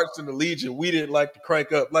we marched in the Legion, we didn't like to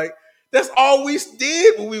crank up. Like that's all we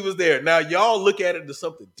did when we was there. Now y'all look at it as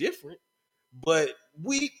something different, but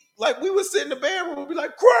we would sit in the band room and be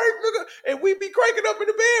like, crank, nigga, and we'd be cranking up in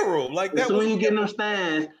the band room. Like that. So when you get in them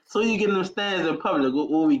stands, in public,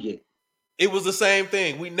 what we get? It was the same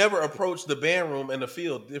thing. We never approached the band room and the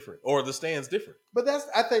field different or the stands different. But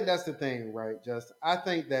I think that's the thing, right, Justin? I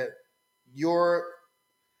think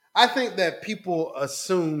that people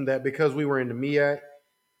assume that because we were in the MEAC,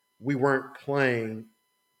 we weren't playing.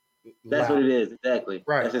 That's loud. What it is, exactly.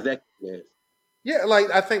 Right. That's exactly what it is. Yeah, like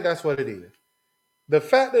I think that's what it is. The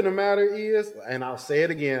fact of the matter is, and I'll say it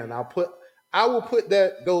again, I will put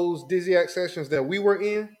those Dizzy-Ack sessions that we were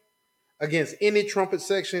in against any trumpet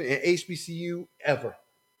section in HBCU ever.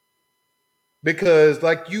 Because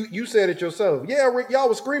like you said it yourself. Yeah, Rick, y'all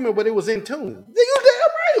was screaming, but it was in tune. You damn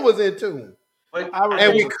right it was in tune.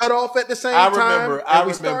 And we cut off at the same time. I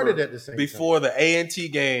remember started at the same before time. The A&T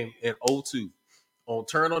game in 2002 on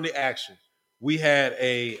Turn on the Action. We had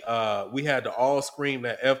to all scream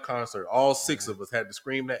that F concert. All six of us had to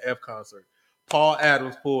scream that F concert. Paul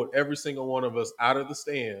Adams pulled every single one of us out of the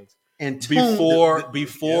stands. And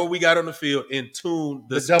before we got on the field, in tune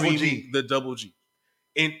the double G.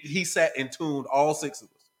 And he sat and tuned all six of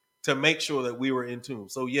us to make sure that we were in tune.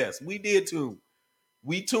 So yes, we did tune.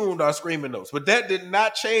 We tuned our screaming notes, but that did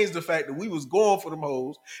not change the fact that we was going for them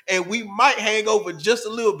hoes, and we might hang over just a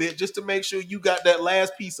little bit just to make sure you got that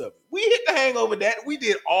last piece of it. We hit the hangover that. We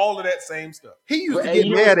did all of that same stuff. He used to get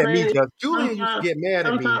mad at me, Justin. Julian used to get mad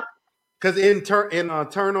at me because in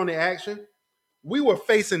Turn on the Action, we were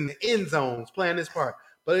facing the end zones playing this part.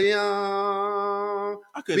 But I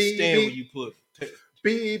couldn't stand when you put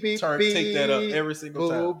take that up every single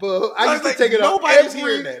time. I used to take it up every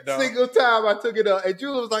single time I took it up. And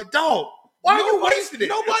Julian was like, dog, why are you wasting it?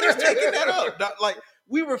 Nobody's taking that up. Like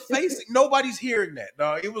we were facing. Nobody's hearing that,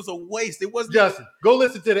 dog. It was a waste. It wasn't. Justin, go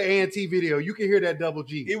listen to the A&T video. You can hear that double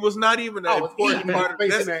G. It was not even an important part of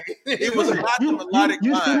that. It was not the melodic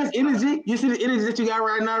you see line. this energy? You see the energy that you got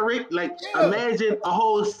right now, Rick? Like, imagine a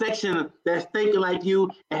whole section that's thinking like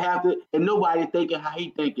you and nobody thinking how he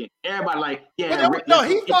thinking. Everybody like, yeah. Rick,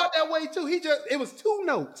 he thought that way too. It was two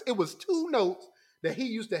notes. It was two notes that he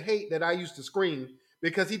used to hate that I used to scream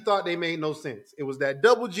because he thought they made no sense. It was that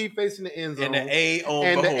double G facing the end zone and the A on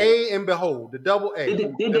and Behold. the A and Behold, the double A.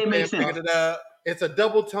 Did they make sense? It's a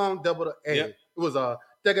double tongue, double A. Yep. It was a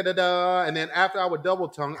da-ga-da-da, and then after I would double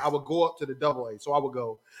tongue, I would go up to the double A. So I would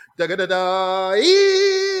go da-ga-da-da,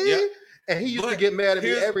 yep. And he used to get mad at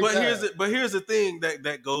me every time. But here's the thing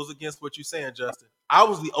that goes against what you're saying, Justin. I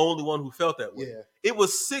was the only one who felt that way. Yeah. It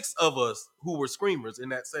was 6 of us who were screamers in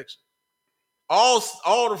that section. All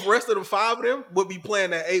the rest of the 5 of them would be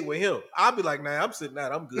playing that 8 with him. I'd be like, nah, I'm sitting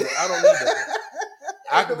out. I'm good. I don't need that.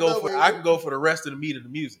 I can go for the rest of the meat of the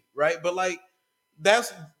music, right? But like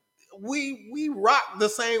we rock the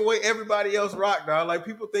same way everybody else rock, dog. Like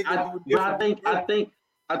people think we were different.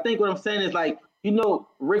 I think what I'm saying is like,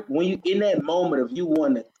 Rick, when you in that moment of you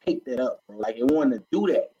wanting to take that up, bro, like you wanting to do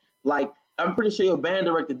that, like I'm pretty sure your band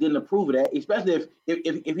director didn't approve of that, especially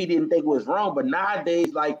if he didn't think it was wrong. But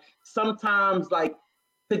nowadays, like sometimes, like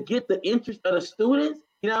to get the interest of the students,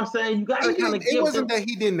 you know what I'm saying? You got to kind of. It wasn't that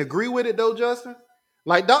he didn't agree with it though, Justin.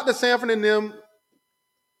 Like Dr. Sanford and them,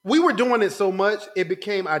 we were doing it so much it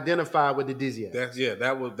became identified with the Dizzy Ass.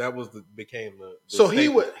 Became the so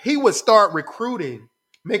statement. he would start recruiting,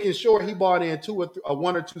 making sure he bought in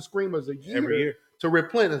 1 or 2 screamers a year every year to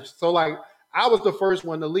replenish. So like I was the first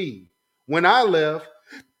one to leave. When I left,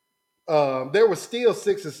 there were still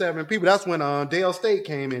 6 or 7 people. That's when Dale State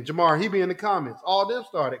came in. Jamar, he be in the comments. All them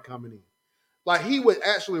started coming in. Like he would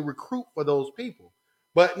actually recruit for those people.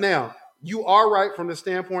 But now you are right from the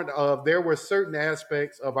standpoint of there were certain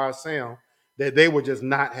aspects of our sound that they were just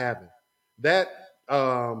not having. That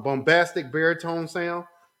bombastic baritone sound,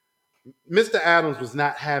 Mr. Adams was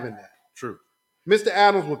not having that. True. Mr.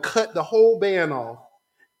 Adams would cut the whole band off,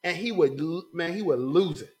 and he would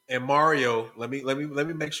lose it. And Mario, let me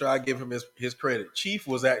make sure I give him his credit. Chief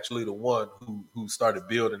was actually the one who started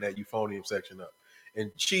building that euphonium section up,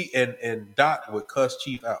 and and Doc would cuss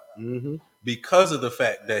Chief out because of the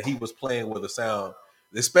fact that he was playing with a sound.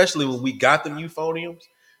 Especially when we got them euphoniums,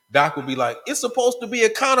 Doc would be like, "It's supposed to be a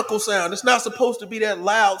conical sound. It's not supposed to be that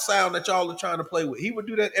loud sound that y'all are trying to play with." He would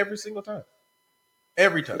do that every single time,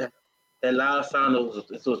 every time. That loud sound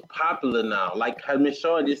was popular now. Like Miss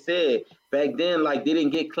Shaw just said, back then, like they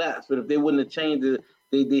didn't get claps, but if they wouldn't have changed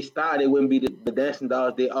they style, they wouldn't be the dancing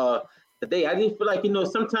dolls they are today. I just feel like,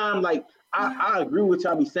 sometimes like I agree with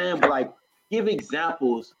y'all be saying, but like give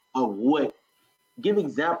examples of what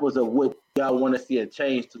y'all want to see a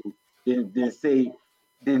change to,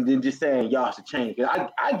 than just saying y'all should change.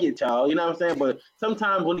 I get y'all, you know what I'm saying? But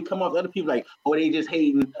sometimes when you come off other people like, oh, they just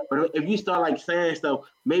hating. But if you start like saying stuff,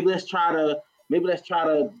 maybe let's try to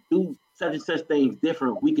do such and such things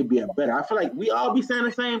different. We could be better. I feel like we all be saying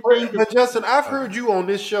the same thing. But Justin, I've heard you on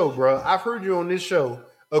this show, bro. I've heard you on this show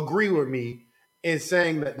agree with me in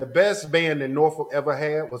saying that the best band that Norfolk ever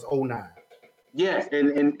had was 09. Yes,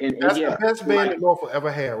 and that's the best band that Norfolk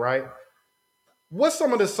ever had, right? What's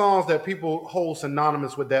some of the songs that people hold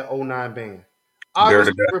synonymous with that 09 band?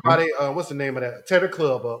 Obviously, everybody, what's the name of that? Tear the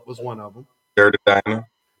Club Up was one of them. Dirty Diana.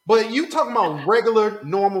 But you talking about regular,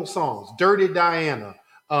 normal songs. Dirty Diana.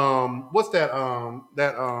 What's that?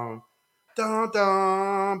 Dun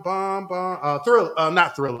dun bum bum. Thriller.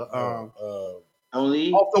 Not Thriller.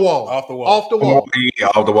 Only Off the Wall. Off the Wall. Off the Wall.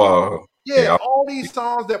 Off the Wall. Yeah, all these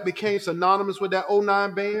songs that became synonymous with that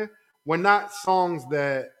 09 band were not songs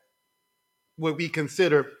that would be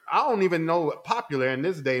considered, I don't even know, popular in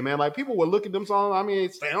this day, man. Like people would look at them songs, I mean,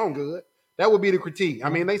 it sound good. That would be the critique. I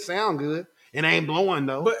mean, they sound good. It ain't blowing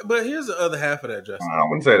though. But here's the other half of that, Justin. I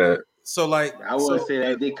wouldn't say that. So like I wouldn't say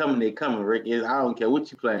that they coming, Rick. I don't care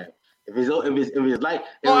what you playing. If it's like,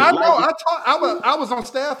 I was on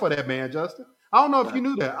staff for that band, Justin. I don't know if you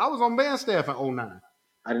knew that. I was on band staff in 09.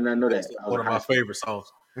 I did not know that. One of my favorite songs.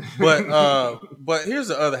 But here's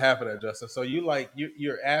the other half of that, Justin. So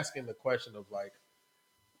you're asking the question of like,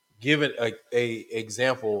 give it a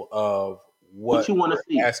example of what you want to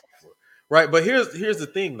see. Asking for. Right. But here's the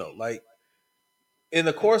thing though. Like in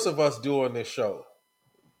the course of us doing this show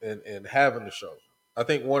and having the show, I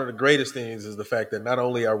think one of the greatest things is the fact that not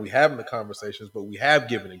only are we having the conversations, but we have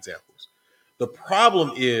given examples. The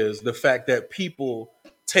problem is the fact that people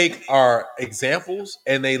take our examples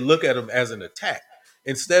and they look at them as an attack.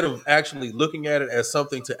 instead of actually looking at it as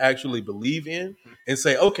something to actually believe in and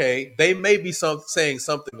say, okay, they may be saying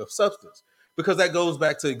something of substance, because that goes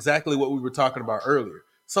back to exactly what we were talking about earlier.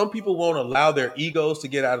 Some people won't allow their egos to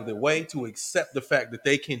get out of their way to accept the fact that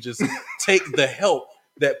they can just take the help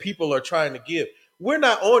that people are trying to give. We're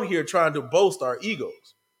not on here trying to boast our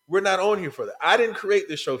egos. We're not on here for that. I didn't create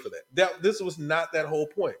this show for that. This was not that whole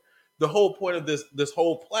point. The whole point of this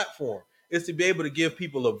whole platform is to be able to give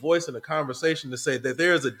people a voice and a conversation to say that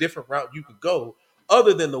there is a different route you could go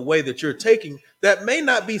other than the way that you're taking that may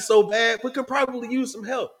not be so bad, but could probably use some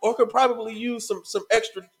help or could probably use some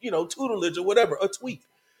extra, tutelage or whatever, a tweak.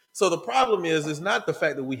 So the problem is not the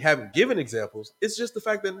fact that we haven't given examples. It's just the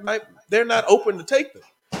fact that they're not open to take them.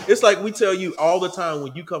 It's like we tell you all the time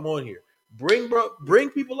when you come on here, bring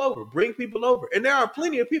people over. And there are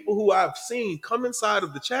plenty of people who I've seen come inside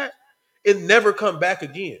of the chat and never come back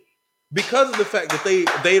again because of the fact that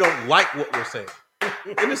they don't like what we're saying.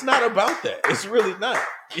 And it's not about that. It's really not.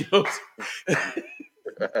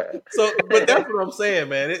 So, but that's what I'm saying,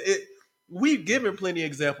 man. We've given plenty of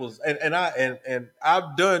examples, and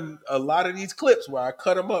I've done a lot of these clips where I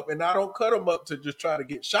cut them up, and I don't cut them up to just try to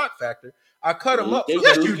get shock factor. I cut them up.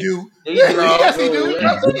 Yes, you do. Yes, you do.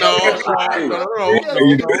 No.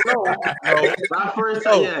 My first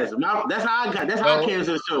time, yes. That's how I got. That's how I came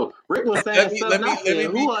to the show. Rick was saying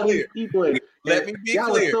something. Who are these people? Let me be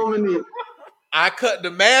clear. So many. I cut the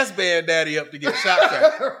mask band daddy up to get shot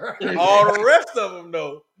factor. All the rest of them,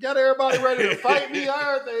 though. Got everybody ready to fight me.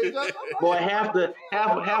 Boy, half of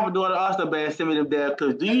the All-Star band sent me them there.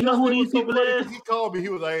 Cause do you know who these people is? He called me. He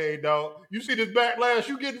was like, "Hey, dog, you see this backlash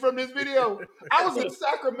you getting from this video?" I was in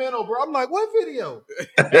Sacramento, bro. I'm like, "What video?"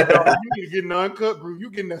 Hey, dog, you need to get in the uncut group. You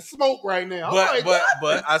getting that smoke right now.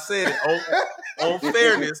 But I said it on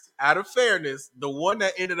fairness. Out of fairness, the one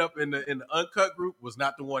that ended up in the uncut group was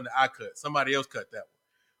not the one that I cut. Somebody else cut that one.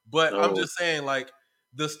 But I'm just saying, like,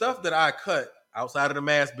 the stuff that I cut outside of the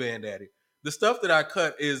mask band daddy, the stuff that I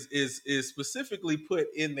cut is specifically put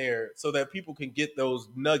in there so that people can get those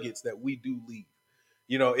nuggets that we do leave.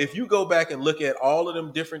 If you go back and look at all of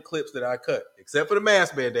them different clips that I cut, except for the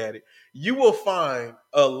mask band daddy, you will find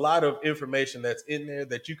a lot of information that's in there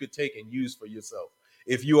that you could take and use for yourself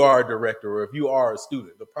if you are a director or if you are a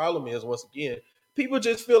student. The problem is, once again, people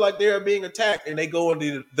just feel like they're being attacked and they go on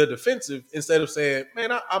the defensive instead of saying,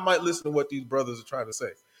 man, I might listen to what these brothers are trying to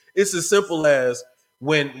say. It's as simple as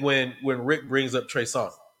when Rick brings up Trey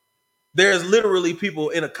Songz. There's literally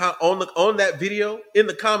people on that video in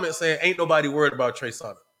the comments saying, ain't nobody worried about Trey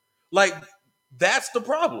Songz. Like, that's the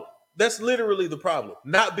problem. That's literally the problem.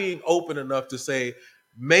 Not being open enough to say,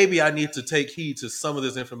 maybe I need to take heed to some of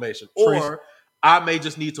this information. Or I may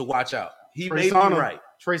just need to watch out. He may be right.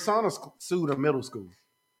 Trey Songz sued a middle school.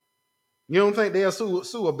 You don't think they'll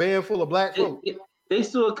sue a band full of black folk? They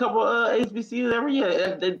sue a couple HBCUs every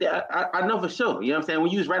year. I know for sure. You know what I'm saying? When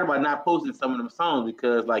you was right about not posting some of them songs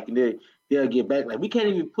because like they'll get back. Like we can't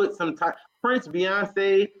even put some time. Prince,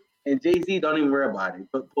 Beyonce, and Jay-Z don't even worry about it.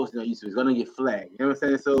 But posting on YouTube is gonna get flagged. You know what I'm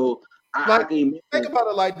saying? So think about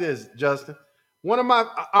it like this, Justin. I'm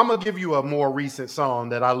gonna give you a more recent song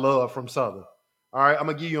that I love from Southern. All right, I'm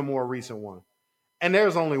gonna give you a more recent one. And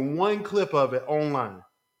there's only one clip of it online.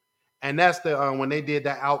 And that's the when they did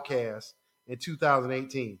that Outkast in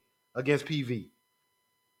 2018 against PV.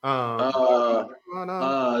 Don't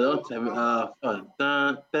tell me.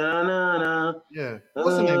 Yeah.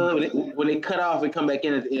 What's the name? When they cut off and come back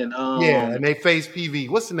in at the end. And they face PV.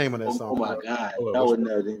 What's the name of that song? Oh my God. That would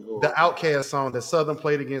know. The Outkast song that Southern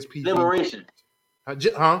played against PV. Liberation.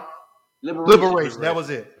 Liberation. That was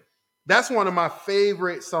it. That's one of my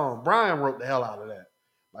favorite songs. Brian wrote the hell out of that.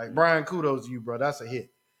 Like, Brian, kudos to you, bro. That's a hit.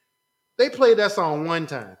 They played that song one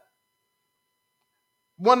time.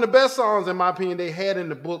 One of the best songs, in my opinion, they had in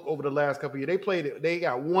the book over the last couple of years. They played it. They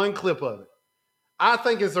got one clip of it. I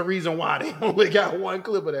think it's the reason why they only got one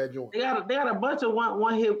clip of that joint. They got a bunch of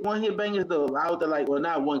one hit bangers though out there, like, well,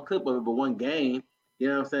 not one clip of it, but one game. You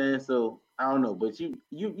know what I'm saying? So I don't know, but you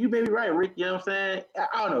may be right, Rick. You know what I'm saying?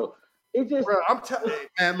 I don't know. It just, bro, I'm telling you,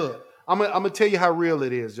 man. Look, I'm gonna tell you how real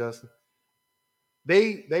it is, Justin.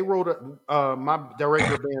 They wrote my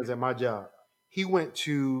director of bands at my job. He went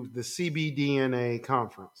to the CBDNA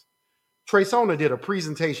conference. Trey Songz did a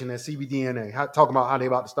presentation at CBDNA talking about how they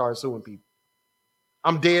about to start suing people.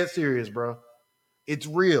 I'm dead serious, bro. It's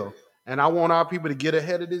real. And I want our people to get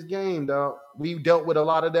ahead of this game, dog. We dealt with a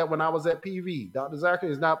lot of that when I was at PV. Dr.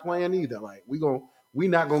 Zachary is not playing either. Like, we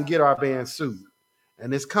not gonna get our band sued.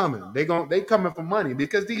 And it's coming. They coming for money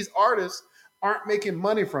because these artists aren't making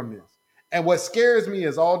money from this. And what scares me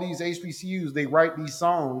is all these HBCUs, they write these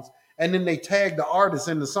songs and then they tag the artist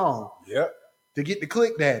in the song. Yep. to get the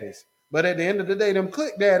click daddies. But at the end of the day, them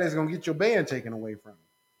click daddies gonna get your band taken away from you.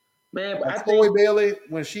 Man, but Like I Chloe think Bailey,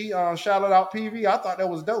 when she shouted out PV, I thought that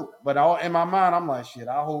was dope. But in my mind, I'm like, shit,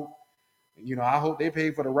 I hope they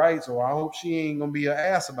pay for the rights, or I hope she ain't gonna be an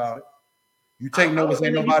ass about it. You take notice,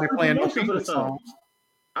 ain't nobody playing no PV songs.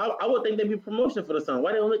 I would think they'd be promotion for the song.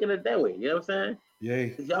 Why they don't look at it that way? You know what I'm saying? Yeah.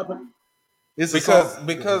 It's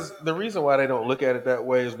because the reason why they don't look at it that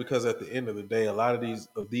way is because at the end of the day, a lot of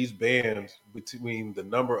these bands, between the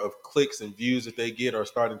number of clicks and views that they get, are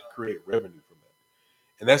starting to create revenue from that,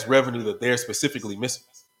 and that's revenue that they're specifically missing.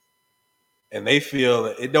 And they feel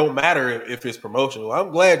that it don't matter if it's promotional.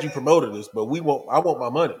 I'm glad you promoted this, but I want my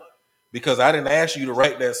money, because I didn't ask you to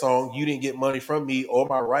write that song. You didn't get money from me or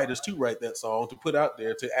my writers to write that song to put out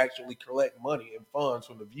there to actually collect money and funds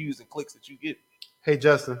from the views and clicks that you get. Hey,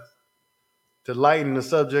 Justin, to lighten the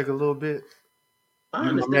subject a little bit. I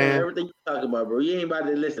understand everything you're talking about, bro. You ain't about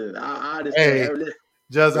to listen. I understand. Hey,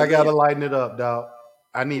 Justin, I got to lighten it up, dog.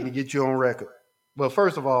 I need to get you on record. But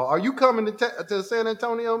first of all, are you coming to San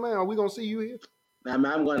Antonio, man? Are we going to see you here? Nah,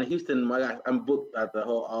 man, I'm going to Houston. I'm booked out the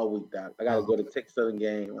whole all week, dog. I got to go to Texas Southern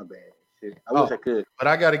game. My bad. Shit. I wish I could. But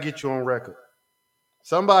I got to get you on record.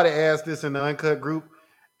 Somebody asked this in the Uncut group,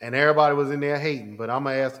 and everybody was in there hating. But I'm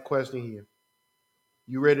going to ask the question here.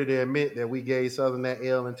 You ready to admit that we gave Southern that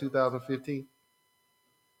L in 2015?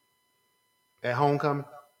 At homecoming?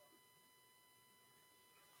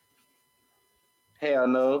 Hell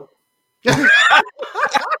no. Go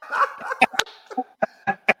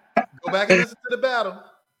back and listen to the battle.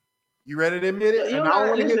 You ready to admit it? And I don't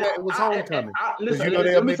want to hear that it was homecoming. Because you know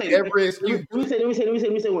they'll make every excuse. Let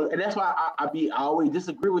me say one. And that's why I always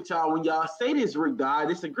disagree with y'all when y'all say this, Rick. I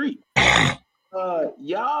disagree.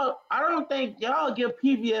 Y'all, I don't think y'all give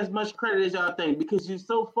PV as much credit as y'all think, because you're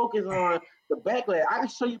so focused on the backlash. I can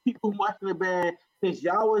show you people who watching the band since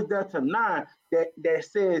y'all was there to 9 that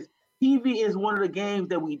says PV is one of the games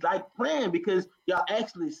that we like playing because y'all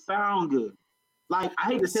actually sound good. Like, I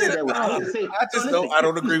hate to say it that way. I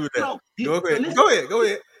don't agree with that. Go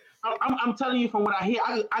ahead. I'm telling you from what I hear.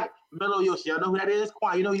 I Mellow Yoshi. I know who that is.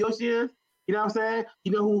 Quan, you know who Yoshi is? You know what I'm saying?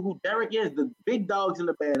 You know who Derek is? The big dogs in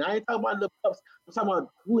the band. I ain't talking about the pups. I'm talking about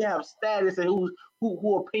who have status and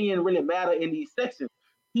who opinion really matter in these sections.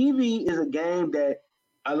 PV is a game that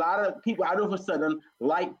a lot of people I know for Southern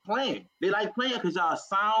like playing. They like playing because y'all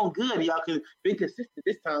sound good. Y'all can be consistent.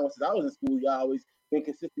 This time since I was in school, y'all always been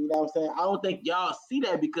consistent. You know what I'm saying? I don't think y'all see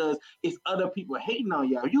that because it's other people hating on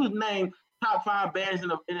y'all. You was named top 5 bands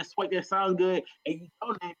in a SWAC that sound good, and you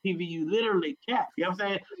don't name PV, you literally cap. You know what I'm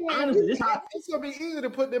saying? Honestly, it's gonna be easy to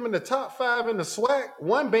put them in the top 5 in the SWAC.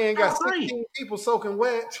 One band got 16 people soaking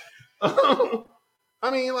wet. I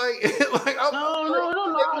mean, no.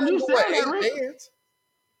 You saying that, Rick?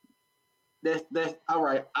 That's all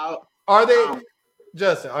right. Are they,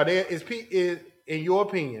 Justin? Are they? Is in your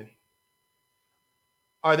opinion?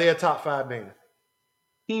 Are they a top 5 band?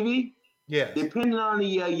 PV? Yes. Depending on the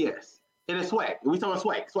yes. In a SWAC. We talking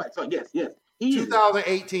SWAC. So yes. Easy.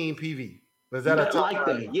 2018 PV. Was that a top like 5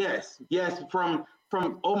 that? Yes. From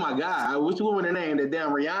oh my God, which woman the name? The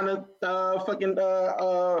damn Rihanna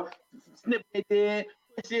snip they did.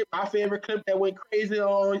 Shit, my favorite clip that went crazy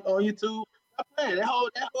on YouTube. Man, that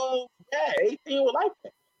whole 18 was like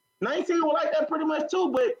that. 19 was like that pretty much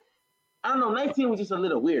too, but I don't know. 19 was just a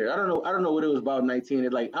little weird. I don't know what it was about 19.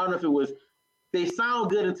 It's like, I don't know if it was they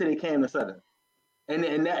sound good until they came to Southern. And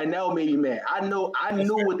that made me mad. I knew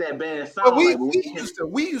what that band sounded like.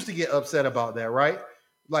 We used to get upset about that, right?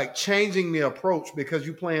 Like changing the approach because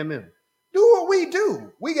you playing them. Do what we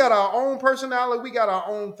do. We got our own personality. We got our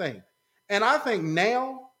own thing. And I think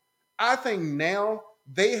now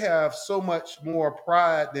they have so much more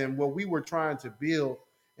pride than what we were trying to build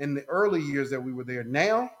in the early years that we were there.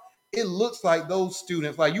 Now it looks like those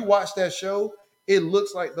students, like you watch that show, it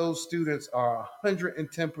looks like those students are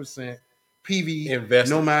 110% PV invested,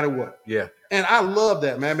 no matter what. Yeah. And I love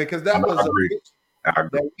that, man, because that was a pitch that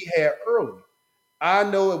we had early. I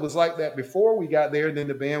know it was like that before we got there. Then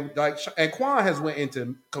the band, and Quan has went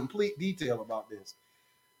into complete detail about this.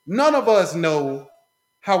 None of us know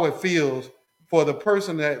how it feels for the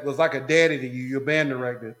person that was like a daddy to you, your band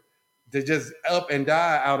director, to just up and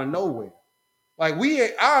die out of nowhere. Like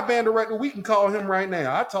our band director, we can call him right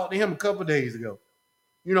now. I talked to him a couple of days ago.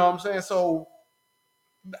 You know what I'm saying? So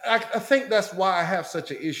I think that's why I have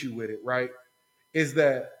such an issue with it, right? Is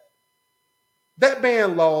that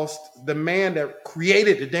band lost the man that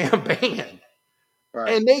created the damn band.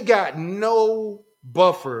 Right. And they got no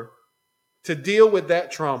buffer to deal with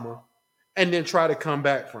that trauma and then try to come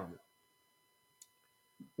back from it.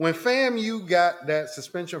 When FAMU got that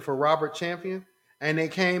suspension for Robert Champion and they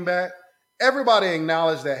came back, everybody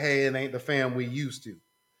acknowledged that, hey, it ain't the Fam we used to.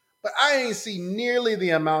 But I ain't see nearly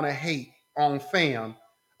the amount of hate on Fam,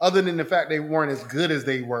 other than the fact they weren't as good as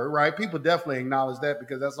they were, right? People definitely acknowledge that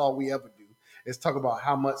because that's all we ever do is talk about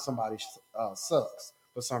how much somebody sucks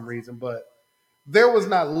for some reason. But there was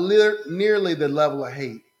not nearly the level of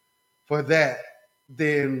hate for that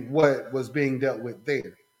than what was being dealt with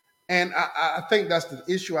there. And I think that's the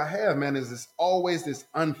issue I have, man, is it's always this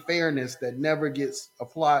unfairness that never gets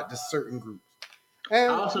applied to certain groups. And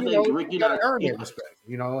I also think, Rick, you got to earn their respect,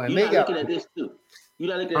 and you're they not got looking at this too. You're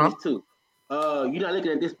not looking at this too. You're not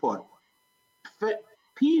looking at this part.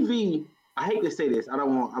 PV, I hate to say this. I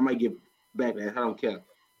might get backlash. I don't care.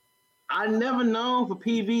 I never known for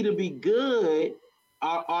PV to be good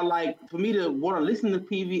or like for me to want to listen to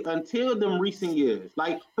PV until them recent years.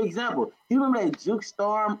 Like, for example, you remember that Juke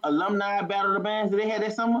Storm alumni battle of the bands that they had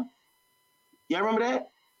that summer? Y'all remember that?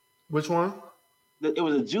 Which one? It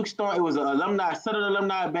was a Juke Storm. It was an alumni, Southern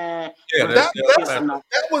alumni band. Yeah,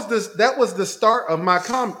 that was the start of my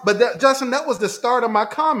comment. But Justin, that was the start of my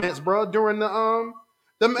comments, bro. During the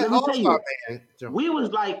All-Star band. We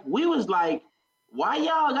was like, why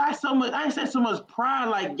y'all got so much? I ain't said so much pride.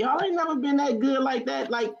 Like y'all ain't never been that good like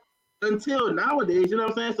that. Like until nowadays, you know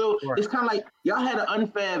what I'm saying? So It's kind of like y'all had an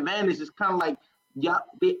unfair advantage. It's kind of like y'all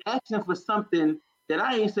they asking for something that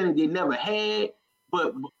I ain't saying they never had,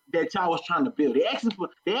 but that y'all was trying to build. They acting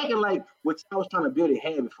like what y'all was trying to build, they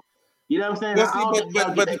had before. You know what I'm saying?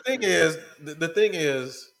 But the thing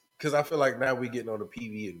is, because I feel like now we getting on the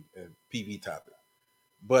PV and PV topic.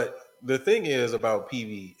 But the thing is about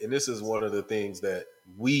PV, and this is one of the things that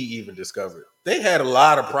we even discovered. They had a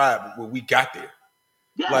lot of pride when we got there.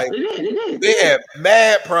 Yeah, like, they did. They had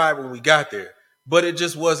mad pride when we got there, but it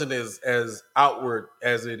just wasn't as outward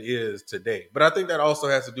as it is today. But I think that also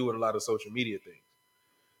has to do with a lot of social media things.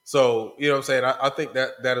 So, you know what I'm saying? I think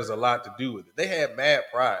that is a lot to do with it. They had mad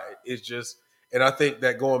pride. It's just, and I think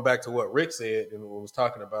that going back to what Rick said and was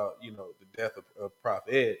talking about, the death of Prof.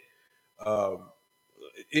 Ed,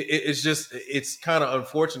 it's kind of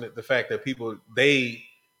unfortunate the fact that they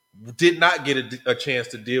did not get a chance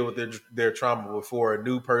to deal with their trauma before a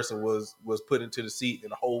new person was put into the seat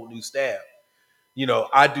and a whole new staff.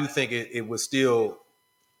 I do think it was still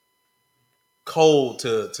cold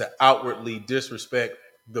to outwardly disrespect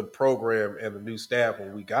the program and the new staff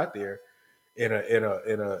when we got there in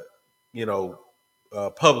a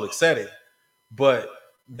public setting, but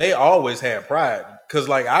they always had pride. Because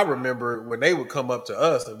like I remember when they would come up to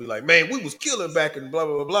us and be like, "Man, we was killing back and blah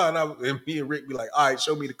blah blah," and me and Rick be like, "All right,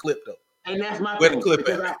 show me the clip though." And that's my Where thing. The clip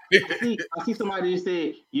because at? I see somebody that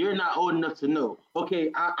said you're not old enough to know. Okay,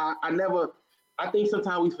 I think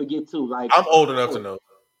sometimes we forget too. Like I'm old enough to know.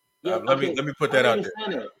 Yeah, let me put that out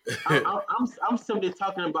there. I'm simply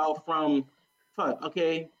talking about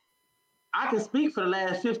okay, I can speak for the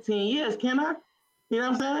last 15 years, can I? You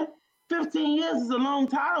know what I'm saying? 15 years is a long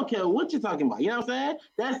time. I don't care what you're talking about. You know what I'm saying?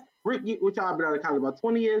 That's Rick, which I've been out of college about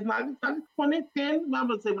 20 years now. 20, 10, I'm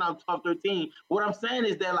going to say when I was 12, 13. What I'm saying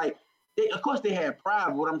is that, like, of course they had pride.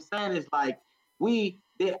 But what I'm saying is, like, it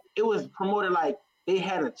was promoted like they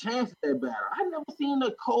had a chance at that battle. I never seen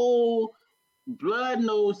a cold,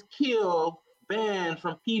 blood-nosed kill band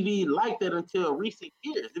from PV like that until recent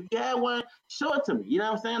years. If you had one, show it to me. You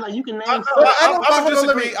know what I'm saying? Like you can name. I'm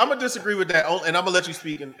gonna disagree with that, and I'm gonna let you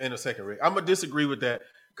speak in a second, Rick. I'm gonna disagree with that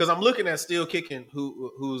because I'm looking at Still Kicking,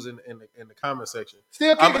 who's in the comment section.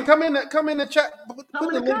 Still Kicking, come in the chat. Put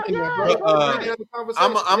the link in there, bro.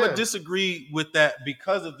 I'm gonna disagree with that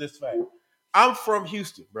because of this fact. I'm from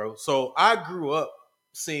Houston, bro, so I grew up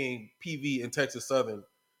seeing PV in Texas Southern.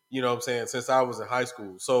 You know what I'm saying? Since I was in high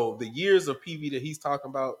school. So the years of PV that he's talking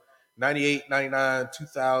about, 98, 99,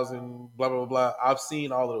 2000, blah, blah, blah, I've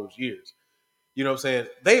seen all of those years. You know what I'm saying?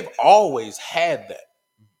 They've always had that.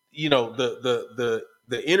 The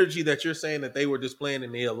energy that you're saying that they were displaying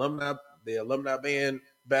in the alumni band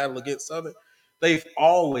battle against Southern, they've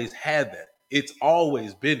always had that. It's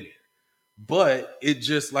always been there. But it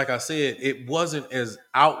just, like I said, it wasn't as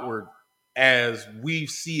outward as we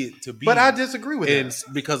see it to be. But I disagree with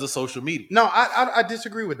that. Because of social media. No, I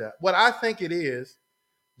disagree with that. What I think it is,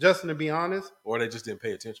 Justin, to be honest. Or they just didn't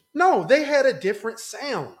pay attention. No, they had a different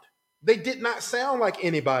sound. They did not sound like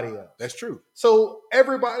anybody else. That's true. So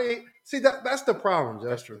everybody, see, that's the problem, Justin.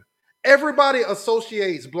 That's true. Everybody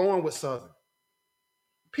associates blowing with Southern.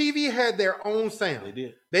 PV had their own sound. They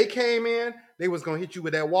did. They came in, they was going to hit you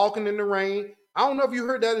with that Walking in the Rain. I don't know if you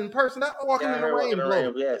heard that in person. That Walking in the Rain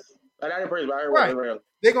blow. Yes. Right.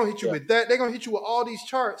 They're going to hit you with that. They're going to hit you with all these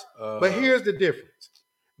charts. But here's the difference.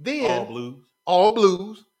 Then all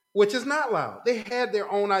blues, which is not loud. They had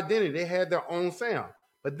their own identity. They had their own sound.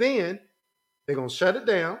 But then They're gonna shut it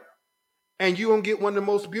down, and you're gonna get one of the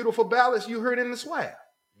most beautiful ballads you heard in the swag.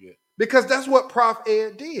 Yeah. Because that's what Prof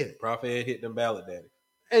Ed did. Prof Ed hit them ballad daddy.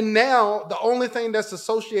 And now the only thing that's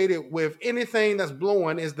associated with anything that's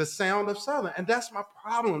blowing is the sound of Southern. And that's my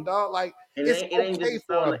problem, dog. Like, it's okay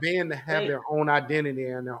for a band to have their own identity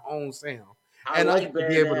and their own sound. And us to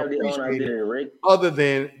be able to appreciate it other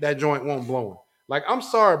than that joint won't blowing. Like, I'm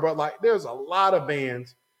sorry, bro. Like, there's a lot of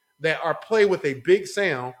bands that are play with a big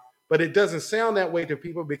sound, but it doesn't sound that way to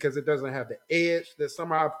people because it doesn't have the edge that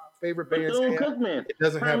some of our favorite bands have. It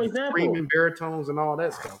doesn't have the screaming baritones and all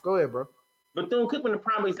that stuff. Go ahead, bro. Bethune-Cookman, the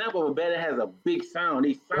prime example of a band that has a big sound.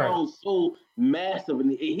 They sound so massive,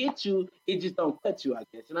 and it hits you. It just don't touch you, I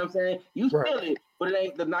guess. You know what I'm saying? You feel it, but it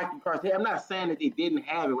ain't the knock you across the head. I'm not saying that they didn't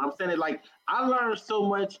have it. But I'm saying it like I learned so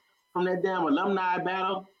much from that damn alumni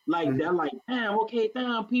battle. Like they're like, damn,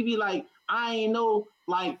 PV. Like I ain't know,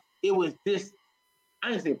 like it was this. I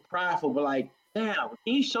didn't say prideful, but like, damn, can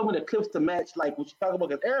you show me the clips to match like what you talking about?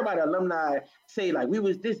 Because everybody alumni say like we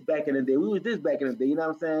was this back in the day, you know what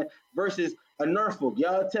I'm saying? Versus a Norfolk.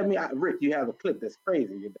 Y'all tell me, Rick, you have a clip that's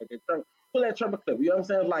crazy. Pull that trumpet clip. You know what I'm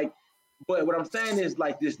saying? Like, but what I'm saying is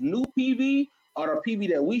like this new PV or the PV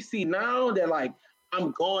that we see now, they're like,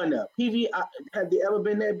 I'm going up. PV, have they ever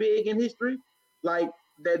been that big in history? Like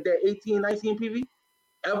that 18, 19 PV?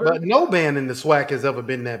 Ever? But no band in the SWAC has ever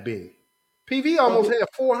been that big. PV almost had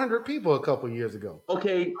 400 people a couple years ago.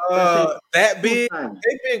 Okay. That big?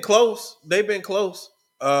 They've been close. They've been close.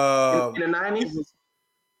 In the 90s?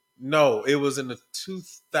 No, it was in the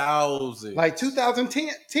 2000s. Like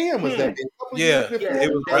 2010 was that big. Yeah.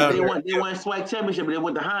 It was they won SWAC championship, but they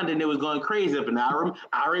went to Honda and it was going crazy up. And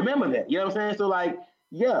I remember that. You know what I'm saying? So like,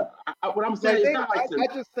 yeah. What I'm saying is not like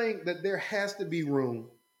I just think that there has to be room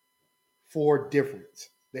for difference.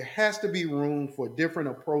 There has to be room for different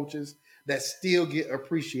approaches that still get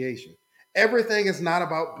appreciation. Everything is not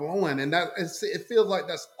about blowing, and it feels like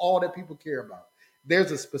that's all that people care about. There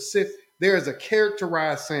is a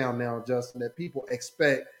characterized sound now, Justin, that people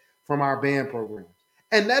expect from our band programs,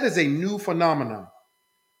 and that is a new phenomenon.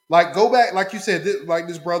 Like go back, like you said, like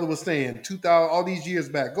this brother was saying, 2000, all these years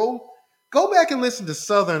back. Go back and listen to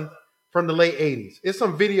Southern from the late 80s. It's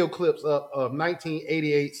some video clips of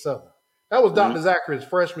 1988 Southern. That was Dr. Zachary's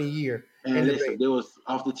freshman year. And listen, there was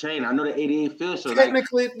off the chain. I know the 88 Field Show.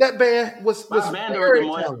 Technically, that band was very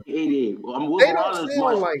talented. 88. They don't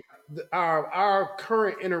sound like our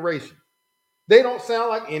current iteration. They don't sound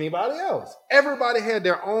like anybody else. Everybody had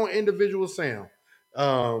their own individual sound.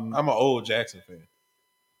 I'm an old Jackson fan.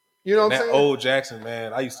 You know what I'm saying? Old Jackson,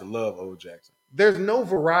 man. I used to love old Jackson. There's no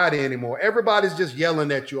variety anymore. Everybody's just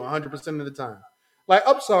yelling at you 100% of the time. Like,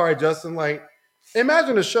 I'm sorry, Justin. Like,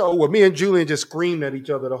 imagine a show where me and Julian just screamed at each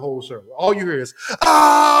other the whole show. All you hear is,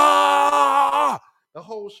 ah! The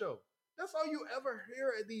whole show. That's all you ever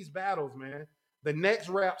hear at these battles, man. The next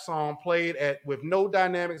rap song played with no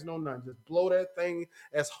dynamics, no nothing. Just blow that thing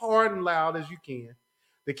as hard and loud as you can.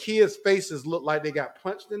 The kids' faces look like they got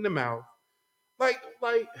punched in the mouth.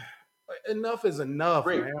 Like enough is enough,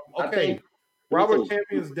 man. Okay, Robert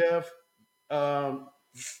Champion's death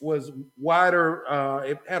was wider.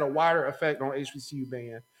 It had a wider effect on HBCU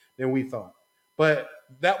band than we thought. But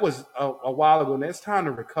that was a while ago, and it's time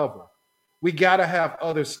to recover. We got to have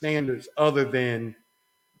other standards other than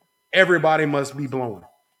everybody must be blowing.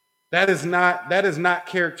 That is not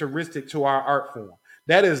characteristic to our art form.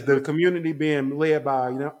 That is the community being led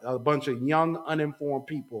by a bunch of young, uninformed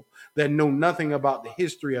people that know nothing about the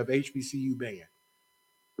history of HBCU band.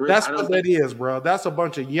 That's what that is, bro. That's a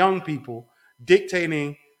bunch of young people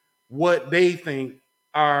dictating what they think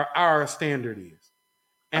our standard is.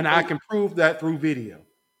 And I can prove that through video.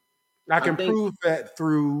 I can prove that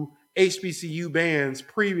through HBCU bands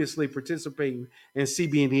previously participating in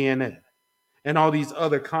CBNDNA and all these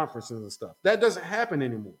other conferences and stuff. That doesn't happen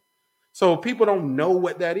anymore. So people don't know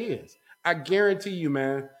what that is. I guarantee you,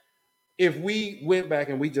 man, if we went back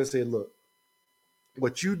and we just said, look,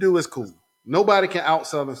 what you do is cool. Nobody can out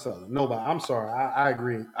Southern. Nobody. I'm sorry. I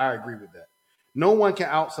agree. I agree with that. No one can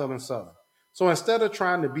out Southern. So instead of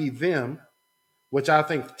trying to be them, which I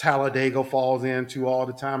think Talladega falls into all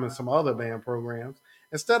the time and some other band programs,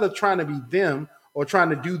 instead of trying to be them or trying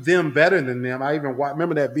to do them better than them, I even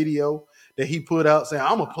remember that video that he put out saying,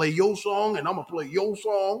 I'm going to play your song and I'm going to play your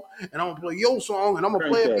song and I'm going to play your song and I'm going to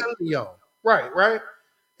play it better than y'all. Right.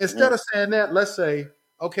 Instead of saying that, let's say,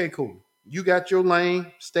 okay, cool. You got your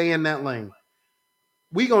lane, stay in that lane.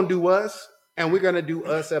 We're going to do us, and we're going to do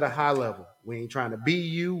us at a high level. We ain't trying to be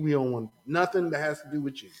you. We don't want nothing that has to do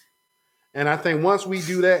with you. And I think once we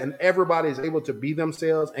do that and everybody is able to be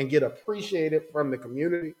themselves and get appreciated from the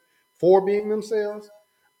community for being themselves,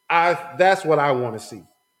 That's what I want to see.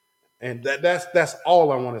 And that's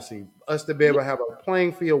all I want to see. Us to be able to have a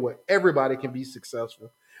playing field where everybody can be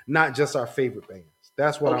successful, not just our favorite bands.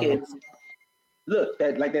 That's what I Okay, want to see. look,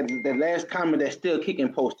 that last comment that's still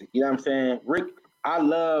kicking posted. You know what I'm saying, Rick? I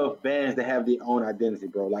love bands that have their own identity,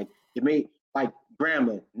 bro. Like it made like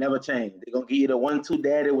Grambling never change. They're gonna give you the 1-2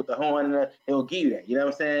 daddy with the horn. They're gonna give you that. You know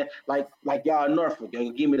what I'm saying? Like y'all in Norfolk, they're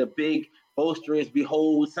gonna give me the big boisterous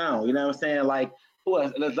behold sound. You know what I'm saying? Like who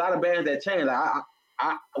else? There's a lot of bands that change. Like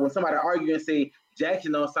I when somebody argue and say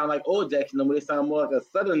Jackson don't sound like old Jackson, no more, they sound more like a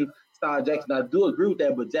Southern style Jackson. I do agree with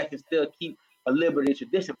that, but Jackson still keep a liberty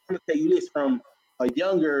tradition. I'm gonna tell you this from a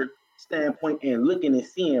younger standpoint and looking and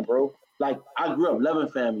seeing, bro. Like I grew up loving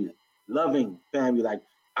family. Like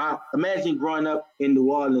I imagine growing up in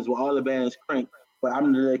New Orleans where all the bands crank, but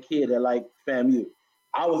I'm the little kid that like FAMU.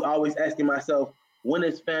 I was always asking myself, when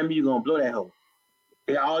is FAMU gonna blow that hoe?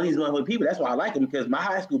 They got all these one people. That's why I like them because my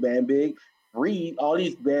high school band big, Reed, all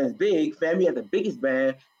these bands big. FAMU had the biggest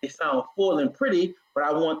band. They sound full and pretty, but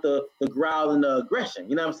I want the growl and the aggression.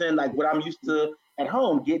 You know what I'm saying? Like what I'm used to at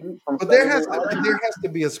home getting from. But there has to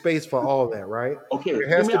be a space for all that, right? Okay, there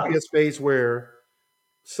has to be a space where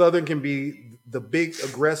Southern can be the big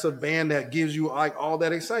aggressive band that gives you like all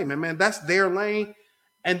that excitement, man. That's their lane.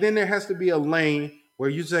 And then there has to be a lane where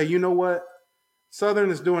you say, you know what?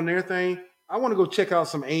 Southern is doing their thing. I want to go check out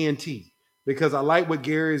some A&T because I like what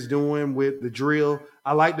Gary's doing with the drill.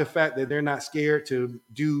 I like the fact that they're not scared to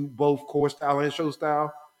do both core style and show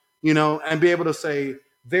style, you know, and be able to say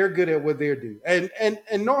they're good at what they do. And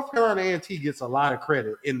North Carolina A&T gets a lot of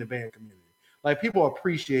credit in the band community. Like people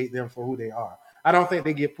appreciate them for who they are. I don't think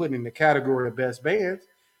they get put in the category of best bands.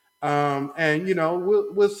 And you know,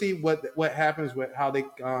 we'll see what happens with how they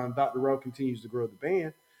Dr. Rowe continues to grow the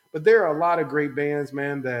band. But there are a lot of great bands,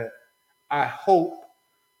 man, that I hope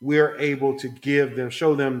we're able to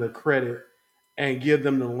show them the credit and give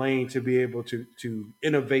them the lane to be able to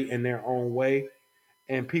innovate in their own way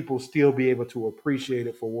and people still be able to appreciate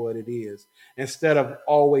it for what it is instead of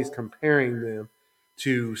always comparing them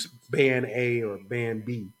to band A or band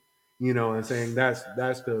B, you know, and saying that's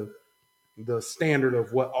the standard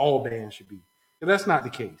of what all bands should be. But that's not the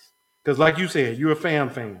case. Because like you said, you're a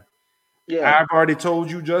fan. Yeah. I've already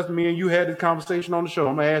told you, just me and you had this conversation on the show.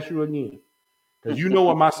 I'm going to ask you again. Because you know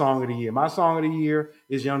what my song of the year. My song of the year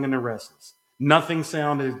is Young and the Restless. Nothing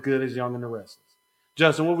sounded as good as Young and the Restless.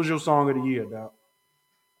 Justin, what was your song of the year, Doc?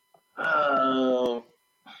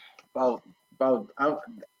 About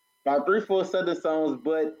 3-4 Southern songs,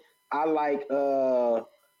 but I like that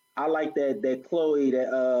Chloe,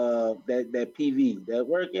 that PV, that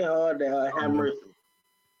Working Hard, that Have Mercy.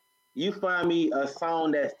 You find me a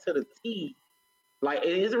song that's to the T, like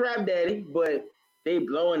it is a rap daddy, but they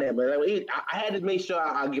blowing that. But like, I had to make sure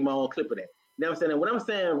I get my own clip of that. You know what I'm saying? And what I'm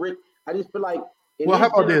saying, Rick, I just feel like. Well, how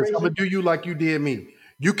about this? I'm gonna do you like you did me.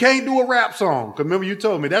 You can't do a rap song. Cause remember you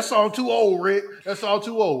told me that song too old, Rick. That song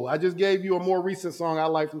too old. I just gave you a more recent song I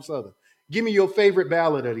like from Southern. Give me your favorite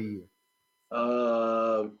ballad of the year.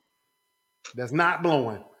 That's not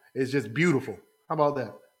blowing. It's just beautiful. How about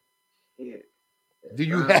that? Yeah. Do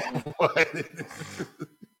you have one?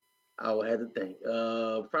 I would have to think.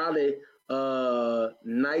 Probably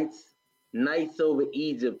Nights Over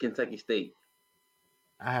Egypt, Kentucky State.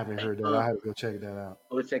 I haven't heard that. I have to go check that out.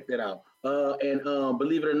 Go check that out. And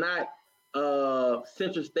believe it or not,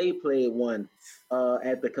 Central State played one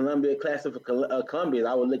at the Columbia Classic for Columbia.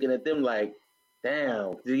 I was looking at them like,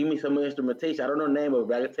 damn, give me some instrumentation. I don't know the name of it,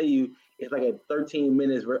 but I can tell you it's like a 13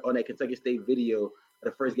 minutes on that Kentucky State video of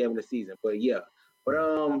the first game of the season. But yeah. But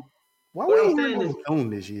why we ain't hearing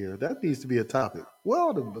Bethune this year? That needs to be a topic.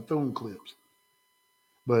 Well, the Bethune clips.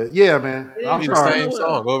 But yeah, man. I'm sorry. Same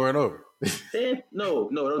song over and over. No,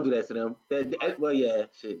 don't do that to them. Well, yeah,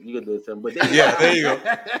 shit, you can do it to them. But yeah, there you go.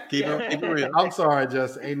 Keep it real. I'm sorry,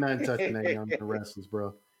 Justin. Ain't nothing touching that Young and Restless,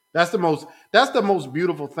 bro. That's the most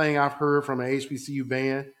beautiful thing I've heard from an HBCU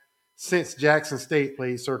band since Jackson State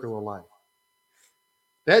played Circle of Life.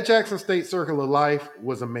 That Jackson State Circle of Life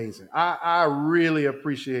was amazing. I really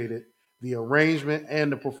appreciated the arrangement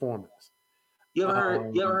and the performance. You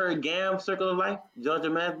ever heard GAM Circle of Life,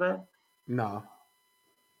 Georgia Math Band? No.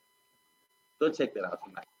 Go check that out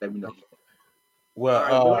tonight. Let me know.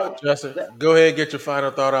 Well, right, Justin, go ahead and get your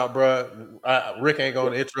final thought out, bro. Rick ain't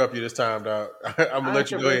going to interrupt you this time, dog. I'm going to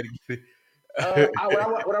let you go ahead and get it.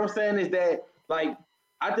 What I'm saying is that, like,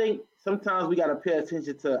 I think sometimes we got to pay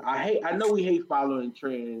attention to, I know we hate following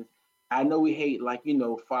trends. I know we hate, like,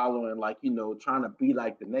 following, like, trying to be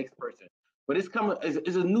like the next person. But it's coming,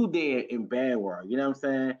 it's a new day in band world, you know what I'm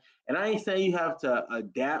saying? And I ain't saying you have to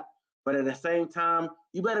adapt, But at the same time,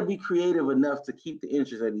 you better be creative enough to keep the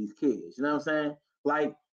interest of these kids. You know what I'm saying?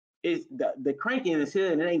 Like, it's the cranking is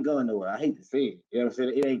here and it ain't going nowhere. I hate to say it. You know what I'm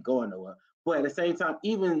saying? It ain't going nowhere. But at the same time,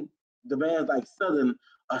 even the bands like Southern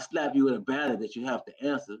slap you with a banner that you have to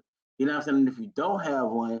answer. You know what I'm saying? And if you don't have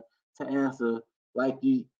one to answer, like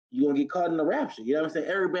you're gonna get caught in the rapture. You know what I'm saying?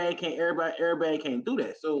 Everybody can't do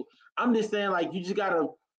that. So I'm just saying, like, you just gotta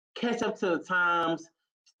catch up to the times,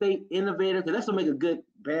 stay innovative, because that's what make a good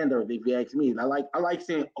band director, if you ask me. And I like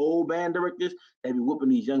seeing old band directors that be whooping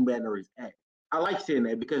these young band directors ass. I like seeing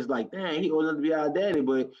that because, like, dang, he old enough to be our daddy,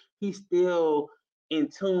 but he's still in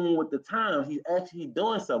tune with the times. He's actually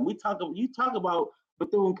doing something. You talk about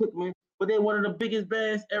Bethune-Cookman, but they're one of the biggest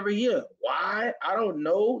bands every year. Why? I don't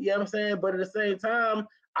know. You know what I'm saying? But at the same time,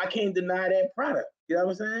 I can't deny that product. You know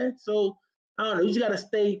what I'm saying? So I don't know. You just gotta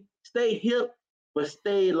stay hip, but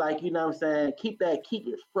stay, like, you know what I'm saying, keep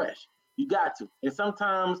it fresh. You got to. And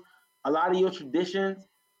sometimes a lot of your traditions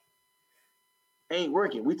ain't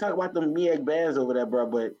working. We talk about them MEAC bands over there, bro,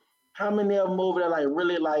 but how many of them over there, like,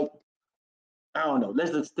 really, like, I don't know.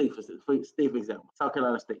 Let's just state for example. South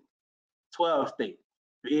Carolina State. 12 state.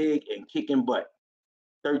 Big and kicking butt.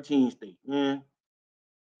 13 state. You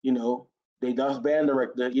know, they lost band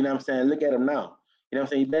director. You know what I'm saying? Look at them now. You know what I'm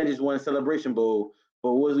saying? Band just won a Celebration Bowl.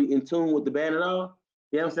 But was he in tune with the band at all?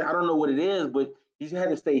 You know what I'm saying? I don't know what it is, but you just had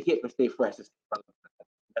to stay hip and stay fresh. That's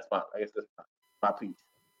my, I guess that's my piece.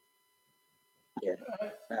 Yeah.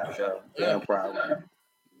 I'm proud.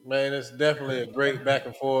 Man, it's definitely a great back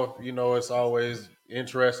and forth. You know, it's always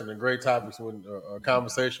interesting and great topics when a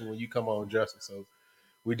conversation when you come on, Justin. So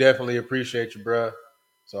we definitely appreciate you, bro.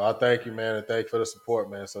 So I thank you, man, and thank you for the support,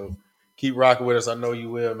 man. So keep rocking with us. I know you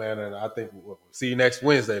will, man, and I think we'll see you next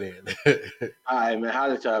Wednesday then. All right, man.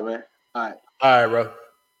 Holla at y'all, man. All right, bro.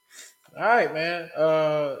 All right, man.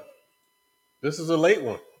 This is a late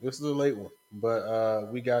one.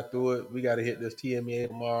 But we got through it. We got to hit this TMA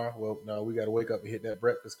tomorrow. Well, no, we got to wake up and hit that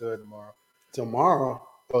breakfast good tomorrow. Tomorrow?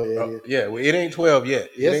 Oh, yeah. Yeah, well, it ain't 12 yet.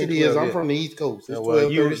 Yes, it is. I'm from the East Coast. It's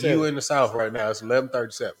well, you in the South right now. It's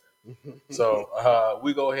 11:37. So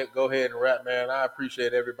we go ahead and wrap, man. I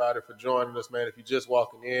appreciate everybody for joining us, man. If you're just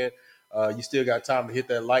walking in, you still got time to hit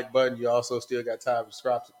that like button. You also still got time to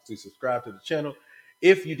subscribe to the channel.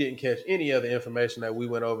 If you didn't catch any other information that we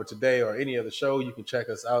went over today or any other show, you can check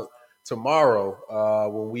us out tomorrow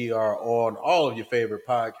when we are on all of your favorite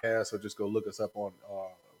podcasts, or just go look us up on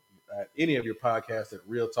at any of your podcasts at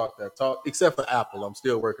Real Talk That Talk, except for Apple. I'm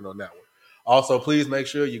still working on that one. Also, please make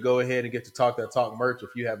sure you go ahead and get to Talk That Talk merch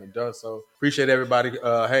if you haven't done so. Appreciate everybody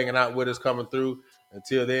hanging out with us, coming through.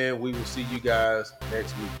 Until then, we will see you guys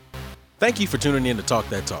next week. Thank you for tuning in to Talk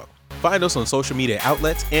That Talk. Find us on social media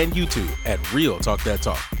outlets and YouTube at Real Talk That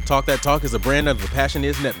Talk. Talk That Talk is a brand under the Passion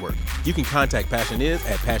Is Network. You can contact Passion Is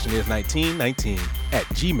at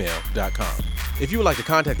passionis1919@gmail.com. If you would like to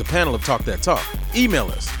contact the panel of Talk That Talk, email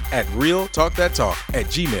us at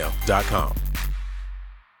realtalkthattalk@gmail.com.